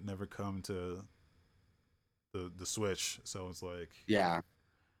of them never come to the Switch. So it's like, yeah,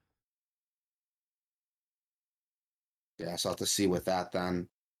 yeah. So I'll have to see with that then.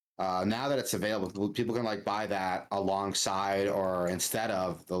 Now that it's available, people can like buy that alongside or instead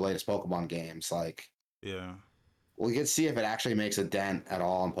of the latest Pokemon games. Like yeah, we can see if it actually makes a dent at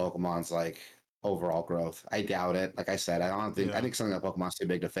all in Pokemon's like overall growth. I doubt it. Like I said, I don't think I yeah, think something that Pokemon's too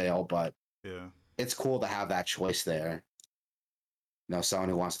big to fail, but yeah. it's cool to have that choice there. You know, someone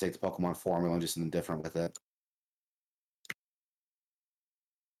who wants to take the Pokemon formula and just indifferent with it.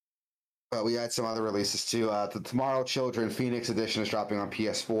 But we had some other releases too. The Tomorrow Children Phoenix Edition is dropping on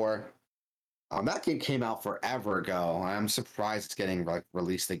PS4. That game came out forever ago. I'm surprised it's getting like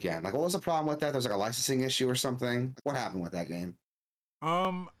released again. Like, what was the problem with that? There's like a licensing issue or something. What happened with that game?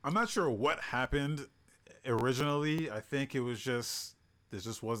 I'm not sure what happened originally. I think it was just there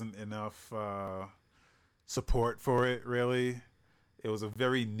just wasn't enough support for it. Really, it was a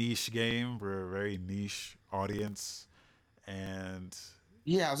very niche game for a very niche audience, and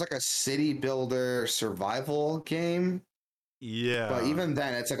Yeah, it was like a city builder survival game. But yeah, even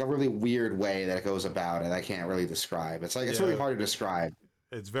then, it's like a really weird way that it goes about it. I can't really describe. It's like it's really yeah, hard to describe.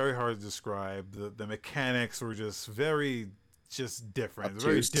 it's very hard to describe. The mechanics were just very just different. It's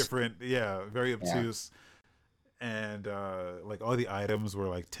very Obtuse. different. Yeah, very Yeah. obtuse. And like all the items were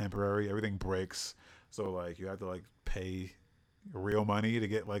like temporary. Everything breaks, so like you have to like pay real money to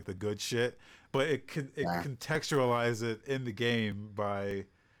get like the good shit. But it Yeah. contextualize it in the game by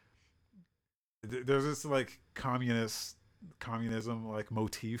there's this like communism like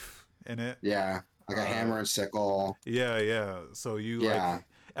motif in it. Yeah. Like a Uh, hammer and sickle. yeah, yeah. So you like Yeah.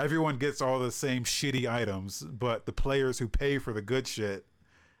 everyone gets all the same shitty items, but the players who pay for the good shit,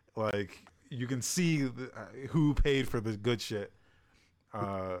 like you can see who paid for the good shit,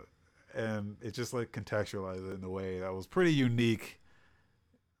 uh, and it just like contextualized it in a way that was pretty unique,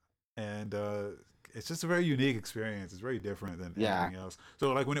 and it's just a very unique experience. It's very different than Yeah. anything else.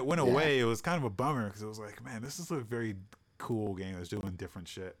 So like when it went Yeah. away, it was kind of a bummer because it was like, man, this is a very cool game that's doing different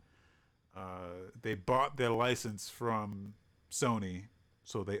shit. They bought their license from Sony,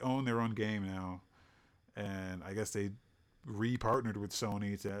 so they own their own game now, and I guess they re-partnered with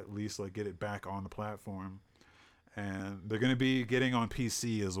Sony to at least like get it back on the platform, and they're going to be getting on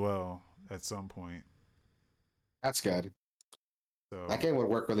PC as well at some point. That's good. So That game would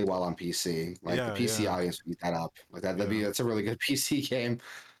work really well on PC. Like the yeah, PC yeah, audience would eat that up. Like that'd be yeah, that's a really good PC game.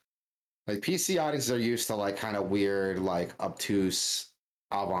 Like PC audiences are used to like kind of weird, like obtuse,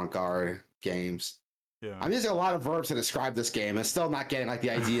 avant-garde games. yeah, I'm using a lot of verbs to describe this game and still not getting like the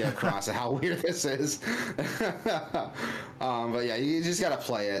idea across of how weird this is. But yeah, you just gotta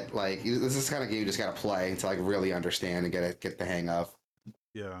play it. Like this is the kind of game you just gotta play to like really understand and get the hang of.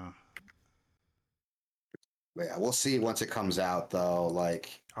 yeah. But yeah, we'll see once it comes out though.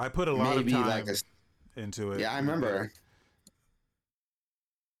 Like I put a lot of maybe like a time into it. yeah, I remember.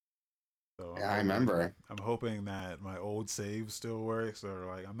 So Yeah, I remember. I'm hoping that my old save still works, or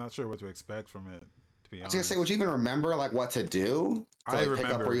like I'm not sure what to expect from it. To be I was gonna say, honest, would you even remember like what to do to I like pick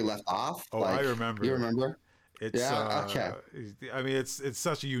up where remember. you left off? Oh, I Like you remember. remember? It's Yeah. Okay. I mean it's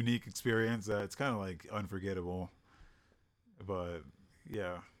such a unique experience that it's kind of like unforgettable. But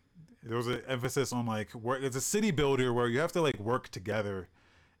yeah, there was an emphasis on like work. It's a city builder where you have to like work together,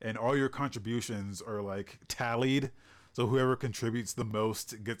 and all your contributions are like tallied. So whoever contributes the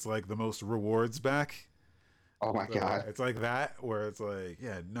most gets like the most rewards back. Oh my So god. it's like that where it's like,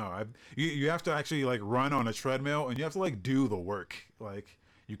 yeah, no, you have to actually like run on a treadmill and you have to like do the work. Like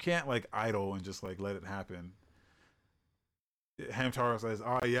you can't like idle and just like let it happen. Hamtaro says,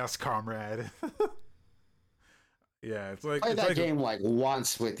 "Oh yes, comrade." Yeah, Played it's that like game like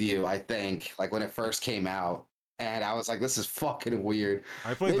once with you, I think, like when it first came out. And I was like, this is fucking weird.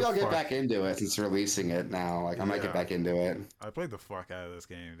 I played Maybe the I'll get fuck. back into it since releasing it now. Like I might get Yeah, back into it. I played the fuck out of this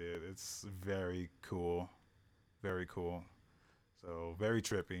game, dude. It's very cool, very cool. So very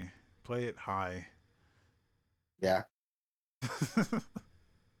trippy. Play it high. Yeah.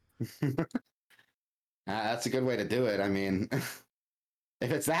 That's a good way to do it. I mean,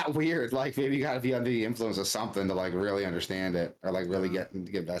 if it's that weird, like maybe you got to be under the influence of something to like really understand it or like really Yeah,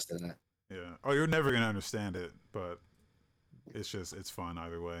 get vested in yeah. Oh, you're never gonna understand it, but it's fun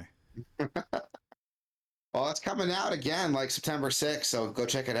either way. it. Well, it's coming out again, like September 6th, so go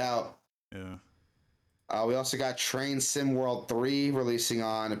check it out. Yeah, We also got Train Sim World 3 releasing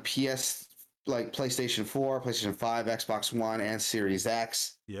on PS, like PlayStation 4, PlayStation 5, Xbox One, and Series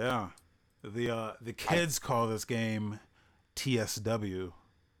X. yeah. The I kids call this game TSW.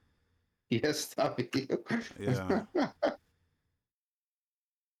 PSW. Yeah.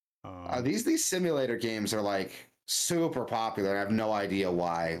 Um. These simulator games are like super popular. I have no idea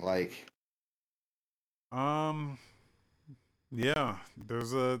why. Like, Um. Yeah.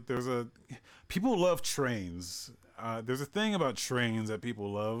 There's a people love trains. There's a thing about trains that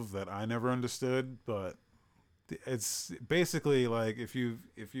people love that I never understood, but it's basically like if you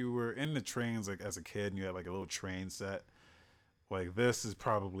were into trains like as a kid and you had like a little train set, like this is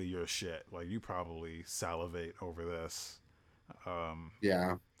probably your shit. Like you probably salivate over this. Um,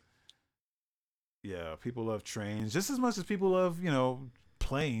 yeah, yeah, people love trains just as much as people love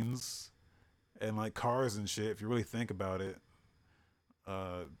planes and like cars and shit. If you really think about it,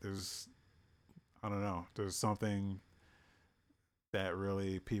 there's I don't know. There's something that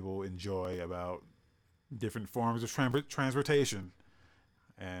really people enjoy about different forms of transportation.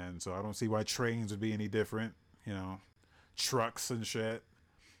 And so I don't see why trains would be any different. You know, trucks and shit.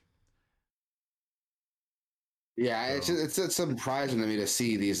 yeah. So It's surprising to me to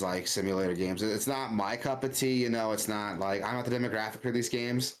see these like simulator games. It's not my cup of tea. It's not like I'm not the demographic for these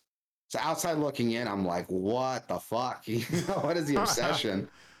games. So outside looking in, I'm like, what the fuck? What is the obsession?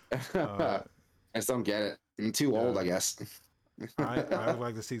 uh, I just don't get it. I'm too old, yeah, I guess. I would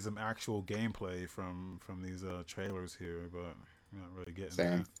like to see some actual gameplay from these trailers here, but we're not really getting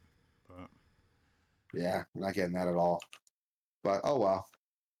Same. that. But Yeah, I'm not getting that at all. But oh well.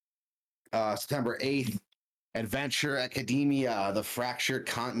 September 8th, Adventure Academia, The Fractured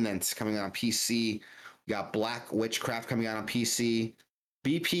Continent coming out on PC. We got Black Witchcraft coming out on PC.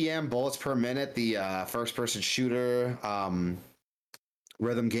 BPM, Bullets Per Minute, the first person shooter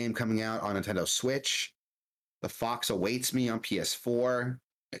rhythm game coming out on Nintendo Switch. The Fox Awaits Me on PS4.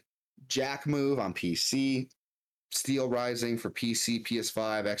 Jack Move on PC. Steel Rising for PC,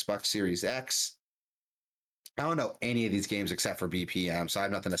 PS5, Xbox Series X. I don't know any of these games except for BPM, so I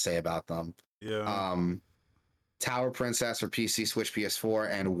have nothing to say about them. yeah, Um, Tower Princess for PC, Switch, PS4,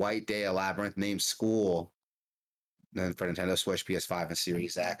 and White Day, a Labyrinth named School, then for Nintendo Switch, PS5, and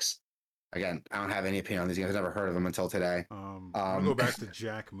Series X. Again, I don't have any opinion on these games. I've never heard of them until today. I'm gonna go back to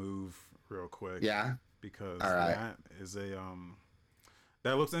Jack Move real quick Yeah. All because right. that is a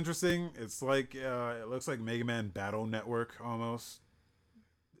that looks interesting. It's like it looks like Mega Man Battle Network almost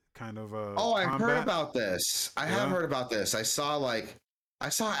kind of Oh, I heard combat. about this. I have Yeah. heard about this. I saw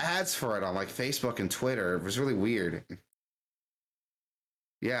ads for it on like Facebook and Twitter. It was really weird.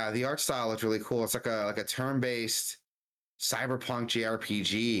 Yeah, the art style looked really cool. It's like a turn-based cyberpunk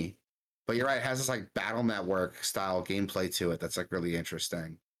JRPG. But you're right, it has this like battle network style gameplay to it that's like really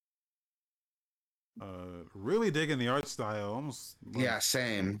interesting. Really digging the art style, almost like Yeah,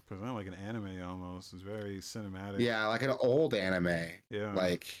 same. present like an anime almost. It's very cinematic. Yeah, like an old anime. Yeah,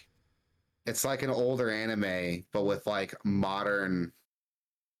 Like it's like an older anime, but with like modern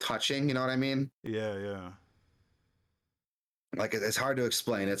touching, you know what I mean? yeah, yeah, Like it's hard to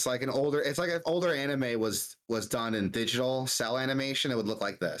explain. It's like an older anime was done in digital cell animation, it would look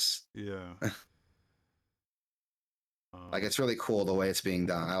like this. yeah. Like Um, it's really cool the way it's being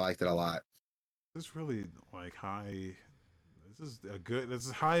done. I liked it a lot. this is really like high. This is a good. This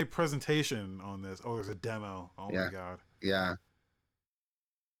is high presentation on this. Oh, there's a demo. Oh my Yeah. god. Yeah.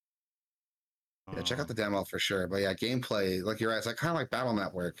 Yeah, check out the Um, demo for sure. But yeah, gameplay, like you're right, it's like kind of like Battle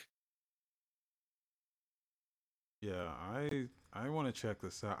Network. Yeah, I want to check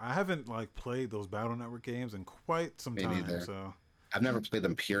this out. I haven't like played those Battle Network games in quite some Me time, neither. so. I've never played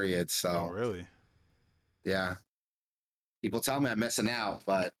them, period. Oh, So really? yeah, people tell me I'm missing out,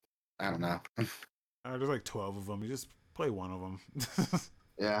 but I don't know. There's like 12 of them. You just play one of them.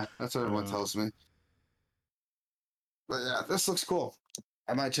 Yeah, that's what everyone uh, tells me. But yeah, this looks cool.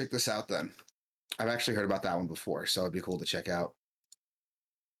 I might check this out then. I've actually heard about that one before, so it'd be cool to check out.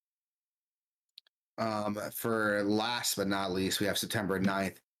 For last but not least, we have September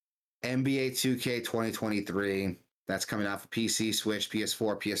 9th, NBA 2K 2023. That's coming out for PC, Switch,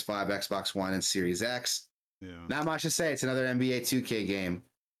 PS4, PS5, Xbox One, and Series X. yeah. Not much to say. It's another NBA 2K game.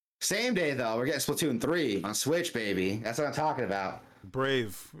 Same day, though, we're getting Splatoon 3 on Switch, baby. That's what I'm talking about.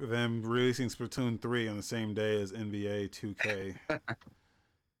 Brave them releasing Splatoon 3 on the same day as NBA 2K.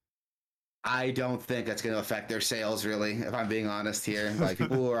 I don't think that's going to affect their sales, really, if I'm being honest here. Like,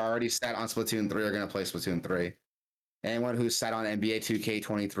 people who are already set on Splatoon 3 are going to play Splatoon 3. Anyone who's set on NBA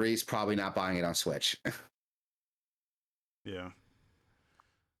 2K23 is probably not buying it on Switch. Yeah.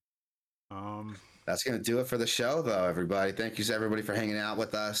 That's going to do it for the show, though, everybody. Thank you to everybody for hanging out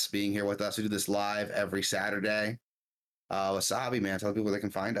with us, being here with us. We do this live every Saturday. Wasabi, man, tell people they can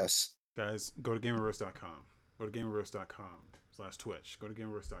find us. Guys, go to gamerverse.com. Go to gamerverse.com/Twitch. Go to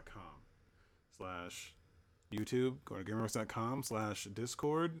gamerverse.com/YouTube. Go to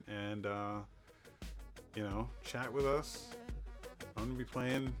gamerverse.com/Discord. And, chat with us. I'm going to be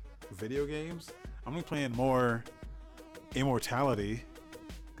playing video games. I'm going to be playing more Immortality,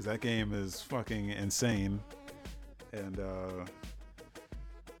 because that game is fucking insane. And,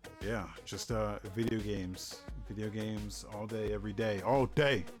 yeah, just video games all day, every day, all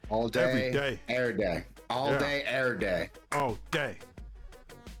day, every day, air day, all day, air day, all day.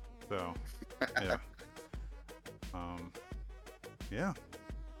 So, yeah, yeah,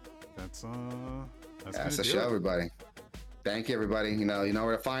 that's the show, everybody. Thank you, everybody. You know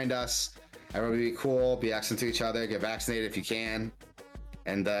where to find us. Everybody be cool, be excellent to each other, get vaccinated if you can,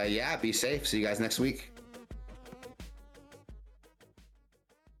 and yeah, be safe. See you guys next week.